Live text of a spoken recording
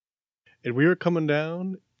And we are coming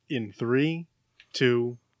down in 3,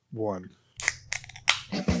 2, 1.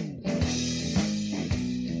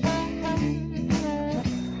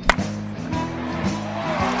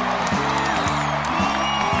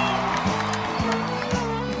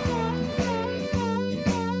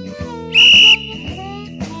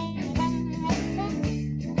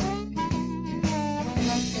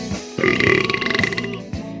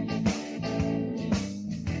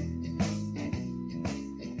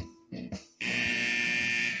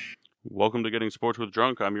 Welcome to Getting Sports with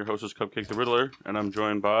Drunk. I'm your hostess, Cupcake the Riddler, and I'm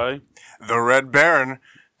joined by... The Red Baron.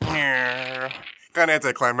 Kind of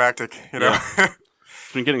anticlimactic, you know? Yeah.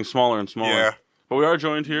 It's been getting smaller and smaller. Yeah. But we are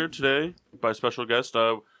joined here today by a special guest. We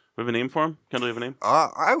have a name for him? Kendall, you have a name?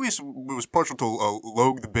 I always was partial to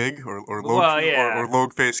Logue the Big, or Logue, Well, yeah. or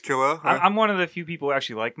Logue Face Killer. I'm one of the few people who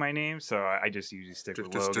actually like my name, so I just usually stick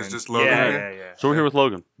with Logan. Just Logan? Yeah. So we're here with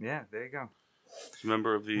Logan. Yeah, there you go. He's a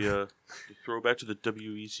member of the throwback to the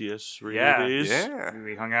WECS radio days. Yeah.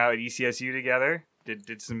 We hung out at ECSU together,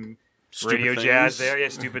 did some Stupid radio things. jazz there. Yeah,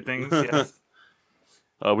 stupid things.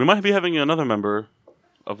 Yeah. We might be having another member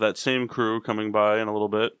of that same crew coming by in a little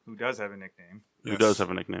bit. Who does have a nickname? Who does have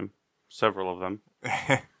a nickname. Several of them.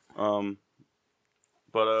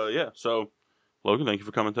 Yeah, so, Logan, thank you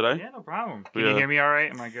for coming today. Yeah, no problem. Can you hear me all right?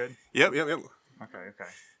 Am I good? Yep. Okay.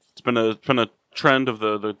 It's been a trend of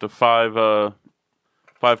the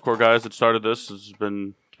five core guys that started this. It's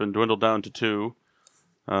been dwindled down to 2.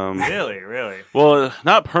 Really? Well,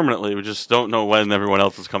 not permanently. We just don't know when everyone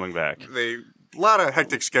else is coming back. A lot of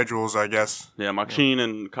hectic schedules, I guess. Yeah, Maxine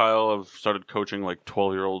and Kyle have started coaching like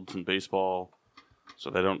 12-year-olds in baseball, so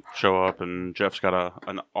they don't show up. And Jeff's got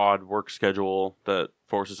an odd work schedule that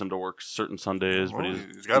forces him to work certain Sundays. Well,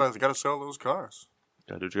 But he's got to sell those cars.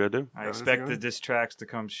 gotta do what you gotta do. I expect the diss tracks to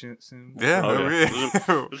come soon. Yeah, Oh, yeah. really.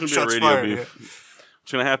 There's gonna be a radio beef.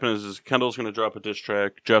 What's going to happen is Kendall's going to drop a diss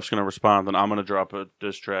track, Jeff's going to respond, then I'm going to drop a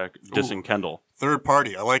diss track dissing Kendall. Third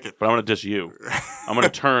party, I like it. But I'm going to diss you. I'm going to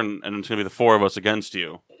turn, and it's going to be the 4 of us against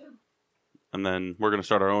you. And then we're going to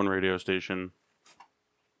start our own radio station,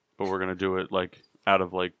 but we're going to do it like out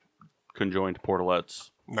of like conjoined portalets.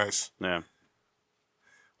 Nice. Yeah.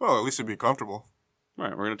 Well, at least it'd be comfortable. All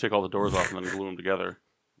right, we're going to take all the doors off and then glue them together,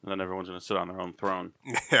 and then everyone's going to sit on their own throne.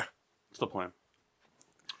 Yeah. That's the plan.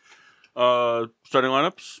 Starting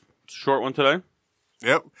lineups. It's a short one today.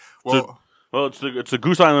 Yep. Well, It's the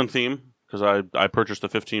Goose Island theme because I purchased the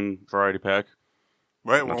 15 variety pack.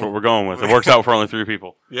 right. That's what we're going with. It works out for only 3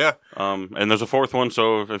 people. Yeah. And there's a 4th one,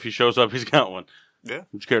 so if he shows up, he's got one. Yeah.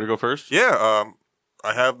 Would you care to go first? Yeah.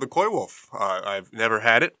 I have the Koi Wolf. I've never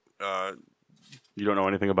had it. You don't know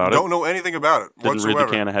anything about Don't it? know anything about it Didn't whatsoever. read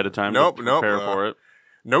the can ahead of time Nope. to prepare for it?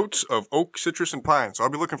 Notes of oak, citrus, and pine. So I'll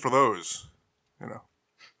be looking for those. You know,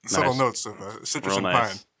 subtle Nice. notes of citrus Real and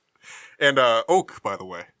nice. pine. And oak, by the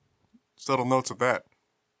way. Subtle notes of that.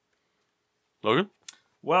 Logan?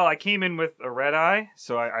 Well, I came in with a red eye,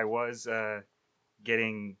 so I was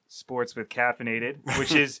getting sports with caffeinated,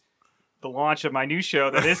 which is the launch of my new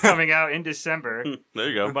show that is coming out in December. There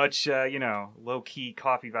you go. Much, low-key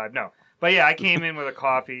coffee vibe. No. But yeah, I came in with a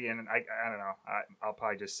coffee, and I don't know. I'll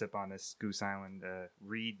probably just sip on this Goose Island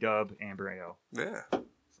redub amber ale. Yeah.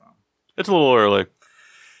 So. It's a little early.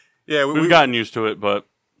 Yeah. We've gotten used to it, but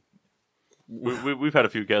we've had a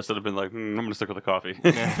few guests that have been like, I'm going to stick with the coffee.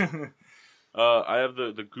 I have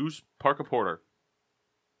the Goose Parka Porter.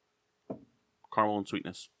 Caramel and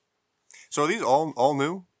sweetness. So are these all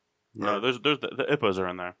new? No, there's the IPAs are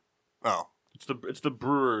in there. Oh. It's the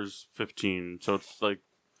Brewers 15, so it's like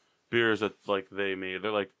beers that like they made.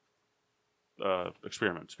 They're like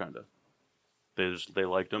experiments, kind of. They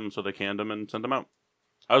liked them, so they canned them and sent them out.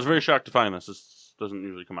 I was very shocked to find this. This doesn't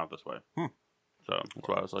usually come out this way. So that's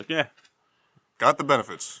why I was like, yeah. Got the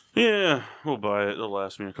benefits. Yeah, we'll buy it. It'll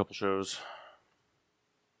last me a couple shows.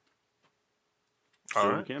 All So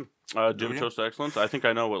right. we can. Do you have a toast to excellence? I think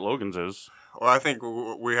I know what Logan's is. Well, I think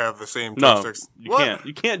we have the same No, toast sticks. you What? can't.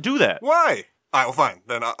 You can't do that. Why? All right, well, fine.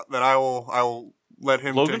 Then I will let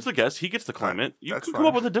him. Logan's the guest. He gets to claim it. You That's can fine. come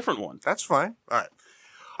up with a different one. That's fine. All right.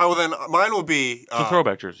 Well, then mine will be It's the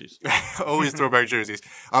throwback jerseys. always throwback jerseys.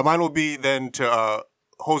 Mine will be then to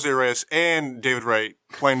Jose Reyes and David Wright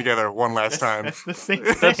playing together one last time. That's the same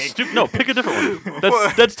That's thing. stupid. No, pick a different one.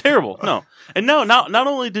 What? That's terrible. No. And now, not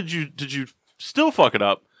only did you still fuck it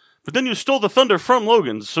up, but then you stole the thunder from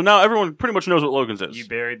Logan's. So now everyone pretty much knows what Logan's is. You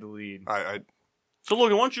buried the lead. So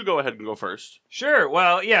Logan, why don't you go ahead and go first? Sure.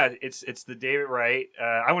 Well, yeah, it's the David Wright.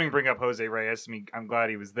 I wouldn't even bring up Jose Reyes. I mean, I'm glad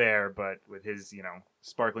he was there, but with his,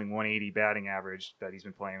 sparkling 180 batting average that he's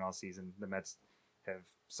been playing all season, the Mets have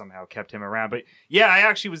somehow kept him around. But yeah, I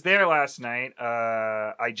actually was there last night.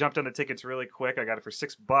 I jumped on the tickets really quick. I got it for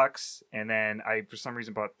 $6, and then I for some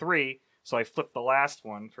reason bought 3. So I flipped the last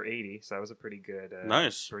one for $80. So that was a pretty good.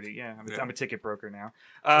 Nice. I'm a ticket broker now.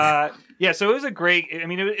 Yeah. So it was a great. I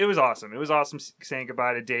mean, it was awesome. It was awesome saying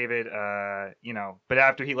goodbye to David. But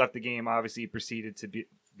after he left the game, obviously he proceeded to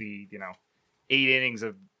be 8 innings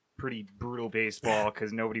of pretty brutal baseball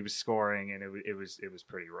because nobody was scoring, and it was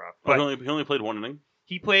pretty rough. But he only played 1 inning.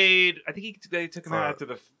 he played. I think they took him out after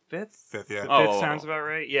the 5th. Fifth, yeah. The fifth sounds about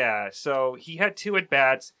right. Yeah. So he had 2 at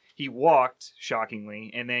bats. He walked,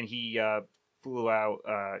 shockingly, and then he flew out.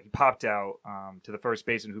 He popped out to the first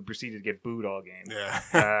baseman, who proceeded to get booed all game.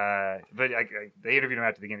 Yeah. But they interviewed him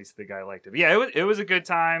after the game. He said the guy liked it. But yeah, it was a good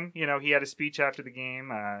time. You know, he had a speech after the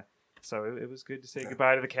game, so it was good to say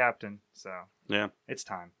goodbye to the captain. So Yeah. it's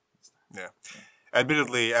time. Yeah.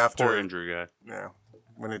 Admittedly, after Poor injury guy. yeah,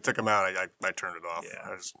 when they took him out, I turned it off. Yeah.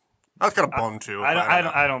 I was kind of bummed too.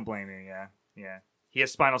 I don't blame you. Yeah. He has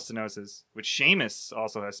spinal stenosis, which Sheamus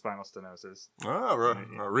also has spinal stenosis. Oh,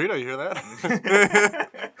 Rita, you hear that?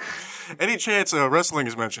 Any chance wrestling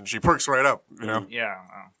is mentioned, she perks right up. You know. Yeah.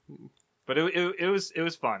 But it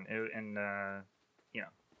was fun, Do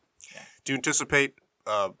you anticipate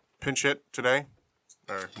pinch hit today?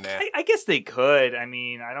 Or nah? I guess they could. I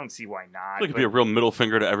mean, I don't see why not. It could be a real middle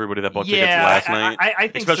finger to everybody that bought tickets Yeah, last night. I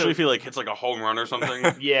think Especially so. if he hits like a home run or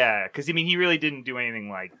something. Yeah, because I mean, he really didn't do anything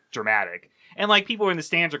like dramatic, and like people in the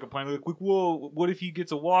stands are complaining, like, "Whoa, what if he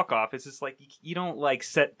gets a walk off?" It's just like you don't like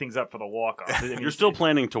set things up for the walk off. I mean, You're still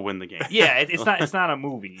planning to win the game. Yeah, it's not a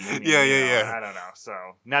movie. I mean, Yeah. I don't know. So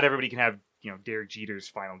not everybody can have Derek Jeter's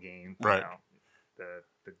final game. Right.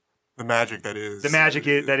 The magic that is. The magic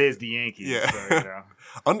that is the Yankees. Yeah. So,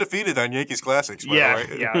 Undefeated on Yankees Classics, by yeah,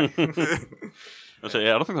 the way. yeah. I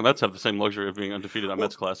don't think the Mets have the same luxury of being undefeated on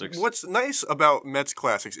Mets Classics. What's nice about Mets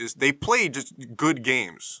Classics is they play just good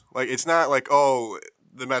games. Like, it's not like, oh,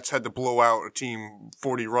 the Mets had to blow out a team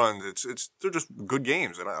 40 runs. They're just good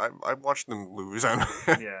games, and I watched them lose.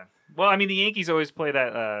 Yeah. Well, I mean, the Yankees always play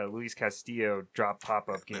that Luis Castillo drop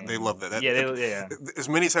pop-up game. They love that. Yeah. As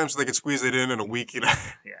many times as they could squeeze it in a week, Yeah,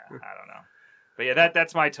 I don't know. But yeah,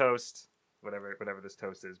 that's my toast. Whatever this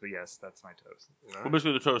toast is. But yes, that's my toast. Well,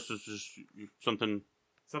 basically, the toast is just something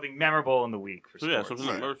memorable in the week for So sports.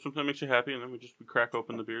 something that makes you happy, and then we crack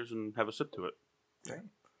open the beers and have a sip to it. Okay.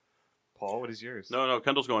 Paul, what is yours? No,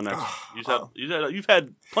 Kendall's going next. You've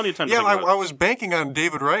had plenty of time. Yeah, to think about I was banking on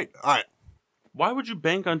David Wright. All right. Why would you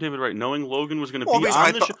bank on David Wright, knowing Logan was going to Well, be because on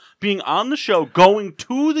I the thought- show, being on the show, going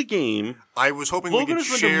to the game? I was hoping Logan we could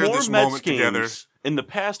has been share to more this Mets moment games together. in the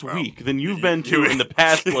past Well, week than you've been to you- in the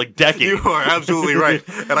past decade. You are absolutely right,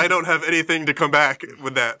 and I don't have anything to come back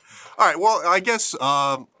with that. All right, well, I guess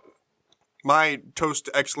my toast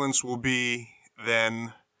to excellence will be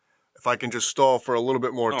then, if I can just stall for a little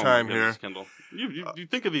bit more Oh, my time goodness, here. Kendall. You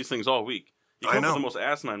think of these things all week. You I come up know. with the most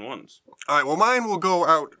asinine ones. All right, well, mine will go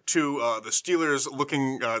out to the Steelers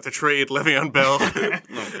looking to trade Le'Veon Bell,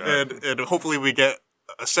 God. and hopefully we get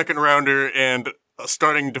a second rounder and a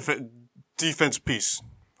starting defense piece.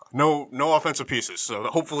 No offensive pieces, so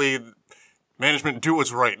hopefully management do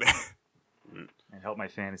what's right. And help my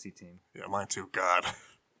fantasy team. Yeah, mine too. God.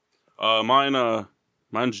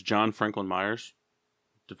 Mine's John Franklin Myers,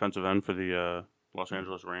 defensive end for the Los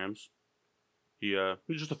Angeles Rams.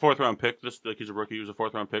 He's just a 4th-round pick. He's a rookie. He was a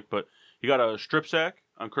 4th-round pick, but he got a strip sack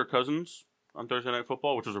on Kirk Cousins on Thursday Night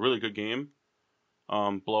Football, which was a really good game.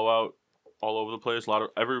 Blowout all over the place.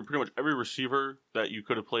 Pretty much every receiver that you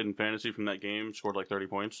could have played in fantasy from that game scored like 30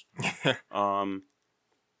 points.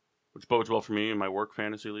 Which bodes well for me in my work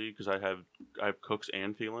fantasy league because I have Cooks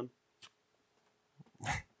and Thielen.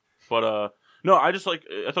 But no, I thought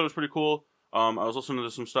it was pretty cool. I was listening to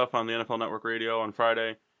some stuff on the NFL Network radio on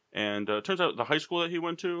Friday. And it turns out the high school that he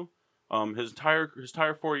went to, his entire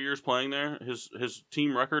 4 years playing there, his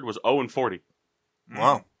team record was 0-40.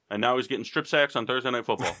 Wow. And now he's getting strip sacks on Thursday Night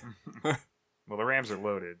Football. Well, the Rams are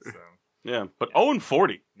loaded, so Yeah, but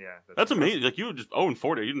 0-40. yeah. That's amazing. Like, you would just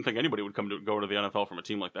 0-40. You didn't think anybody would go to the NFL from a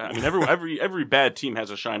team like that. I mean, every bad team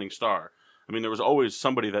has a shining star. I mean, there was always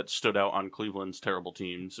somebody that stood out on Cleveland's terrible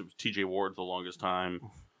teams. It was T.J. Ward for the longest time,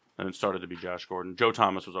 and it started to be Josh Gordon. Joe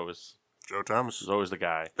Thomas was always the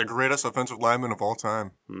guy. The greatest offensive lineman of all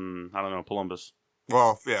time. I don't know, Columbus.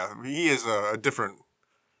 Well, yeah, he is a different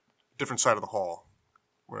side of the hall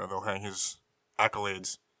where they'll hang his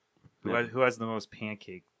accolades. Who has the most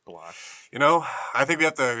pancake blocks? You know, I think we'd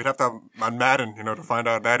have to on Madden, to find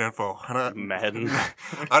out that info. Madden.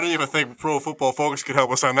 I don't even think Pro Football Focus could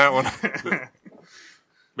help us on that one.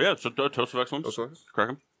 But yeah, so toast of excellence. Toast of excellence. Crack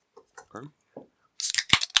 'em.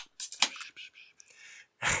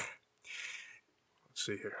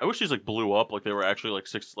 Let's see here. I wish these like blew up, like they were actually like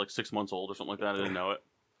 6 months old or something like that. I didn't know it.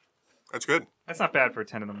 That's good. That's not bad for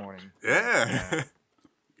 10 in the morning. Yeah.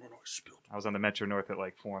 I was on the Metro North at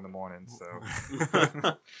like 4 in the morning,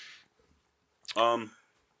 so.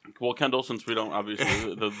 Well, Kendall, since we don't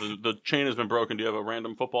obviously the chain has been broken, do you have a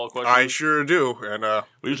random football question? I sure do, and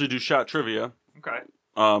we usually do shot trivia. Okay.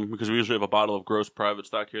 Because we usually have a bottle of gross private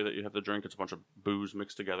stock here that you have to drink. It's a bunch of booze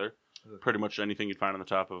mixed together. Pretty much anything you'd find on the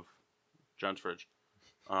top of John's fridge.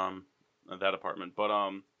 That apartment. But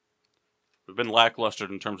we've been lackluster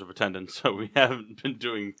in terms of attendance, so we haven't been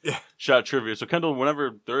doing shot trivia. So Kendall,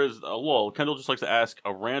 whenever there is a lull, Kendall just likes to ask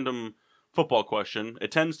a random football question.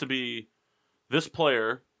 It tends to be this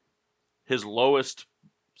player, his lowest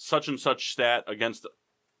such and such stat against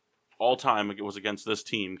all time was against this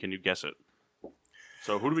team. Can you guess it?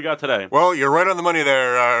 So who do we got today? well, you're right on the money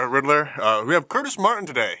there, Riddler. We have Curtis Martin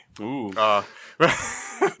today. Ooh.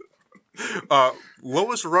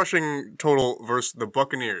 Lowest rushing total versus the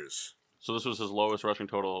Buccaneers. So this was his lowest rushing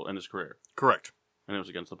total in his career, Correct. and it was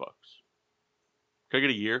against the Bucs. Can I get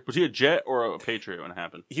a year? Was he a Jet or a Patriot when it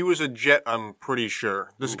happened? He was a Jet, I'm pretty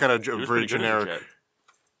sure. This is kind of He a was very pretty good as a generic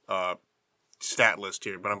Jet. stat list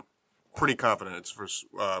here, but I'm pretty confident it's for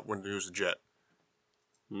when he was a Jet.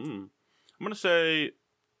 I'm going to say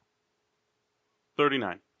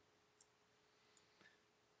 39.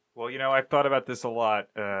 Well, I've thought about this a lot,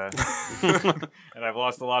 and I've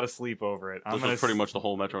lost a lot of sleep over it. This was pretty much the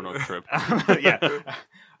whole Metro North trip. Yeah.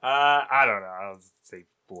 I don't know. I'll say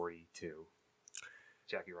 42.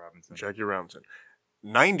 Jackie Robinson.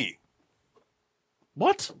 90.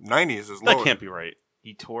 What? 90 is his That lowest. can't be right.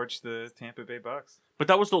 He torched the Tampa Bay Bucks. But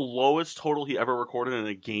that was the lowest total he ever recorded in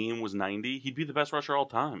a game was 90. He'd be the best rusher all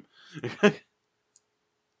time.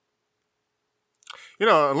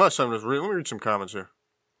 Unless I'm just let me read some comments here.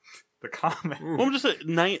 The comment. Well, I'm just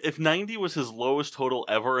saying, if 90 was his lowest total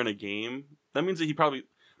ever in a game, that means that he probably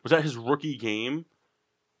was that his rookie game.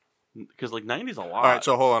 Because 90 is a lot. All right,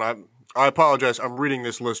 so hold on. I apologize. I'm reading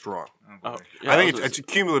this list wrong. Oh, yeah, I think it's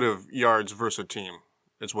cumulative yards versus a team.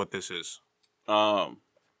 Is what this is. So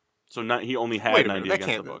he only had Wait a 90 minute,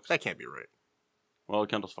 against the Bucs. that can't be right. Well,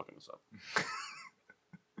 Kendall's fucking this up.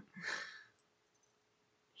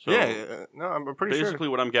 So No, I'm pretty sure. basically,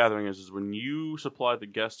 what I'm gathering is when you supply the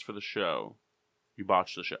guests for the show, you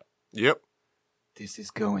botch the show. Yep. This is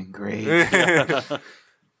going great.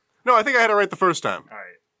 No, I think I had it right the first time. All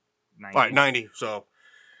right. 90. All right, 90. So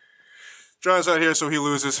John's not here, so he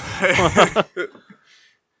loses.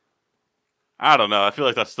 I don't know. I feel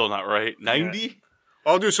like that's still not right. 90?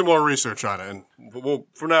 I'll do some more research on it, and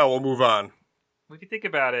for now we'll move on. Well, if you think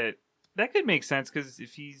about it, that could make sense because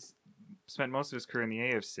if he's spent most of his career in the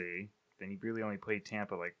AFC, then he really only played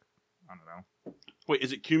Tampa I don't know. Wait,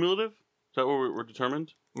 is it cumulative? Is that what we're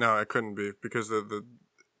determined? No, it couldn't be because the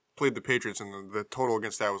played the Patriots, and the total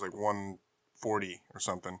against that was like 140 or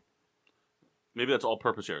something. Maybe that's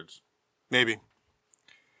all-purpose yards. Maybe.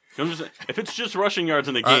 I'm just saying, if it's just rushing yards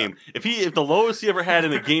in a game, if the lowest he ever had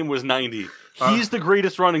in a game was 90, he's the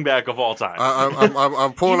greatest running back of all time.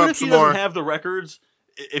 I'm pulling Even up if some he doesn't more. have the records,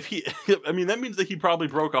 that means that he probably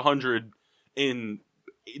broke 100 in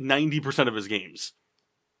 90% of his games.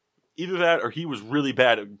 Either that, or he was really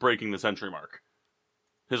bad at breaking the century mark.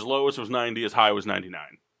 His lowest was 90, his high was 99.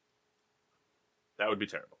 That would be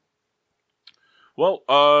terrible. Well,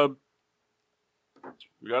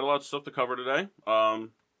 we got a lot of stuff to cover today.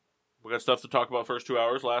 We got stuff to talk about first 2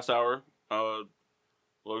 hours. Last hour,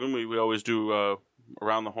 Logan, we always do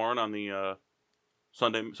around the horn on the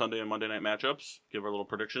Sunday and Monday night matchups. Give our little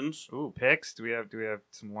predictions. Ooh, picks. Do we have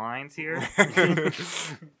some lines here?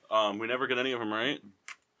 We never get any of them right.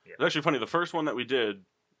 Yeah. It's actually funny. The first one that we did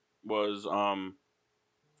was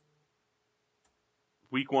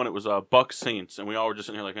week 1. It was Bucks Saints, and we all were just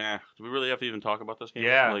sitting here like, do we really have to even talk about this game?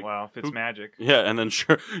 Yeah, Like, well, Fitzmagic. yeah, and then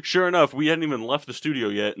sure enough, we hadn't even left the studio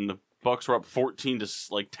yet, and the Bucks were up 14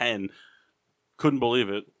 to 10. Couldn't believe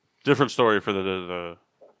it. Different story for the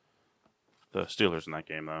Steelers in that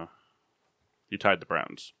game, though. You tied the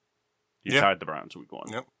Browns. You tied the Browns week 1.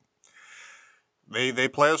 Yep. They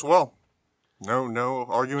play us well. No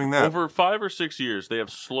arguing that. Over 5 or 6 years, they have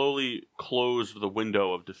slowly closed the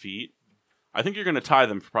window of defeat. I think you're going to tie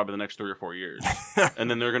them for probably the next 3 or 4 years. And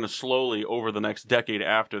then they're going to slowly, over the next decade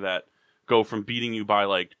after that, go from beating you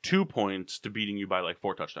by 2 points to beating you by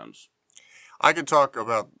 4 touchdowns. I could talk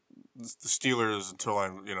about the Steelers until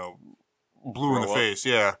I'm, blue in the face.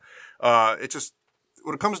 Yeah. It just,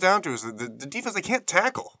 what it comes down to is the defense, they can't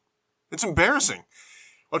tackle. It's embarrassing.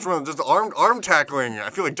 What's wrong? Just the arm tackling. I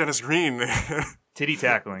feel like Dennis Green. Titty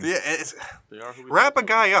tackling. Yeah. They are who we Wrap a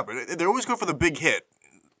guy up. They always go for the big hit.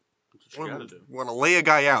 That's what you got to do. Want to lay a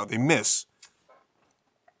guy out. They miss.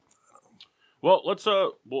 Well, let's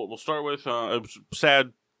we'll start with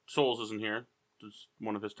sad Souls isn't here. It's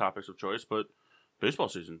one of his topics of choice, but baseball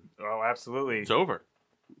season. Oh, absolutely. It's over.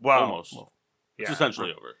 Well, Almost. It's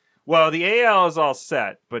essentially over. Well, the AL is all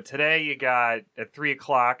set, but today you got at 3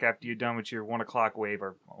 o'clock after you're done with your 1 o'clock wave,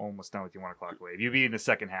 or almost done with your 1 o'clock wave. You'll be in the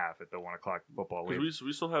second half at the 1 o'clock football wave. Because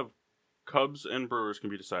we still have Cubs and Brewers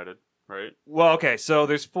can be decided, right? Well, okay, so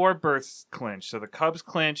there's 4 berths clinched. So the Cubs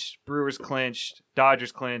clinched, Brewers clinched,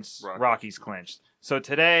 Dodgers clinched, Rockies clinched. So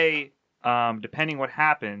today, depending what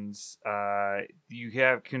happens, you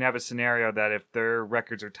can have a scenario that if their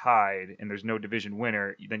records are tied and there's no division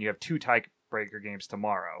winner, then you have 2 tiebreaker games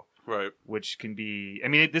tomorrow. Right. Which can be, I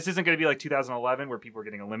mean, this isn't going to be like 2011 where people are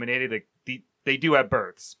getting eliminated. Like they do have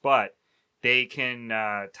berths, but they can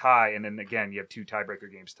tie, and then again, you have 2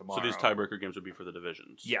 tiebreaker games tomorrow. So these tiebreaker games would be for the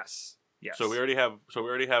divisions. Yes. Yes. So we already have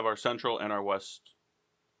our Central and our West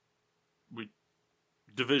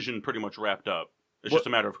division pretty much wrapped up. It's just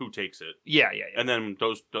a matter of who takes it. Yeah. And then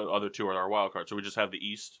the other 2 are our wild cards. So we just have the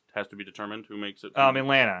East has to be determined who makes it.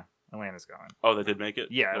 Atlanta's going. Oh, they did make it.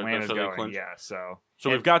 Yeah, Atlanta's going. Yeah, so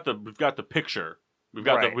we've got the picture. We've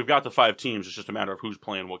got the 5 teams. It's just a matter of who's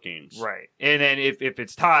playing what games. Right. And then if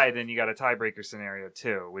it's tied, then you got a tiebreaker scenario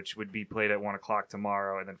too, which would be played at 1 o'clock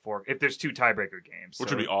tomorrow, and then 4 if there's 2 tiebreaker games, which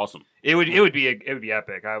would be awesome. It would be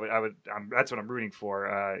epic. That's what I'm rooting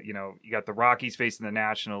for. You got the Rockies facing the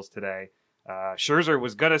Nationals today. Scherzer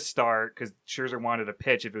was gonna start because Scherzer wanted a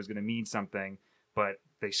pitch if it was gonna mean something, but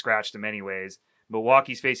they scratched him anyways.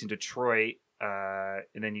 Milwaukee's facing Detroit, and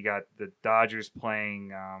then you got the Dodgers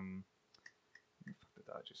playing.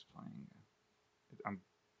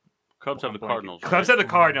 Cubs have the Cardinals. Cubs have the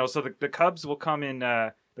Cardinals, so the Cubs will come in.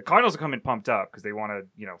 The Cardinals will come in pumped up because they want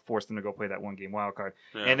to, force them to go play that 1-game wild card.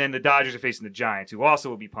 Yeah. And then the Dodgers are facing the Giants, who also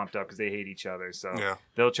will be pumped up because they hate each other. So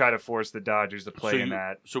they'll try to force the Dodgers to play in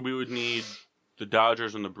that. So we would need the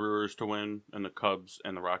Dodgers and the Brewers to win, and the Cubs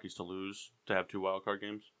and the Rockies to lose to have 2 wild card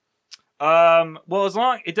games. Well, as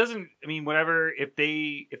long it doesn't. I mean, whatever. If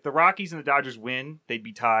the Rockies and the Dodgers win, they'd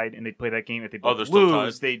be tied, and they'd play that game. If they both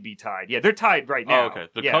lose, they'd be tied. Yeah, they're tied right now. Oh, okay.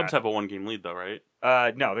 The Cubs have a 1-game lead, though, right?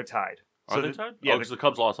 No, they're tied. Are they tied? Yeah, because the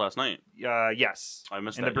Cubs lost last night. Yes. I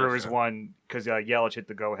missed and that. And the Brewers won because Yelich hit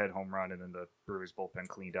the go-ahead home run, and then the Brewers bullpen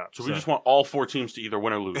cleaned up. So we just want all 4 teams to either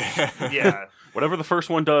win or lose. Yeah. Whatever the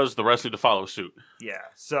first one does, the rest need to follow suit. Yeah.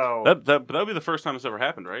 So that would be the first time this ever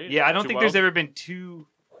happened, right? Yeah, I don't think there's ever been 2.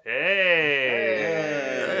 Hey,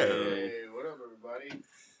 what up, everybody?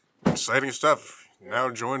 Exciting stuff. Now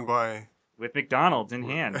joined by with McDonald's in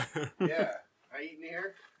hand. Yeah, I eating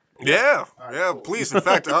here. Yeah, cool. Please. In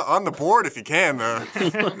fact, on the board if you can.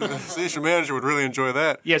 The station manager would really enjoy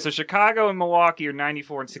that. Yeah, so Chicago and Milwaukee are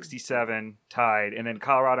 94 and 67 tied, and then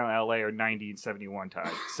Colorado and LA are 90 and 71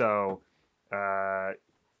 tied. So,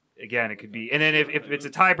 again, it could be, and then if it's a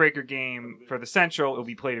tiebreaker game for the Central, it'll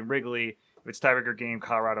be played in Wrigley. If it's tiebreaker game,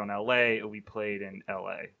 Colorado and LA, it'll be played in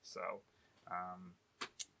LA. So,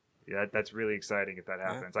 that's really exciting if that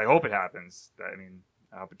happens. I hope it happens. I mean,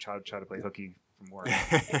 I'll try to play hooky from work.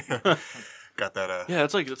 Got that? Yeah,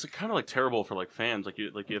 it's kind of like terrible for like fans. Like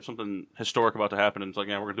you have something historic about to happen, and it's like,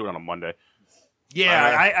 yeah, we're gonna do it on a Monday.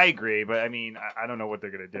 Yeah, I agree, but I mean, I don't know what they're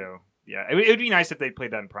gonna do. Yeah, it would be nice if they played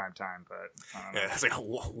that in prime time, but I don't know. Yeah, it's like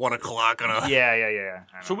 1 o'clock on a. Yeah.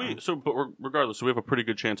 But regardless, so we have a pretty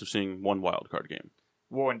good chance of seeing 1 wild card game.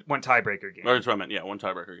 One tiebreaker game. That's what I meant. Yeah, 1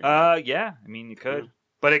 tiebreaker game. Yeah. I mean, you could,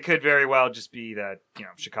 but it could very well just be that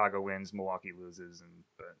Chicago wins, Milwaukee loses,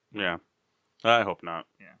 yeah. I hope not.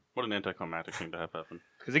 Yeah. What an anticlimactic thing to have happen.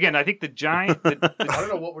 Because again, I think the Giant. I don't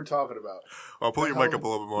know what we're talking about. I'll pull your mic up a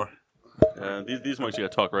little bit more. These mics you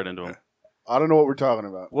got to talk right into them. I don't know what we're talking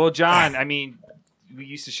about. Well, John, I mean, we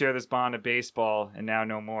used to share this bond of baseball, and now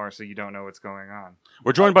no more, so you don't know what's going on.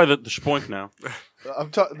 We're joined by the Schpoink now.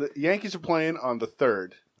 The Yankees are playing on the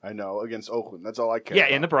 3rd, I know, against Oakland. That's all I care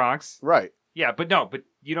about. In the Bronx. Right. Yeah, but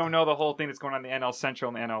you don't know the whole thing that's going on in the NL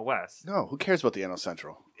Central and the NL West. No, who cares about the NL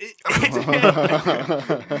Central?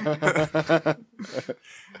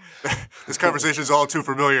 This conversation is all too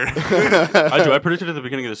familiar. I do. I predicted at the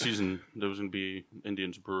beginning of the season there was going to be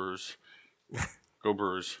Indians Brewers. Go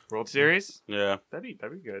Brewers. World Series? Yeah. That'd be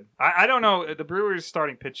good. I don't know. The Brewers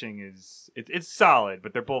starting pitching it's solid,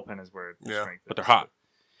 but their bullpen is where the strength is. But they're hot.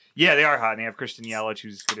 Yeah, they are hot. And they have Christian Yelich,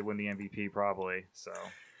 who's going to win the MVP probably. So.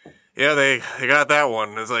 Yeah, they got that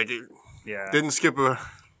one. It's like didn't skip a.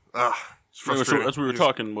 It's frustrating. As we were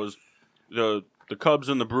talking was the Cubs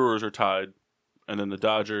and the Brewers are tied, and then the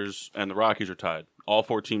Dodgers and the Rockies are tied. All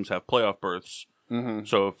 4 teams have playoff berths. Mm-hmm.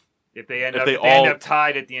 So if they end up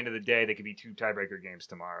tied at the end of the day, they could be 2 tiebreaker games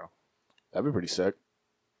tomorrow. That'd be pretty sick.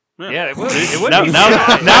 Yeah, it would. It would Now, be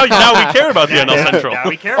now we care about the NL Central. Now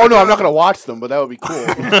we care. Oh no, about I'm not gonna watch them, but that would be cool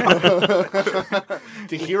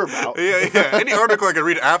to hear about. Yeah. Any article I could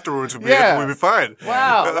read afterwards would be fine.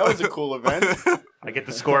 Wow, that was a cool event. I get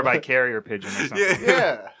the score by carrier pigeon or something.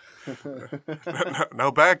 Yeah.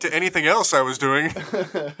 Now back to anything else I was doing.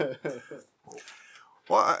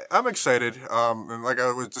 Well, I'm excited. And like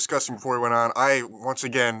I was discussing before we went on, I once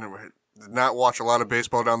again did not watch a lot of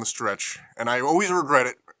baseball down the stretch, and I always regret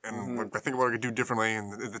it. And I think about what I could do differently,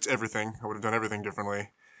 and it's everything. I would have done everything differently.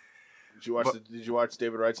 Did you watch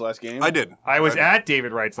David Wright's last game? I did. I was at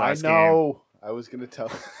David Wright's last game. I know. I was gonna tell.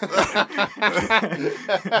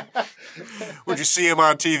 Would you see him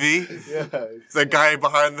on TV? Yeah. That guy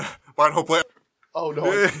behind home plate. Oh no!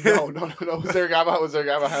 No. Was there a guy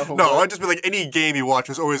behind home? No, plate? I'd just be like any game you watch.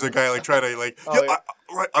 There's always a guy like try to like.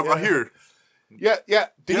 I'm here. Yeah.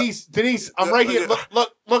 Denise, I'm right here.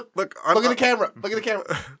 Look Look at the camera. Look at the camera.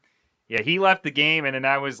 Yeah, he left the game, and then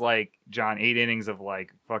that was like, John, 8 innings of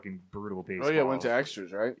like fucking brutal baseball. Oh yeah, went to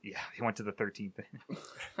extras, right? Yeah, he went to the 13th inning.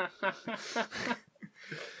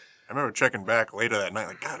 I remember checking back later that night,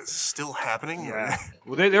 like, God, is this still happening? Yeah.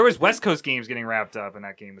 Well, there was West Coast games getting wrapped up, and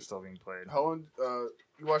that game was still being played. How long?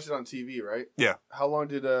 You watched it on TV, right? Yeah. How long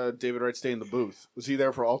did David Wright stay in the booth? Was he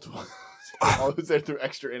there for all 12? Was there through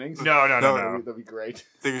extra innings? No. That'd be great.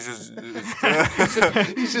 I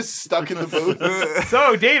think He's just stuck in the booth.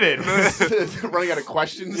 So, David. Running out of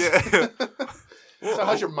questions. Yeah. So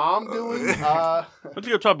how's your mom doing? Let's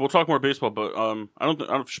get top. We'll talk more baseball, but I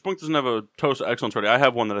don't. Spunk doesn't have a toast of excellence ready. I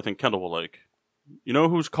have one that I think Kendall will like. You know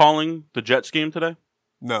who's calling the Jets game today?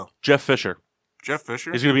 No. Jeff Fisher. Jeff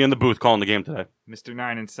Fisher? He's going to be in the booth calling the game today. Mr.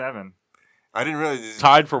 9-7. I didn't realize.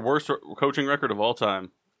 Tied for worst coaching record of all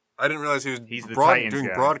time. I didn't realize he was He's the Titans doing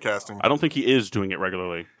guy. broadcasting. I don't think he is doing it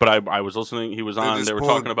regularly, but I was listening. He was on. They were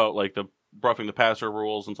talking about like the roughing the passer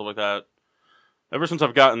rules and stuff like that. Ever since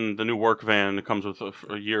I've gotten the new work van, it comes with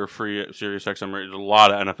a year free Sirius XM. There's a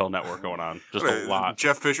lot of NFL Network going on, just a lot.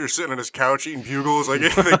 Jeff Fisher sitting on his couch eating bugles, like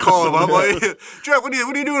they call him up, like, Jeff, what are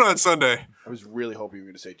you doing on Sunday? I was really hoping you were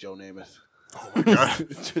going to say Joe Namath. Oh my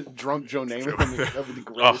God, drunk Joe Namath. That would be the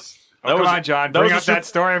greatest. Come on, John. Bring up that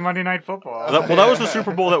story on Monday Night Football. That was the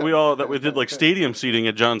Super Bowl that we did like stadium seating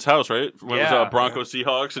at John's house, right? When it was Broncos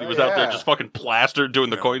Seahawks, and he was out there just fucking plastered doing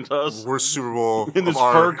the coin toss. Worst Super Bowl in this of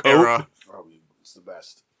our fur coat. Era. Oh, it's the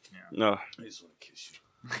best. No. I just want to kiss you.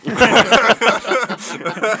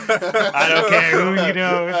 I don't care who you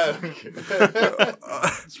know.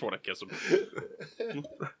 Just want to kiss him.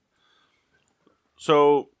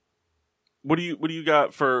 So, what do you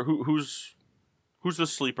got for who's the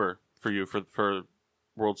sleeper for you for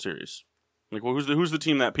World Series? Like, well, who's the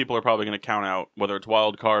team that people are probably going to count out, whether it's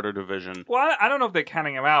wild card or division? Well, I don't know if they're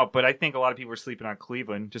counting them out, but I think a lot of people are sleeping on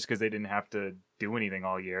Cleveland just because they didn't have to do anything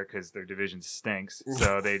all year because their division stinks.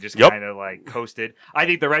 So they just kind of like coasted. I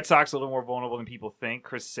think the Red Sox are a little more vulnerable than people think.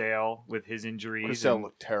 Chris Sale with his injuries. Chris Sale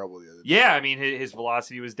looked terrible the other day. Yeah, I mean, his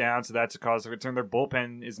velocity was down, so that's a cause of concern. Their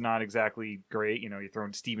bullpen is not exactly great. You know, you're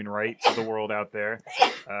throwing Stephen Wright to the world out there.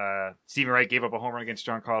 Stephen Wright gave up a home run against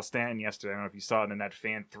John Carl Stanton yesterday. I don't know if you saw it, and then that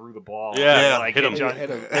fan threw the ball. Yeah, like hit him.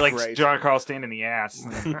 Like John Carl Stanton in the ass.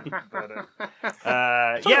 But,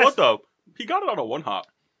 what though? He got it on a one hop.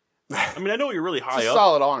 I mean, I know you're really high It's a up.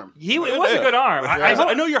 solid arm. it was a good arm.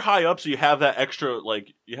 I know you're high up, so you have that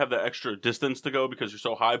extra distance to go because you're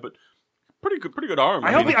so high, but pretty good arm.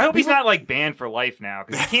 I hope he's not like banned for life now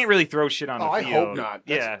because he can't really throw shit on the I field. hope not.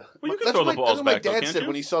 Yeah. Well, you can throw the balls that's what my back, though, dad can't said you?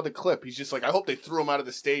 when he saw the clip. He's just like, I hope they threw him out of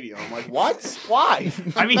the stadium. I'm like, what? Why?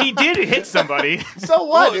 I mean, he did hit somebody. So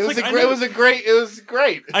what? Well, It was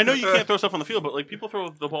great. I know you can't throw stuff on the field, but like people throw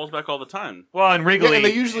the balls back all the time. Well, and Wrigley, and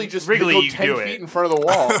they usually just Wrigley, go you 10 do feet it. in front of the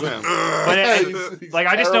wall. But He's like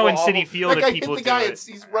I just know in terrible, City awful. Field That that guy people hit the guy. do it.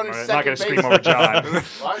 He's running I'm second not going to base. scream over John.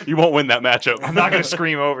 What? You won't win that matchup. I'm not going to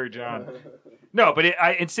scream over John. No, but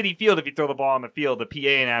in City Field, if you throw the ball on the field, the PA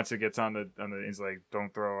announcer gets on the is like,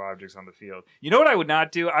 "Don't throw objects on the field." You know what I would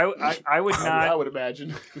not do? I would not. I would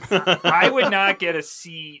imagine. I would not get a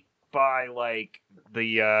seat by like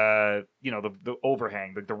the the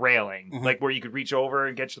overhang, the railing, like where you could reach over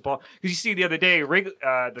and get the ball. Because you see the other day,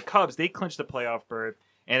 the Cubs, they clinched the playoff berth.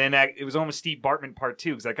 And then it was almost Steve Bartman part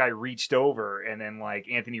 2 because that guy reached over and then like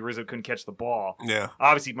Anthony Rizzo couldn't catch the ball. Yeah,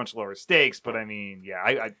 obviously much lower stakes, but I mean, yeah,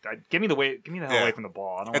 I give me the hell away from the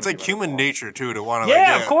ball. I don't it's wanna like be human nature too to want to.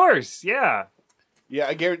 Yeah, of course, yeah. Yeah,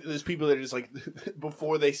 I guarantee there's people that are just like,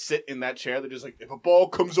 before they sit in that chair, they're just like, if a ball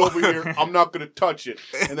comes over here, I'm not going to touch it.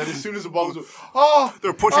 And then as soon as the ball goes,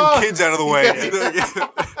 they're pushing kids out of the way.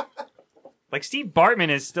 Like Steve Bartman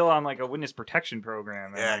is still on like a witness protection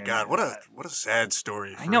program. Yeah, mean, God, what a sad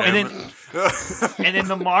story. I for know, him. and then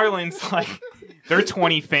the Marlins, like, their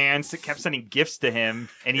 20 fans kept sending gifts to him,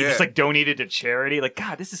 and he just like donated to charity. Like,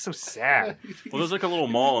 God, this is so sad. Well, there's like a little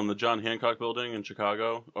mall in the John Hancock Building in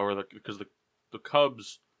Chicago, because the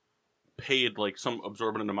Cubs paid like some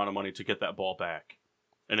absorbent amount of money to get that ball back,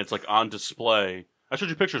 and it's like on display. I showed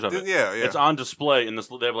you pictures of it. Yeah. It's on display in this.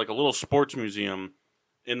 They have like a little sports museum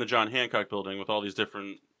in the John Hancock Building with all these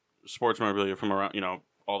different sports memorabilia from around,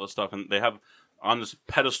 all this stuff, and they have on this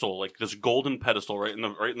pedestal, like this golden pedestal right in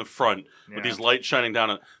the front with these lights shining down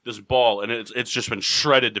on this ball, and it's just been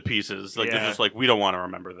shredded to pieces. Like they're just like, we don't want to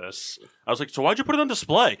remember this. I was like, so why'd you put it on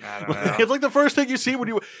display? I don't know. It's like the first thing you see when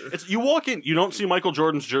you walk in. You don't see Michael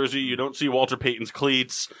Jordan's jersey. You don't see Walter Payton's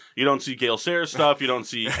cleats. You don't see Gale Sayers stuff. You don't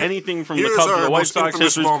see anything from the Cubs or the White Sox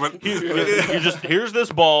history. You just here's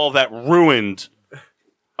this ball that ruined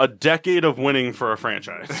a decade of winning for a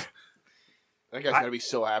franchise. That guy's gonna be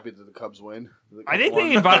so happy that the Cubs win. I think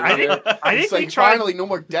they invite. I think they tried. Finally, no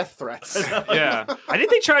more death threats. Yeah, I think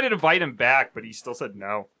they tried to invite him back, but he still said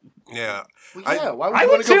no. Yeah. Well, why would I you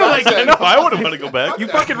would want to go too, back? like, I know. I wouldn't want to go back. You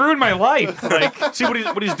fucking ruined my life. Like, See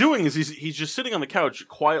what he's doing is he's just sitting on the couch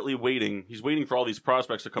quietly waiting. He's waiting for all these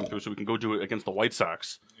prospects to come through so we can go do it against the White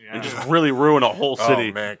Sox and just really ruin a whole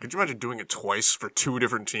city. Oh man, could you imagine doing it twice for two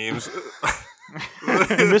different teams?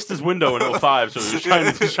 He missed his window in 05, so he's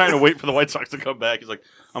trying to wait for the White Sox to come back. He's like,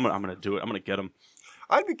 I'm gonna do it. I'm gonna get him.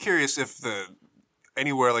 I'd be curious if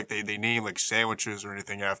anywhere like they name like sandwiches or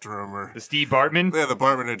anything after him, or the Steve Bartman. yeah, the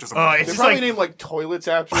barman are just. It's They just probably like named like toilets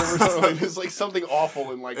after him or something. Like, it's like something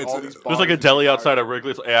awful in like all these. There's like a deli outside of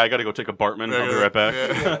Wrigley. It's like, I gotta go take a Bartman. I'll be right back.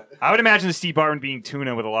 Yeah. I would imagine the Steve Bartman being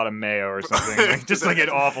tuna with a lot of mayo or something, like, just like an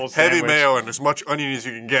awful Heavy sandwich. mayo and as much onion as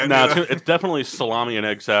you can get. Nah, it's definitely salami and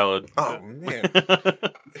egg salad. Oh man.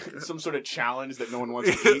 some sort of challenge that no one wants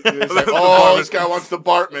to eat. It's like, oh, this guy wants the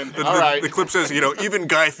Bartman. All right. The clip says, even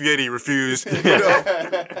Guy Fieri refused.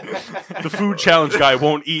 The food challenge guy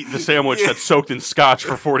won't eat the sandwich that's soaked in scotch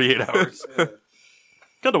for 48 hours.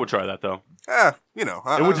 Kendo would try that though. It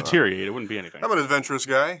would deteriorate. It wouldn't be anything. I'm an adventurous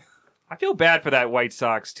guy. I feel bad for that White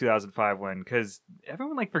Sox 2005 win because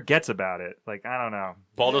everyone like forgets about it. Like, I don't know.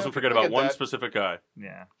 Ball doesn't forget about one that. specific guy.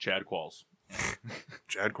 Yeah. Chad Qualls.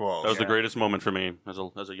 Chad Qualls. That was the greatest moment for me as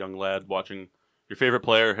a young lad watching your favorite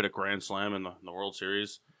player hit a grand slam in the World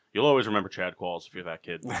Series. You'll always remember Chad Qualls if you're that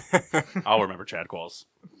kid. I'll remember Chad Qualls.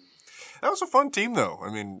 That was a fun team, though.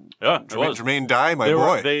 I mean, Yeah, it was. Jermaine Dye, my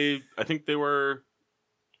boy. I think they were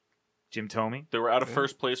Jim Thome. They were out of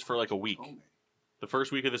first place for like a week. The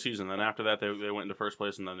first week of the season. Then after that, they went into first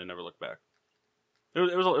place, and then they never looked back. It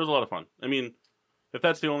was a lot of fun. I mean, if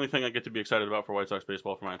that's the only thing I get to be excited about for White Sox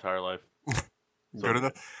baseball for my entire life. Good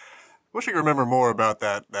enough. Wish I could remember more about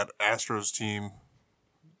that Astros team.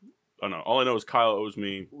 Oh no! All I know is Kyle owes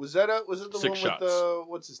me. Was it the 6 one shots. with the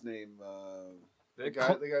what's his name? The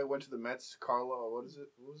guy who went to the Mets, Carlo. What was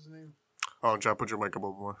his name? Oh, John, put your mic up a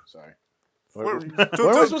little more. Sorry. Where- What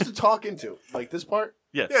am I supposed to talk into? Like this part?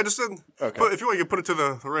 Yes. Yeah, just Okay. if you want, you can put it to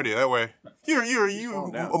the radio. That way, you're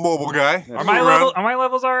Phone down. a mobile guy. Are my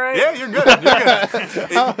levels all right? Yeah, you're good. You're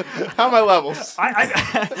good. How are my levels?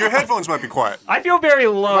 Your headphones might be quiet. I feel very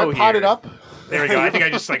low Am I potted here. up? There we go. I think I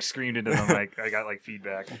just like screamed into them. Like I got like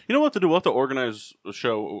feedback. You know what to do? We'll have to organize a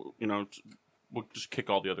show. We'll just kick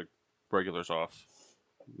all the other regulars off.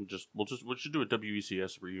 We should do a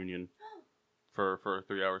WECS reunion for a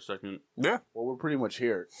 3-hour segment. Yeah. Well, we're pretty much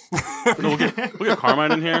here. We'll get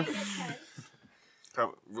Carmine in here.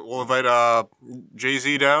 We'll invite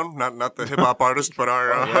Jay-Z down, not the hip hop artist, but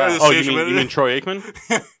our Oh, you mean Troy Aikman?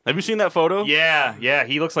 Have you seen that photo? Yeah.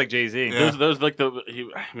 He looks like Jay-Z. Yeah. There's like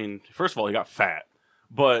first of all, he got fat,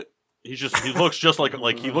 but he looks just like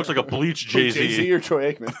he looks like a bleached Jay-Z Jay-Z. or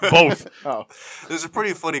Troy Aikman? Both. Oh. There's a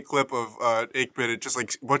pretty funny clip of Aikman. It's just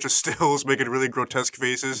like a bunch of stills making really grotesque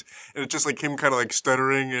faces, and it's just like him kind of like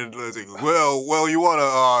stuttering and it's like, well, you wanna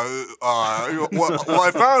well,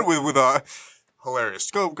 I found with hilarious.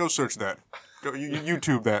 Go search that. Go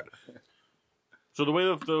YouTube that. So the way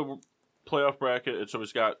of the playoff bracket,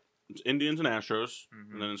 it's got Indians and Astros,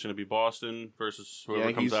 and then it's going to be Boston versus whoever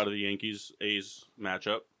Yankees. comes out of the Yankees A's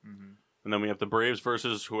matchup, and then we have the Braves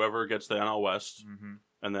versus whoever gets the NL West,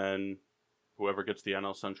 and then whoever gets the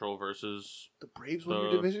NL Central versus The Braves won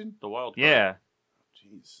your division? the Wild Card. Yeah.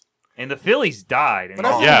 Jeez. And the Phillies died. What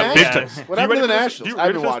happened Yeah, to big the time. Nationals? What happened to the Nationals?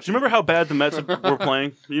 I've been watching. Do you remember how bad the Mets were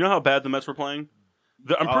playing? You know how bad the Mets were playing?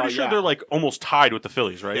 I'm pretty sure yeah. they're like almost tied with the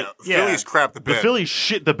Phillies, right? Yeah. Phillies crap the The bed. Phillies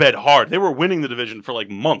shit the bed hard. They were winning the division for like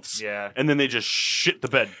months. Yeah. And then they just shit the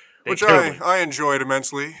bed which I enjoyed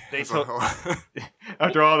immensely.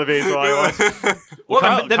 After all the baseball I watched.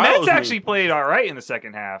 Well, the Mets actually played all right in the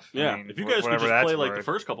second half. Yeah, I mean, if you guys could just play like the worth.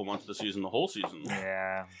 first couple months of the season, the whole season.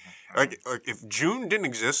 Yeah. Like if June didn't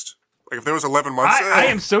exist, like if there was 11 months, I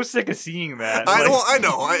am so sick of seeing that. I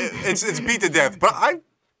know, it's beat to death, but I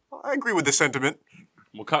agree with the sentiment.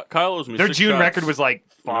 Well, Kyle owes me Their 6 June shots. record was like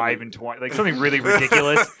 5-20, like something really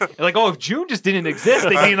ridiculous. Like, if June just didn't exist,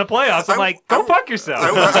 they'd be in the playoffs. I'm like, go fuck yourself. I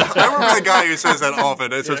remember the guy who says that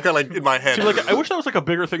often, so it's kind of like in my head. See, like, I wish that was like a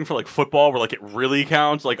bigger thing for like football, where like it really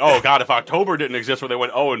counts. Like, oh god, if October didn't exist, where they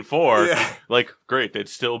went 0-4, like great, they'd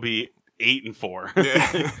still be 8-4.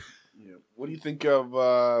 Yeah. What do you think of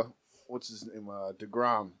what's his name?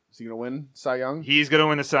 DeGrom. Is he gonna win Cy Young? He's gonna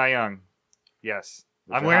win the Cy Young. Yes.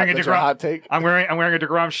 That's your hot take. I'm wearing a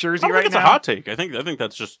DeGrom jersey I don't right think it's now. a hot take. I think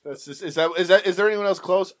that's just. Is there anyone else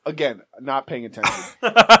close? Again, not paying attention.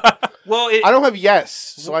 Well, I don't have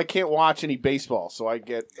so I can't watch any baseball. So I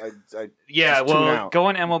tune out. Go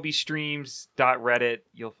on MLBstreams.reddit.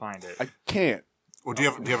 You'll find it. I can't. Well, do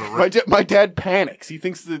you have a My dad panics. He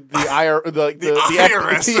thinks the IRS.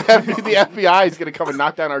 the FBI is going to come and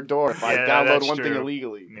knock down our door if I download that's one thing true.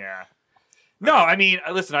 illegally. Yeah. No, I mean,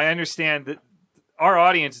 listen, I understand that our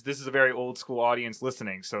audience, this is a very old school audience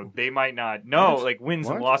listening, so they might not know, like, wins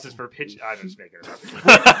and losses for pitch. I'm just making it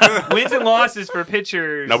up. Wins and losses for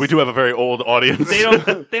pitchers. No, we do have a very old audience. They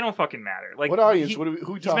don't fucking matter. Like, what audience? Who are we he's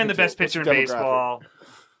talking been the best to? What's pitcher in the demographic? baseball.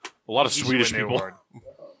 A lot of He should Swedish win the people. award.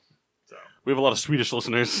 So. We have a lot of Swedish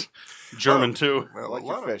listeners. German too. I like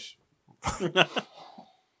your fish.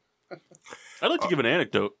 I'd like to give an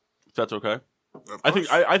anecdote, if that's okay. I think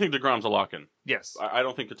DeGrom's a lock-in. Yes. I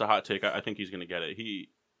don't think it's a hot take. I think he's going to get it.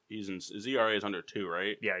 His ERA is under 2,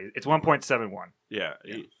 right? Yeah, it's 1.71. Yeah.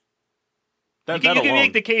 You can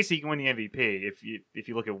make the case he can win the MVP if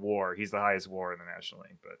you look at WAR. He's the highest WAR in the National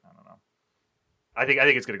League, but I don't know. I think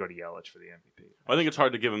it's going to go to Yelich for the MVP. I think it's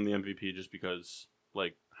hard to give him the MVP just because,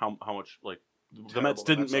 like, how much, like, the Mets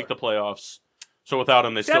didn't make the playoffs, so without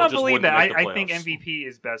him, they still just wouldn't make the playoffs. I think MVP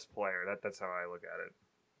is best player. That's how I look at it.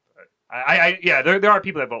 But there are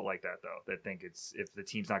people that vote like that though. That think it's if the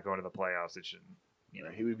team's not going to the playoffs, it shouldn't.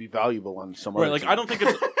 He would be valuable on some right. other Like team. I don't think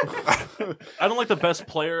it's. I don't like the best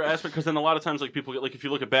player aspect because then a lot of times like people get like if you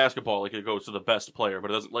look at basketball, like it goes to the best player,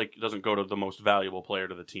 but it doesn't go to the most valuable player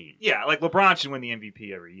to the team. Yeah, like LeBron should win the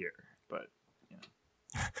MVP every year, but.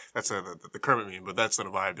 That's the Kermit meme, but that's none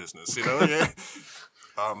of my business, you know. Yeah.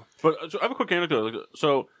 But so I have a quick anecdote.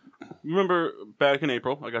 So, remember back in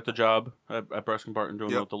April, I got the job at Breskin Barton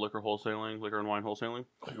doing the liquor and wine wholesaling.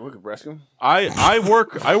 You work at Breskin? I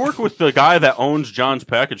work with the guy that owns John's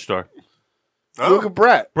Package Store. Oh. You work with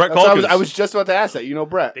Brett. Brett That's Calkins. I was just about to ask that. You know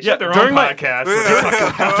Brett. They shut their during own my- podcast.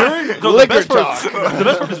 The Liquor talk.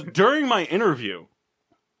 best part is during my interview,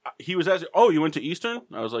 he was asking, "Oh, you went to Eastern?"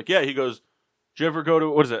 I was like, "Yeah." He goes, "Did you ever go to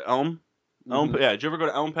what is it, Elm? Elm? Yeah. Did you ever go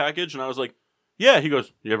to Elm Package?" And I was like, "Yeah." He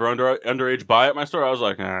goes, "You ever underage buy at my store?" I was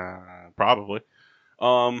like, "Probably."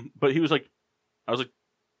 But he was like, I was like,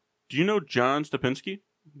 "Do you know John Stepinski?"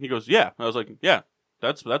 He goes, "Yeah." I was like, "Yeah,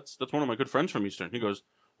 that's one of my good friends from Eastern." He goes,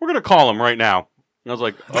 "We're gonna call him right now." And I was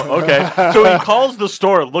like, oh, "Okay." So he calls the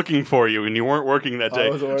store looking for you, and you weren't working that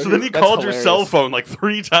day. So then he That's called your hilarious. cell phone like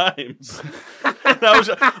 3 times.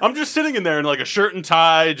 I'm just sitting in there in like a shirt and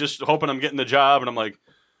tie, just hoping I'm getting the job, and I'm like,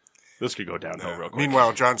 "This could go downhill real quick."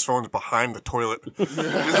 Meanwhile, John's phone's behind the toilet.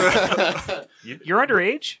 You're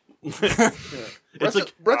underage?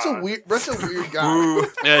 Brett's a weird guy.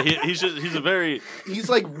 Yeah, he's a very. He's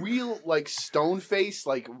like real, like stone face,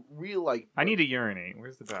 like real, like. I need to urinate.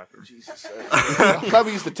 Where's the bathroom? Jesus, I'll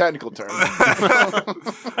probably use the technical term.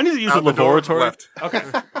 I need to use a Out the door, laboratory. left. Okay.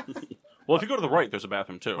 Well, if you go to the right, there's a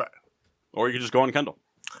bathroom too, Right. or you can just go on Kendall.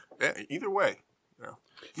 Yeah, either way.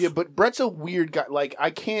 Yeah, but Brett's a weird guy. Like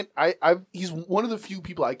I can't. He's one of the few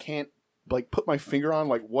people I can't like put my finger on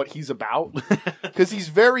like what he's about because he's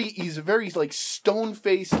a very like stone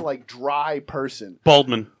faced like dry person.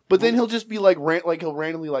 Baldman. But then he'll just be like he'll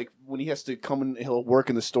randomly like when he has to come and he'll work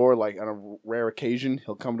in the store like on a rare occasion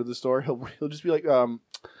he'll come to the store he'll just be like yeah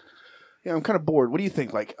I'm kind of bored. What do you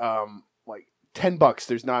think like $10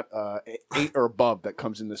 there's not 8 or above that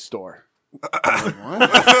comes in this store. I'm like,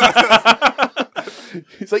 what?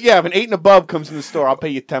 He's like, yeah, if an 8 and above comes in the store, I'll pay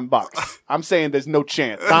you $10. I'm saying there's no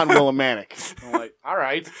chance. Not in Willimantic. I'm like, all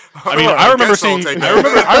right. I mean, I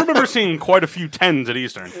remember seeing quite a few 10s at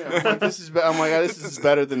Eastern. Yeah, I'm like, this is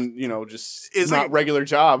better than just It's not like- regular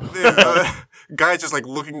job. Guy's just like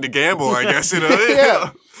looking to gamble, I guess. You know.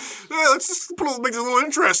 Yeah. Yeah, let's just make it a little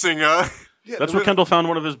interesting. That's where Kendall found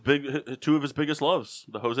two of his biggest loves: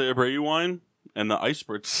 the Jose Abreu wine and the ice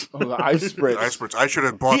spritz. Oh, the ice spritz. Ice spritz. I should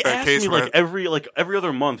have bought He that asked case. me Man. every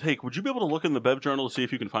other month, hey, would you be able to look in the Bev Journal to see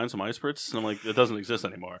if you can find some ice spritz? And I'm like, it doesn't exist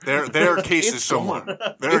anymore. There are cases It's somewhere. gone.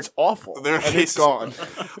 There, It's awful. there are and it's cases- gone.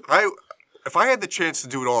 If I had the chance to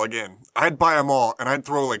do it all again, I'd buy them all and I'd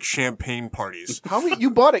throw like champagne parties. How many? You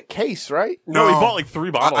bought a case, right? No, he bought like 3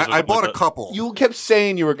 bottles. or I something bought like a that. couple. You kept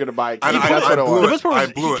saying you were going to buy a case. I That's what it blew The was. best part I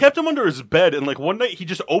was blew he it. kept them under his bed, and like one night he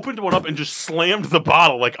just opened one up and just slammed the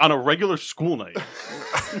bottle like on a regular school night.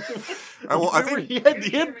 I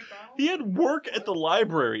think He had work at the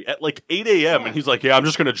library at like 8 a.m. and he's like, "Yeah, I'm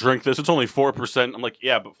just gonna drink this. It's only 4%." I'm like,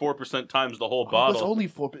 "Yeah, but 4% times the whole It was bottle." only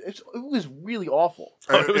 4. It was really awful.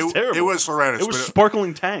 It was terrible. It was horrendous. It was but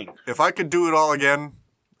sparkling tang. if I could do it all again,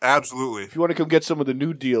 absolutely. If you want to come get some of the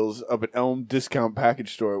new deals up at Elm Discount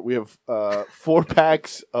Package Store, we have 4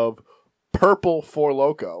 packs of Purple Four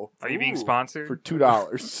Loco Are you being Ooh. sponsored? for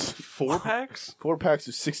 $2. 4 packs? 4 packs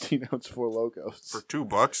of 16-ounce Four Locos. For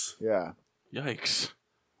 $2. Yeah. Yikes!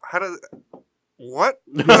 How does what?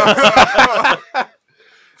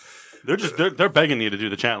 They're begging you to do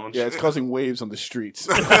the challenge. Yeah, it's causing waves on the streets.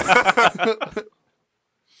 That's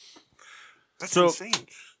So- insane.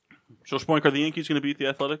 So, Spoink, are the Yankees going to beat the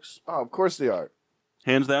Athletics? Oh, of course they are.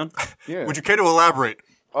 Hands down? Yeah. Would you care to elaborate?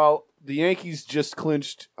 Well, the Yankees just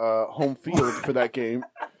clinched home field for that game,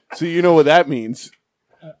 so you know what that means.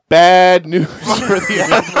 Bad news for the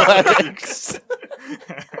Athletics.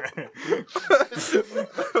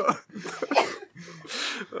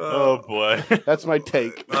 Oh, boy. That's my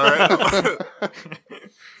take. All right.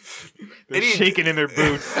 They're shaking in their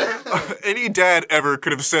boots. Any dad ever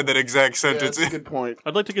could have said that exact Yeah, sentence. that's a good point.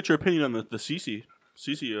 I'd like to get your opinion on the CC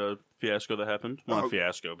fiasco that happened. Well, Oh. not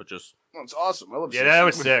fiasco, but just... Oh, it's awesome. I love Yeah, CeCe. that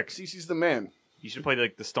was sick. CeCe's the man. You should play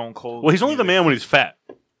like the Stone Cold. Well, he's only the man when he's fat.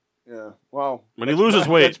 Yeah. Well, When he loses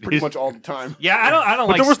weight, that's pretty he's- much all the time. Yeah, I don't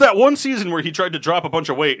But like. there was that one season where he tried to drop a bunch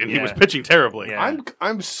of weight and he Yeah. was pitching terribly. Yeah.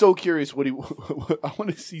 I'm so curious what he. I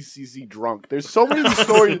want to see CC drunk. There's so many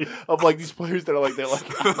stories of like these players that are like they're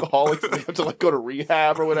like alcoholics and they have to like go to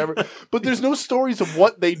rehab or whatever. But there's no stories of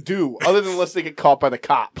what they do other than unless they get caught by the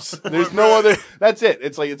cops. There's no other. That's it.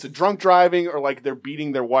 It's like it's a drunk driving or like they're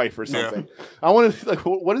beating their wife or something. I want to like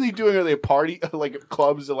what are they doing? Are they a party like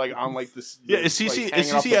clubs or like on like this? Yeah, is CC like,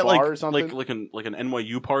 hanging off CC the at bar or something? like an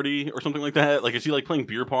NYU party or something like that? Like, is he like playing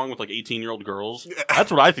beer pong with like 18-year-old girls?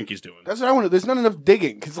 That's what I think he's doing. That's what I want to. There's not enough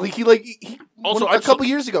digging because like he Also, a couple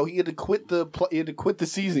years ago he had to quit the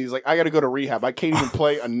season. He's like, I got to go to rehab. I can't even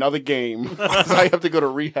play another game because I have to go to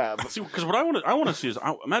rehab. See, because what I want to see is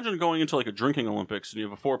imagine going into like a drinking Olympics and you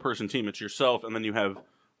have a 4-person team. It's yourself, and then you have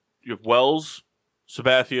Wells,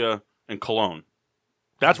 Sabathia, and Cologne.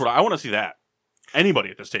 That's what I want to see. That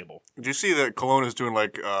anybody at this table. Did you see that Cologne is doing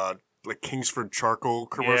like Kingsford charcoal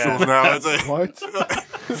commercials now? It's like What?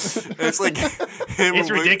 it's like him. It's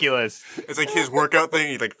ridiculous. It's like his workout thing.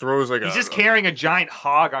 He like throws like He's a, just carrying a giant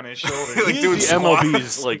hog on his shoulder. Like He doing is the squats.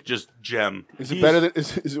 MLB's like just gem. Is it better than?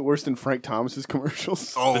 Is it worse than Frank Thomas's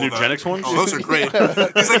commercials? Oh, The Nugenix ones? Oh, those are great.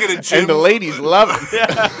 He's like in a gym. And the ladies love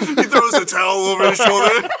it. He throws a towel over his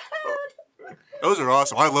shoulder. Those are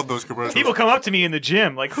awesome. I love those commercials. People come up to me in the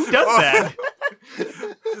gym like, "Who does that?"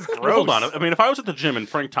 Well, hold on. I mean, if I was at the gym and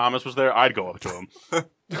Frank Thomas was there, I'd go up to him. I'd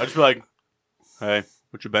just be like, "Hey,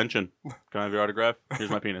 what you benching? Can I have your autograph? Here's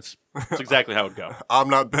my penis." That's exactly how it'd go. I'm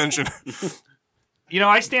not benching. You know,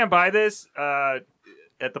 I stand by this.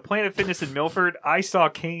 At the Planet Fitness in Milford, I saw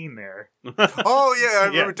Kane there. Oh yeah, I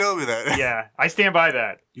remember Yeah. telling me that. Yeah, I stand by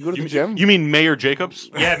that. You go to the gym? You mean Mayor Jacobs?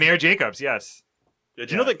 Yeah, Mayor Jacobs. Yes,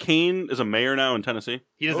 Did you know that Kane is a mayor now in Tennessee?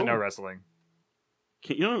 he doesn't Oh. know wrestling.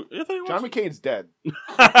 You know, I thought he John watched, McCain's dead.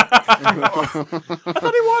 I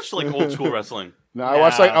thought he watched like old school wrestling. No,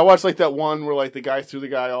 I watched like that one where like the guy threw the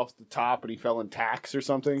guy off the top and he fell in tacks or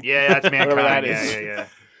something. Yeah, that's Mankind. Whatever that yeah, is. yeah.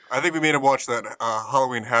 I think we made him watch that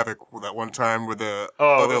Halloween Havoc that one time with the the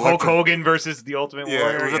Hulk electric- Hogan versus the Ultimate Yeah,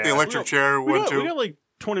 Warrior. was it the electric chair We one got, too? we got like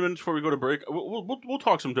 20 minutes before we go to break. We'll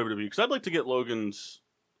talk some WWE because I'd like to get Logan's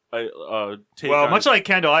take. Well, on, much like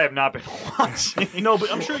Kendall, I have not been watching. no,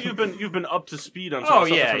 but I'm sure you've been up to speed on some Oh, of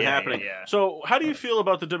the stuff yeah, that's been yeah, happening. yeah. So, how do you feel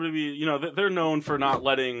about the WWE? You know, they're known for not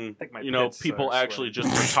letting think my you know pits people are actually just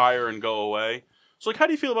retire and go away. So, like, how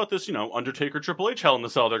do you feel about this? You know, Undertaker, Triple H, Hell in the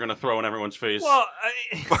Cell they're going to throw in everyone's face. well,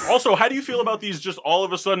 Also, how do you feel about these just all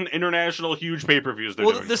of a sudden international huge pay-per-views they're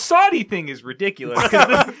doing? the Saudi thing is ridiculous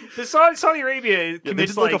because the Saudi Arabia Yeah, they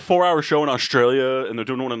commits did like a 4-hour show in Australia, and they're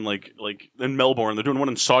doing one in like in Melbourne. They're doing one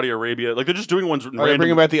in Saudi Arabia. Like they're just doing ones. Are they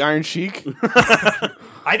bringing back the Iron Sheik?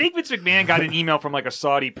 I I think Vince McMahon got an email from like a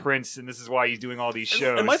Saudi prince, and this is why he's doing all these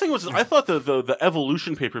shows. And my thing was, I thought the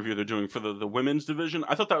Evolution pay-per-view they're doing for the women's division,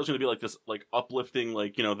 I thought that was going to be like this like uplifting,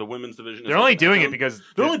 like, you know, the women's division. They're only doing it because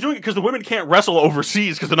the women can't wrestle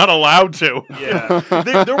overseas because they're not allowed to. Yeah.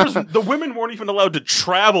 The women weren't even allowed to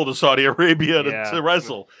travel to Saudi Arabia to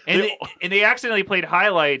wrestle. And they accidentally played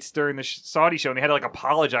highlights during the Saudi show, and they had to like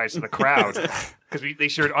apologize to the crowd because they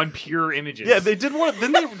shared unpure images. Yeah, they did one.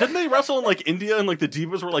 Didn't they wrestle in like India and like the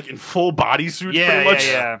divas were like in full bodysuits? pretty much.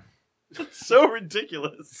 Yeah. It's so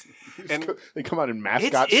ridiculous. And they come out in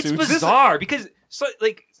mascot it's suits. bizarre because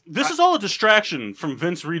This is all a distraction from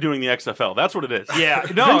Vince redoing the XFL. That's what it is. Yeah,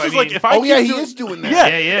 no, Vince is like, if I keep he is doing that.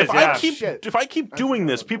 Yeah, he is. If I keep doing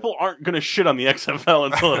this, people aren't gonna shit on the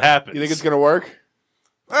XFL until it happens. You think it's gonna work?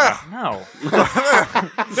 No.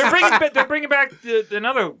 they're bringing back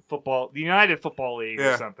another football, the United Football League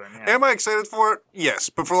or something. Yeah. Am I excited for it? Yes,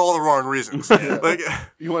 but for all the wrong reasons. Like,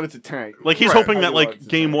 You want it to tank. Like he's Right. hoping that I like want it to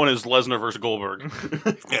game tank. 1 is Lesnar versus Goldberg.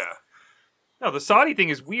 yeah. No, the Saudi thing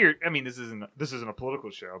is weird. I mean, this isn't a political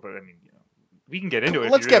show, but I mean, you know, we can get into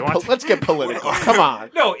it. Let's if you really want to. let's get political. Come on.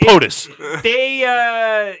 No, POTUS.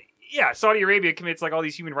 they Saudi Arabia commits like all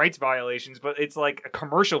these human rights violations, but it's like a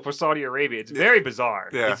commercial for Saudi Arabia. It's very bizarre.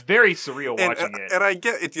 Yeah. It's very surreal watching it. And I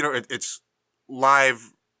get it. You know, it's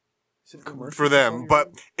live for them,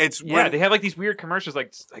 but it's Yeah, when, they have like these weird commercials,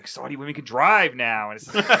 like Saudi women can drive now, and it's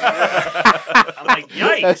I'm like,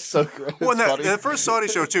 yikes. That's so great. well, That's funny. the first Saudi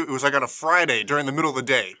show too. It was like on a Friday during the middle of the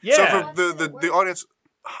day. Yeah. So for the audience,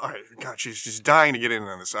 all right, God, she's dying to get in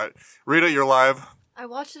on this. Rita, you're live. I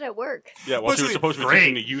watched it at work. Yeah, well, What's she was the- supposed to be Great.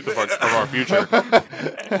 teaching the youth of our future.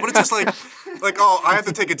 But it's just like oh, I have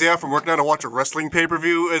to take a day off from work now to watch a wrestling pay per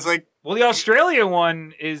view. It's like Well, the Australia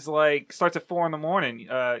one is like starts at 4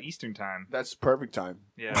 a.m. Eastern time. That's perfect time.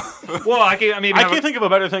 Yeah. Well, I can't think of a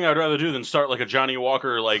better thing I'd rather do than start like a Johnny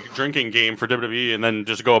Walker like drinking game for WWE and then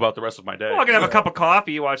just go about the rest of my day. Well, I can have a cup of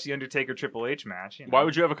coffee, watch the Undertaker Triple H match. You know. Why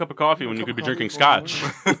would you have a cup of coffee when you could be drinking scotch?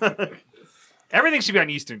 Everything should be on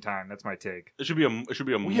Eastern time. That's my take. It should be a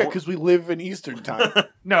Well, yeah, because we live in Eastern time.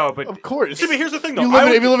 No, but Of course. See, but here's the thing, though.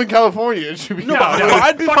 If you live in California, it should be. No, no, but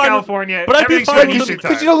I'd be fuck fine with- California. but I'd be Everything should fine be with Eastern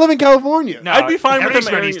Because time. you don't live in California. No, I'd be fine with everything them should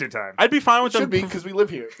be on airing- Eastern time. I'd be fine with It them. should be because we live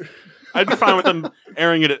here. I'd be fine with them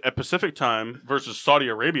airing it at Pacific time versus Saudi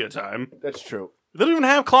Arabia time. That's true. They don't even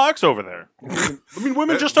have clocks over there. I mean,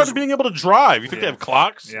 women just started being able to drive. You think they have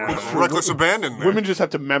clocks? Yeah. reckless abandon. There. Women just have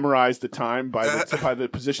to memorize the time by the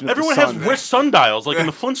position of Everyone the has sun. wrist sundials like in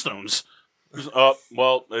the Flintstones.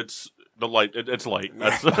 Well, it's the light. It's light.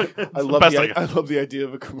 That's, that's I the love best the I got. I love the idea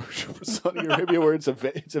of a commercial for Saudi Arabia where it's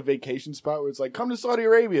a vacation spot where it's like, come to Saudi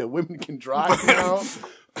Arabia, women can drive now.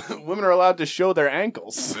 Women are allowed to show their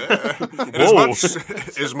ankles. And Whoa.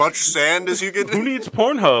 as much sand as you get. Who needs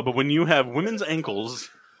Pornhub when you have women's ankles?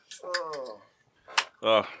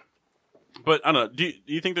 But I don't know. Do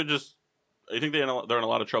you think they're just? You think they're in a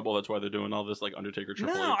lot of trouble? That's why they're doing all this like Undertaker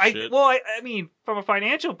Triple No, H shit. I mean, from a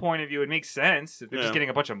financial point of view, it makes sense if they're Yeah. just getting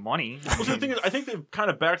a bunch of money. Well, so the thing is, I think they've kind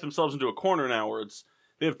of backed themselves into a corner now where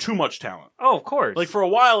they have too much talent. Oh, of course. Like for a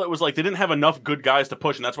while, it was like they didn't have enough good guys to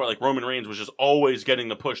push, and that's why like Roman Reigns was just always getting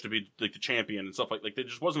the push to be like the champion and stuff like there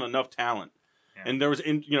just wasn't enough talent. Yeah. And there was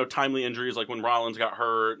timely injuries like when Rollins got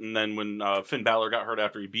hurt, and then when Finn Balor got hurt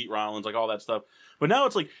after he beat Rollins, like all that stuff. But now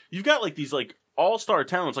it's like you've got like these like all-star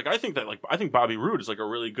talents. Like I think Bobby Roode is like a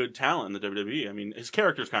really good talent in the WWE. I mean, his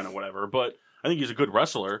character's kind of whatever, but I think he's a good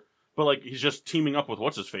wrestler. But like he's just teaming up with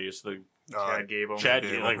what's his face, the Chad Gable. Chad.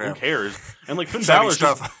 Gable, Like yeah. who cares? And like Finn Exciting Balor's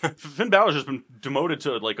stuff. Finn Balor's just been demoted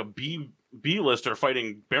to like a B-lister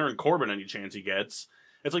fighting Baron Corbin any chance he gets.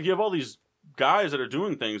 It's like you have all these guys that are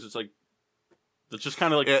doing things. It's like it's just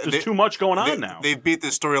kind of like there's too much going on now. They've beat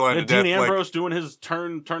this storyline to And death. Dean Ambrose doing his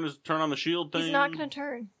turn on the Shield thing. He's not going to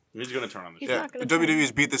turn. He's going to turn on the He's Shield. not going to turn.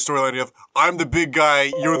 WWE's beat this storyline to death. I'm the big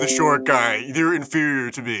guy. You're the short guy. You're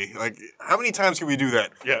inferior to me. Like, how many times can we do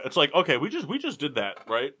that? Yeah, it's like okay, we just did that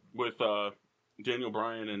right with Daniel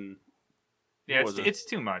Bryan and Yeah, what was it? it's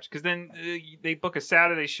too much because then they book a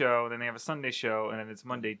Saturday show, then they have a Sunday show, and then it's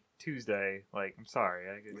Monday, Tuesday. Like, I'm sorry.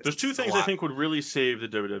 There's two things I think would really save the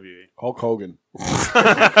WWE. Hulk Hogan.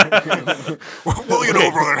 Well, you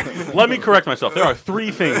know, brother. Let me correct myself. There are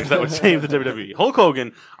three things that would save the WWE. Hulk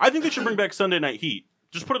Hogan. I think they should bring back Sunday Night Heat.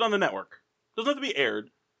 Just put it on the network. Doesn't have to be aired,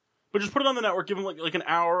 but just put it on the network. Give them like an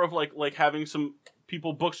hour of like having some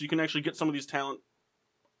people booked so you can actually get some of these talent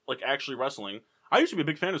like actually wrestling. I used to be a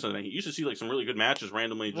big fan of Sunday Night Heat. You used to see like some really good matches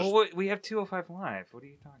randomly. Just Well, we have 205 Live. What are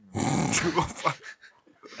you talking about?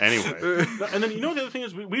 anyway. And then the other thing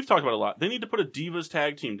is we've talked about it a lot. They need to put a Divas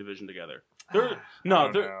tag team division together. don't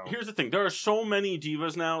know. Here's the thing. There are so many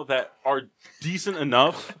divas now that are decent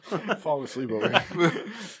enough. Falling asleep over here.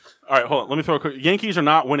 All right, hold on. Let me throw a quick. Yankees are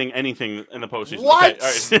not winning anything in the postseason. What?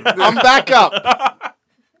 Okay, all right. I'm back up.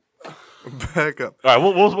 Back up. All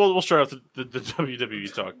right, we'll start off the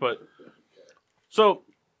WWE talk, but so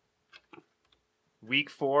Week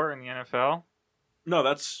 4 in the NFL. no,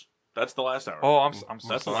 that's the last hour. Oh, I'm so That's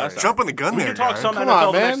the sorry. last hour. Jumping the gun We there, can talk guy. some Come NFL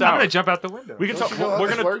on, the man. next I'm hour. gonna jump out the window. We can Don't talk. you know how We're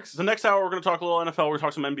this gonna works? the next hour. We're gonna talk a little NFL. We're gonna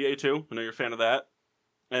talk some NBA too. I know you're a fan of that.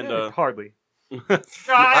 And Hardly. No,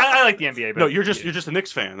 I like the NBA. But no, you're just a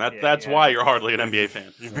Knicks fan. That's yeah. why you're hardly an NBA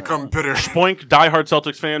fan. You've become bitter. Boink, diehard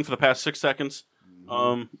Celtics fan for the past 6 seconds.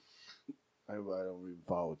 I don't even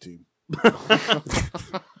follow a team.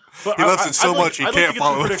 But He loves it so much he I'd can't to get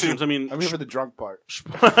some follow a predictions. team. I mean, I'm here for the drunk part.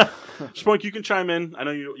 Spoink, you can chime in. I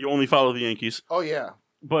know you only follow the Yankees, Oh yeah,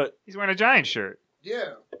 but he's wearing a Giants shirt.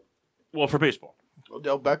 yeah. well, for baseball.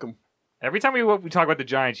 Odell Beckham. Every time we talk about the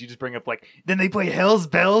Giants, you just bring up like, then they play Hell's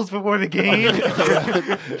Bells before the game.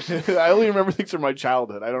 I only remember things from my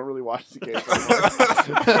childhood. I don't really watch the games.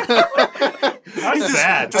 How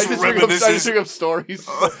sad. just I just bring up reminisces. stories.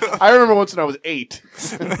 I remember once when I was 8.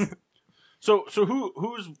 So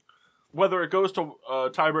who's whether it goes to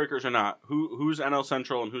tiebreakers or not? Who's NL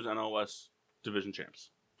Central and who's NL West division champs?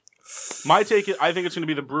 My take is I think it's going to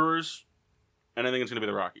be the Brewers, and I think it's going to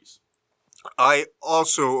be the Rockies. I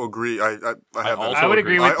also agree. I have also that. I would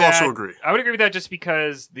agree with that. I also agree. I would agree with that just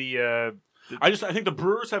because the I think the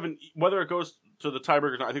Brewers have whether it goes to the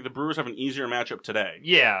tiebreakers or not, I think the Brewers have an easier matchup today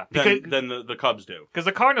because than the Cubs do.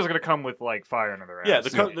 the Cardinals are going to come with like fire under their ass. Yeah,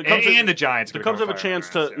 the Cubs and the Giants. The are Cubs gonna have a come with chance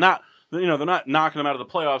fire to under their ass, they're not knocking them out of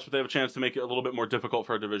the playoffs, but they have a chance to make it a little bit more difficult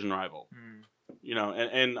for a division rival.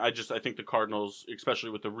 And I think the Cardinals, especially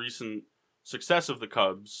with the recent success of the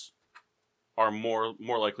Cubs, are more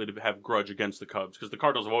likely to have grudge against the Cubs because the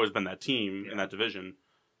Cardinals have always been that team in that division.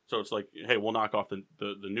 So it's like, hey, we'll knock off the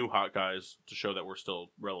new hot guys to show that we're still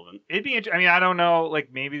relevant. It'd be. I mean, I don't know. Like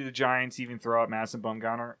maybe the Giants even throw out Madison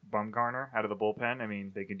Bumgarner out of the bullpen. I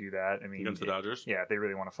mean, they can do that. I mean, Against the Dodgers. Yeah, if they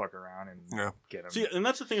really want to fuck around and get them. See, and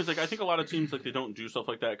that's the thing is like I think a lot of teams like they don't do stuff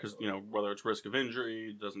like that because whether it's risk of injury,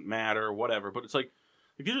 it doesn't matter, whatever. But it's like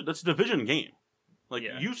that's a division game. Like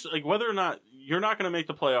whether or not you're not going to make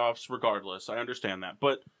the playoffs, regardless. I understand that,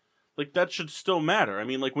 but like that should still matter. I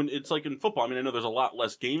mean, like when it's like in football. I mean, I know there's a lot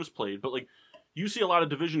less games played, but like you see a lot of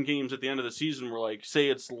division games at the end of the season where like say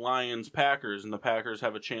it's Lions Packers and the Packers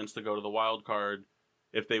have a chance to go to the wild card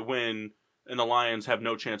if they win, and the Lions have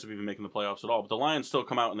no chance of even making the playoffs at all. But the Lions still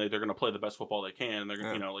come out and they're going to play the best football they can. And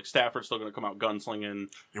they're like Stafford's still going to come out gunslinging.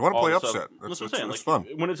 You want to play all this upset. stuff. That's what I'm saying. that's Like,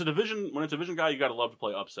 fun. When it's a division guy, you got to love to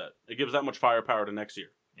play upset. It gives that much firepower to next year.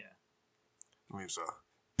 Leaves a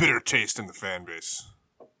bitter taste in the fan base.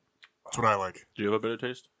 That's what I like. Do you have a bitter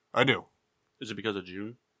taste? I do. Is it because of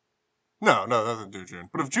June? No, nothing to do with June.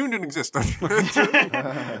 But if June didn't exist,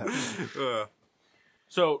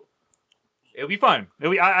 So It'll be fun.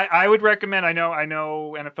 I would recommend. I know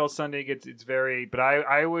NFL Sunday it's very, but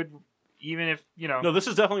I would even if no, this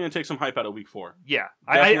is definitely going to take some hype out of week 4. Yeah,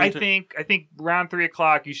 Definitely I think around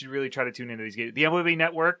 3:00 you should really try to tune into these games. The MLB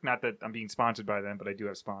Network, not that I'm being sponsored by them, but I do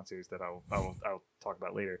have sponsors that I'll talk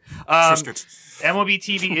about later. Triscuits. MLB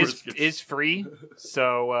TV Triscuits. is free,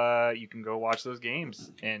 so you can go watch those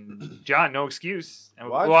games. And John, no excuse. And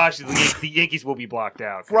What? well, actually, the Yankees will be blocked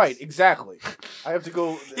out. 'cause- Right, exactly. I have to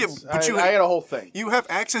go. Yeah, but I had a whole thing. You have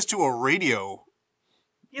access to a radio.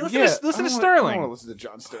 Yeah, listen to I don't Sterling. want to listen to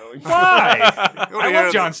John Sterling. Why? You wanna I hear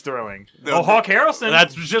love John Sterling. the- Hawk Harrelson.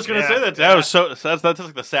 That's just going to Yeah. say that. That was that's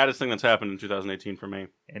like the saddest thing that's happened in 2018 for me.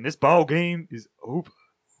 And this ball game is over.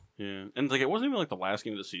 Yeah, and like it wasn't even like the last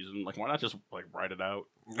game of the season. Like, why not just like write it out?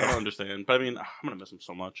 I don't understand. But I mean, I'm gonna miss him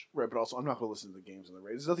so much. Right, but also I'm not going to listen to the games on the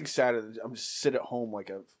radio. There's nothing sadder than I'm just sit at home like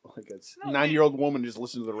a 9-year-old woman just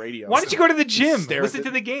listen to the radio. Why don't you go to the gym? Stare at Listen the-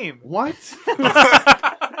 to the game. What?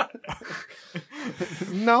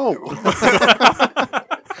 No.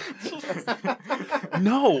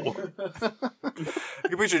 No, I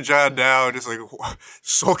can picture John now just like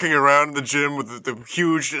sulking around the gym with the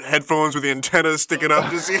huge headphones with the antennas sticking up.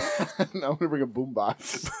 Just I'm going to bring a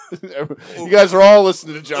boombox. You guys are all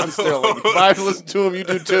listening to John Sterling. If I have to listen to him, you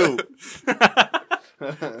do too.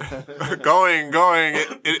 going.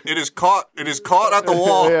 It is caught. It is caught at the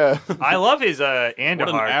wall. Yeah. I love his what Andorhar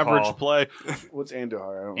an average call. play. What's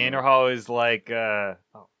Andorhar? I don't know. Andorhar is like oh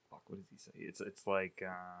fuck, what does he say? It's like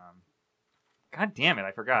God damn it,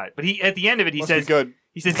 I forgot. But he at the end of it he Must be says good.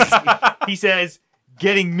 he says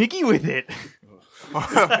getting Mickey with it.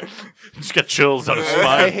 Just get chills on his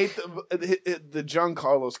I spine. hate the John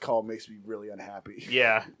Carlos call makes me really unhappy.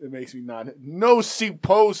 Yeah. It makes me not no si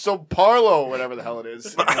po so parlo, whatever the hell it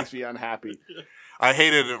is. It makes me unhappy. I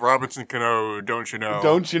hated Robinson Cano, don't you know?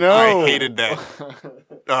 Don't you know? I hated that.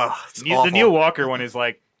 It's The awful. Neil Walker one is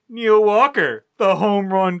like, Neil Walker, the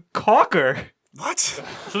home run cocker. What?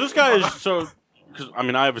 So this guy is because I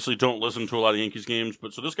mean I obviously don't listen to a lot of Yankees games,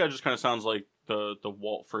 but so this guy just kind of sounds like the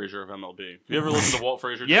Walt Frazier of MLB. Have you ever listened to Walt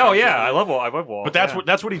Frazier? Yeah, oh yeah, I love Walt. But that's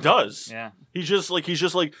yeah. what he does. Yeah. He's just like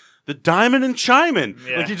the diamond and chiming.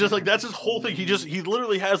 Yeah. Like he just like that's his whole thing. He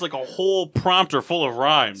literally has like a whole prompter full of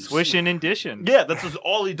rhymes. Swishing and dishing. Yeah, that's just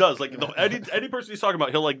all he does. Like any person he's talking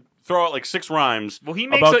about, he'll like throw out like 6 rhymes. Well, he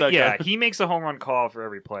makes about that guy. he makes a home run call for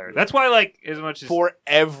every player. That's why, like, as much as For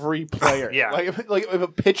every player. Yeah. Like if a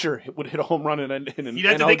pitcher would hit a home run in an you'd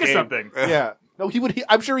have to NL think of game. something. Yeah. No, he would.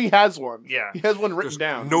 I'm sure he has one. Yeah. He has one written Just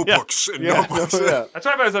down. notebooks and Yeah. notebooks. Yeah. That's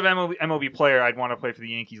why if I was an MLB player, I'd want to play for the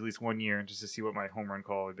Yankees at least 1 year just to see what my home run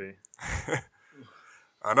call would be.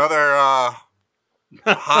 Another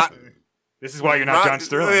hot. This is why you're not John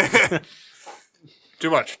Sterling. Too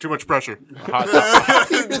much pressure.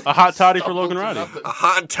 A hot toddy for Logan Roddy. A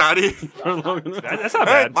hot toddy. For Logan Roddy. That's not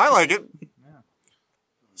Hey, bad. I like it.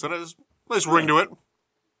 So there's a nice ring to it.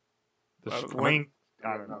 The swing.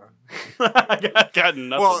 I don't know. I got nothing.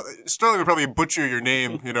 Well, Sterling would probably butcher your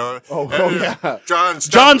name, you know. Oh yeah. John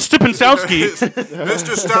Stipensowski.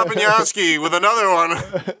 Mr. Stopinowski with another one.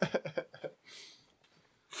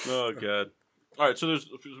 Oh god. All right, so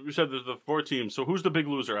we said there's the 4 teams. So who's the big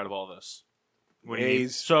loser out of all this?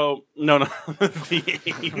 A's. So no, the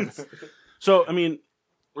A's. So I mean,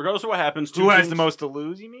 regardless of what happens, Who has teams- the most to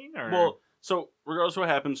lose, you mean? Or? Well, so regardless of what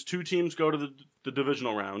happens, 2 teams go to the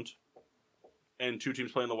divisional round, and 2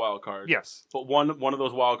 teams play in the wild card. yes. But one of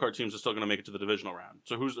those wild card teams is still going to make it to the divisional round.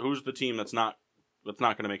 So who's the team that's not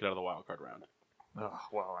going to make it out of the wild card round? Oh,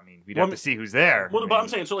 well, I mean, we'd Well, have to see who's there. Well, I but I'm mean,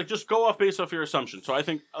 saying so. Like, just go off based off your assumption. So I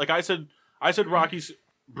think, like I said, Rockies,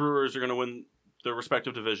 Brewers are going to win their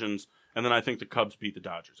respective divisions, and then I think the Cubs beat the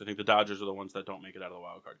Dodgers. I think the Dodgers are the ones that don't make it out of the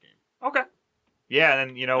wild card game. Okay. Yeah, and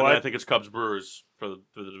then you know And what? then I think it's Cubs Brewers for the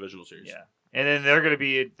divisional series. Yeah, and then they're going to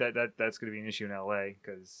be that's going to be an issue in LA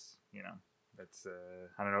because that's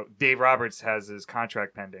I don't know. Dave Roberts has his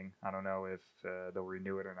contract pending. I don't know if they'll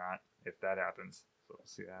renew it or not if that happens. So we'll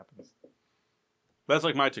see what happens. That's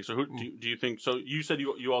like my take. So who do you think? So you said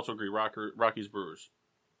you also agree Rockies Brewers.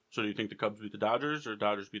 So do you think the Cubs beat the Dodgers or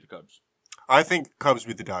Dodgers beat the Cubs? I think Cubs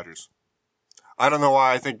beat the Dodgers. I don't know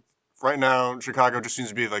why. I think right now Chicago just seems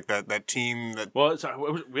to be like that team that. Well,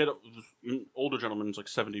 we had an older gentleman, he's like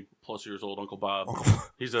 70 plus years old, Uncle Bob.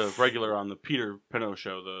 He's a regular on the Peter Pinot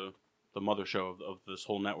show, the mother show of this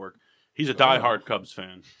whole network. He's a diehard Cubs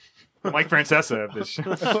fan. Mike Francesa of this show.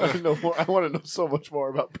 I want to know more. I want to know so much more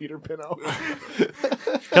about Peter Pinot.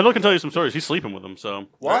 Kendall can tell you some stories. He's sleeping with him, so.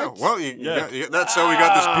 What? Well, that's how we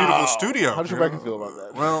got this beautiful studio. How does Rebecca feel about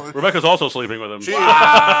that? Well, Rebecca's also sleeping with him. she,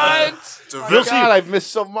 What? it's a You'll very, see. God, I've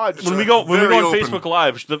missed so much. When we go very on open. Facebook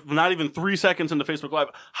Live, not even 3 seconds into Facebook Live,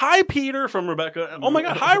 hi Peter from Rebecca. Oh my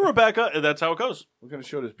God, hi Rebecca. And that's how it goes. What kind of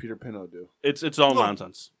show does Peter Pinot do? It's all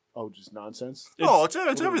nonsense. Oh, just nonsense.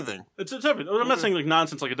 it's everything. It's everything. I'm not saying like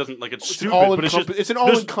nonsense, like it doesn't, like it's stupid, All but it's just it's an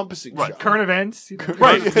all-encompassing show. Current events.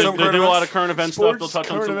 right. They Some current do a lot events. of current event stuff. They'll Sports,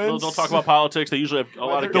 touch on current some. They'll events. talk about politics. They usually have a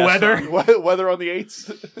lot of The guests weather. on. Weather on the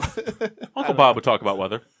 8th. Uncle Bob would talk about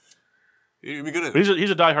weather. You'd be good at But it.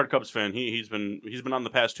 he's a diehard Cubs fan. He's been on the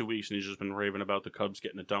past 2 weeks, and he's just been raving about the Cubs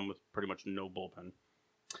getting it done with pretty much no bullpen.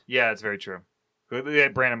 Yeah, it's very true. They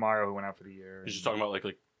had Brandon Morrow who went out for the year. He's just talking about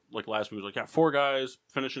like last week was like, yeah, 4 guys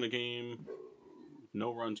finishing a game,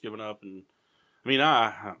 no runs given up, and I mean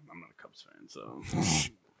I'm not a Cubs fan, so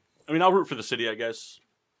I mean I'll root for the city, I guess.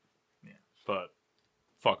 Yeah, but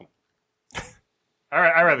fuck them.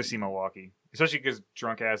 I'd rather see Milwaukee, especially because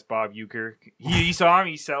drunk ass Bob Uecker. You saw him.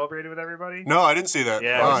 He celebrated with everybody. No, I didn't see that.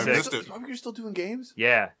 Yeah, Oh, it I was sick. missed it. You're still doing games?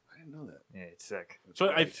 Yeah, I didn't know that. yeah, it's sick. So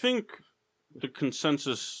I think the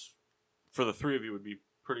consensus for the 3 of you would be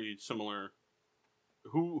pretty similar.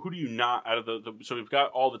 Who do you not out of the so we've got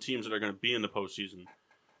all the teams that are going to be in the postseason.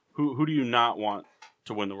 Who do you not want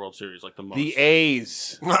to win the World Series like the most? The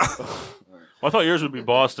A's. Well, I thought yours would be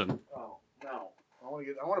Boston. Oh no!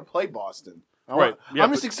 I want to play Boston. Right, yeah,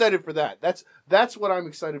 I'm just excited for that. That's what I'm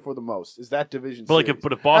excited for the most. Is that division? But series.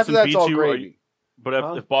 if Boston After that's beats all you, gravy.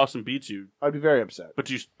 but if Boston beats you, I'd be very upset.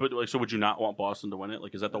 but like so would you not want Boston to win it?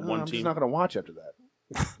 Like is that the one I'm team? just not going to watch after that.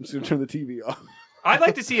 I'm just going to turn the TV off. I'd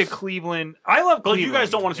like to see a Cleveland. I love But Cleveland. you guys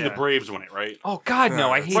don't want to see Yeah. the Braves win it, right? Oh God,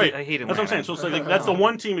 no! I hate Right. it. I hate That's what I'm saying. Atlanta. So it's like that's the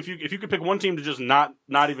one team. If you could pick one team to just not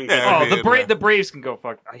even get. Yeah, Oh, it'd be the Braves can go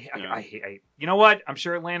fuck. Yeah. I hate. You know what? I'm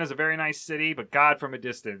sure Atlanta's a very nice city, but God, from a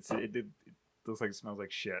distance, it looks like it smells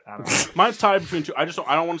like shit. I don't know. Mine's tied between two. I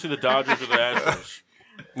don't want to see the Dodgers or the Astros.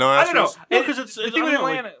 No, I don't know. No, because it's The I thing with don't know,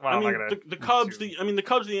 like, Atlanta- well, I I'm mean, not gonna- the Cubs, the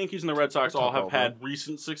Cubs, the Yankees, and the Red Sox all have had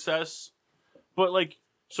recent success, but like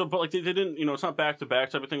they didn't. It's not back to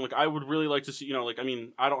back type of thing. Like I would really like to see.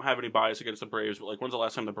 I don't have any bias against the Braves, but like when's the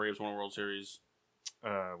last time the Braves won a World Series?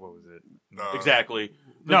 What was it? Exactly.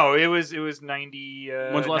 No, it was 90.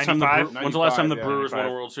 When's the last 95? time the Brewers won a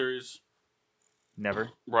 95. World Series?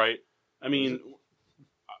 Never. Right. I mean,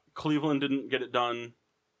 Cleveland didn't get it done.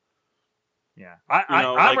 Yeah, like-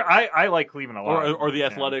 I like Cleveland a lot. Or the Yeah.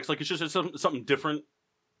 Athletics. Like it's something different.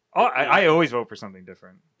 Oh, I always vote for something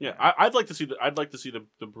different. Yeah, I'd like to see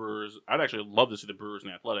the Brewers. I'd actually love to see the Brewers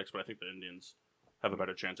and the Athletics, but I think the Indians have a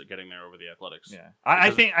better chance at getting there over the Athletics. Yeah,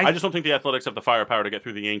 I just don't think the Athletics have the firepower to get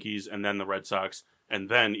through the Yankees and then the Red Sox and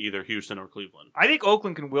then either Houston or Cleveland. I think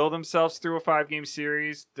Oakland can will themselves through a 5-game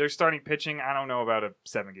series. They're starting pitching. I don't know about a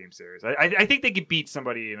 7-game series. I think they could beat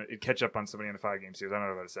somebody and catch up on somebody in a 5-game series. I don't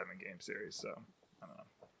know about a 7-game series. So I don't know.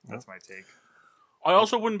 That's my take. I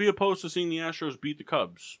also wouldn't be opposed to seeing the Astros beat the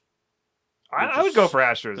Cubs. I would go for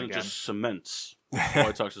Astros Then it again. just cements the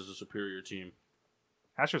White Sox as a superior team.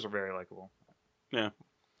 Astros are very likable. Yeah.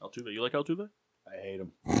 Altuve. You like Altuve? I hate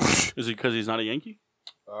him. Is it because he's not a Yankee?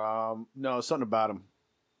 No, something about him.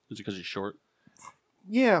 Is it because he's short?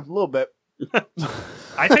 Yeah, a little bit.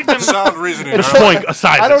 I picked them. Sound reasoning. It's huh? Point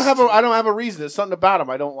aside. I don't have a reason. There's something about him.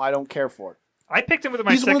 I don't care for it. I picked him with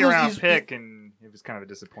my He's one of second those- round he's- pick, and it was kind of a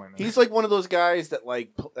disappointment. He's like one of those guys that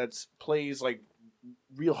plays like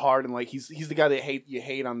real hard, and like he's the guy that you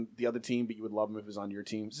hate on the other team, but you would love him if he was on your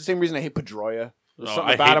team. It's the same reason I hate Pedroia. There's Oh,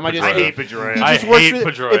 something I about hate him. I just Pedroia. I hate Pedroia. He I just works hate with-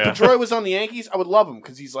 Pedroia. If Pedroia was on the Yankees, I would love him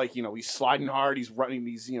because he's like he's sliding hard, he's running,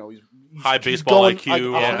 he's High baseball going,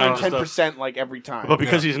 IQ, like, all kinds of 110% like every time. But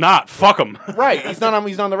because he's not, fuck him. Right, he's not on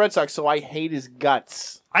the Red Sox, so I hate his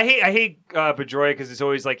guts. I hate Pedroia because it's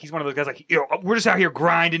always like he's one of those guys like we're just out here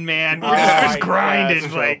grinding, man. We're Oh, just yeah, grinding.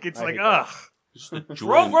 that's Like true. it's I like hate that. ugh. We're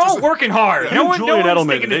Julian, all working hard. No one, Julian no one's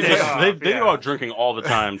Edelman, taking the they day just off. they Yeah. go out drinking all the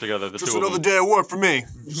time together. The Just two of another them. day of work for me.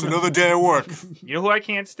 Just another day of work. You know who I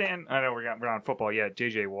can't stand? I know we're on football. Yeah,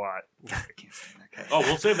 JJ Watt. I can't stand that guy. Oh,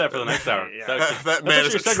 we'll save that for the next hour. Yeah. That man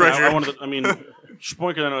is actually a segment. treasure. I wanted to, I mean,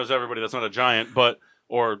 Spoinker knows everybody that's not a Giant,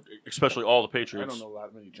 or especially all the I Patriots. don't know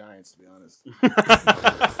that many Giants, to be honest.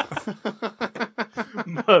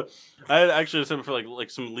 But I had actually said for like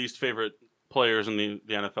some least favorite players in the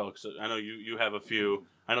NFL because I know you have a few.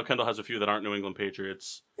 I know Kendall has a few that aren't New England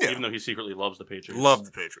Patriots, Yeah. even though he secretly loves the Patriots. Love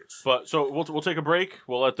the Patriots. But so we'll take a break.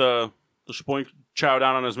 We'll let the Spoink chow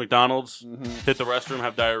down on his McDonald's, hit the restroom,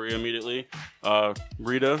 have diarrhea immediately.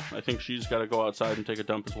 Rita, I think she's got to go outside and take a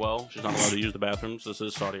dump as well. She's not allowed to use the bathrooms. This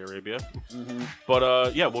is Saudi Arabia.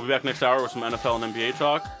 But yeah, we'll be back next hour with some NFL and NBA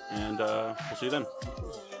talk, and we'll see you then.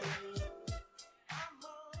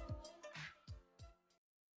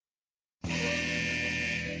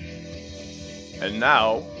 And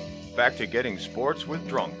now, back to getting sports with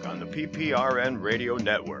Drunk on the PPRN Radio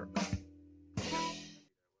Network.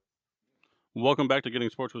 Welcome back to Getting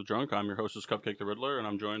Sports with Drunk. I'm your hostess, Cupcake the Riddler, and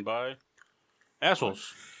I'm joined by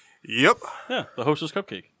assholes. Yep. Yeah, the hostess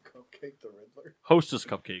Cupcake. Cupcake the Riddler. Hostess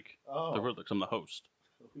Cupcake. Oh, The Riddler, 'cause I'm the host.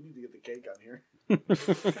 we need to get the cake on here.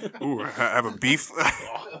 Ooh, I have a beef.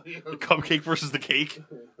 The cupcake versus the cake.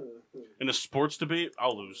 In a sports debate,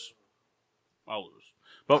 I'll lose.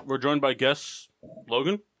 But we're joined by guest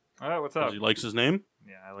Logan, All right, what's 'cause up? he likes his name,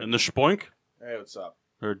 Yeah, I like and the Spoink. Hey, what's up?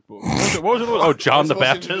 Or, what was it? Oh, John the Am I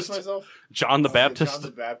supposed to introduce Baptist. myself? John the Baptist. John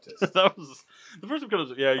the Baptist. That was the first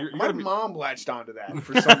because yeah, you're My gonna be, mom latched onto that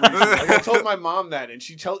for some reason. Like, I told my mom that, and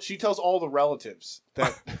she tells all the relatives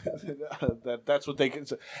that that's what they can.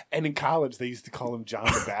 And in college, they used to call him John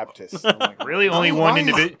the Baptist. I'm like, Really, only No, one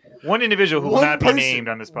why- one individual who will One not person. be named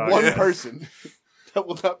on this podcast. one person that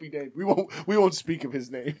will not be named. We won't speak of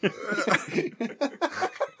his name.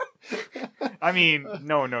 I mean,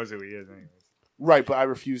 no one knows who he is. Anyways, Right, but I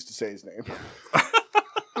refuse to say his name.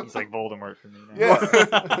 he's like Voldemort for me now.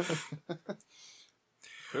 Yeah,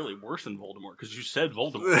 clearly worse than Voldemort because you said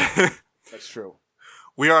Voldemort. that's true.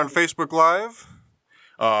 We are on Facebook Live.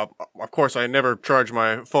 Of course, I never charge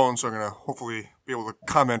my phone, so I'm going to hopefully be able to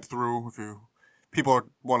comment through if people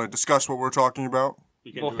want to discuss what we're talking about.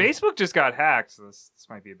 You can't Well, do it. Facebook just got hacked, so this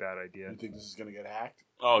might be a bad idea. You think this is gonna get hacked?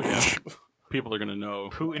 Oh yeah, people are gonna know.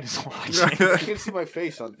 Putin is watching. I can't see my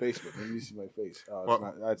face on Facebook. Let me see my face.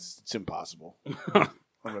 Well- It's impossible. I'm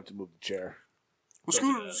gonna have to move the chair. Well,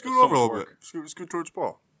 scoot over a little bit. Scoot towards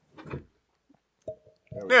Paul.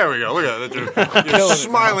 There we go. Look at that. Your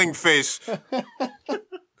smiling face.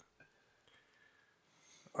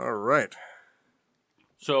 All right.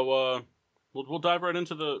 So we'll dive right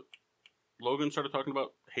into the. Logan started talking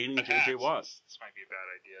about hating J.J. Watt. This might be a bad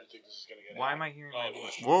idea. Why am I hearing my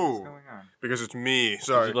voice? Whoa. What's going on? Because it's me. He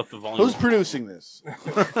Sorry. left the volume. Who's producing this?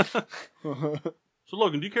 So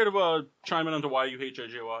Logan, do you care to chime in onto why you hate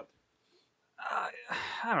J.J. Watt?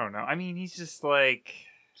 I don't know. I mean, he's just like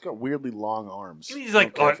He's got weirdly long arms. he's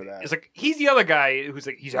like I don't care for that. it's like he's the other guy who's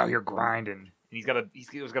like he's out here grinding and he's got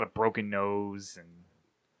a broken nose and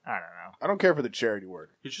I don't know. I don't care for the charity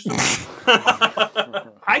work. He's just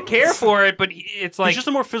a, I care for it, but it's like he's just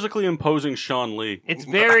a more physically imposing Sean Lee. it's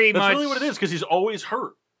very That's much really what it is because he's always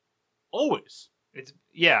hurt. Always. It's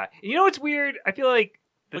yeah. You know what's weird? I feel like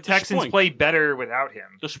the Like the Texans Spoink. play better without him.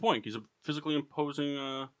 The Spoink. He's a physically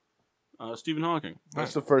imposing Stephen Hawking.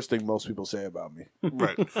 That's the first thing most people say about me.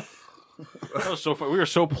 Right. That was so fun. We were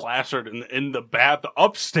so plastered in the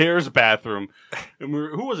upstairs bathroom, and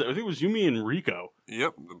who was it? I think it was you, me, and Rico.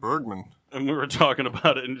 Yep, the Bergman. And we were talking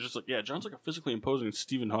about it, and just like, yeah, John's like a physically imposing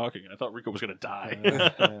Stephen Hawking. I thought Rico was gonna die.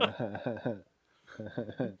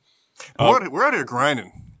 We're out here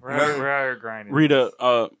grinding. We're out here grinding.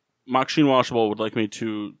 Rita, Maxine Washable would like me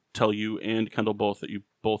to tell you and Kendall both that you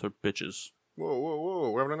both are bitches.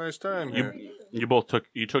 Whoa. We're having a nice time here. You both took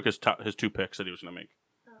his 2 picks that he was gonna make.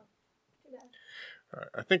 All right.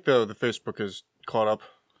 I think the Facebook is caught up.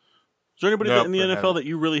 Is there anybody Nope, in the they NFL haven't. that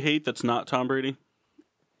you really hate that's not Tom Brady?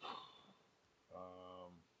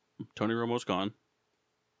 Tony Romo's gone.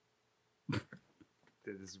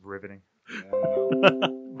 This is riveting. I don't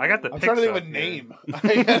know. I got the. I'm picks trying to think of up a here. name. I'm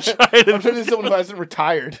trying to think of someone who hasn't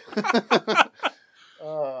retired.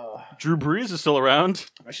 Drew Brees is still around.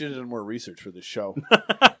 I should have done more research for this show.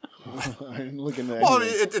 I didn't look into that. Well,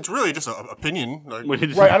 anyway. it's really just an opinion. Like,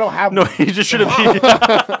 Right, I don't have No, one. he just should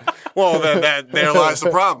have. well, there lies the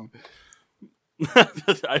problem.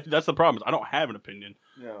 That's the problem. Is I don't have an opinion.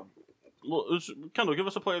 Yeah. Well, Kendall, give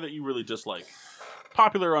us a player that you really dislike.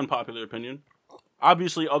 Popular or unpopular opinion.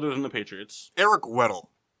 Obviously, other than the Patriots. Eric Weddle.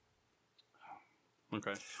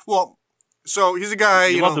 Okay. Well, so he's a guy,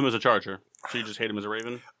 You you loved know, him as a Charger, so you just hate him as a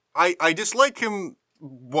Raven? I dislike him,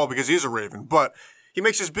 well, because he is a Raven, but he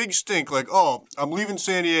makes this big stink like, oh, I'm leaving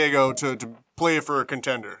San Diego to play for a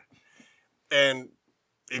contender. And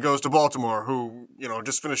he goes to Baltimore, who, you know,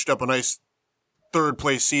 just finished up a nice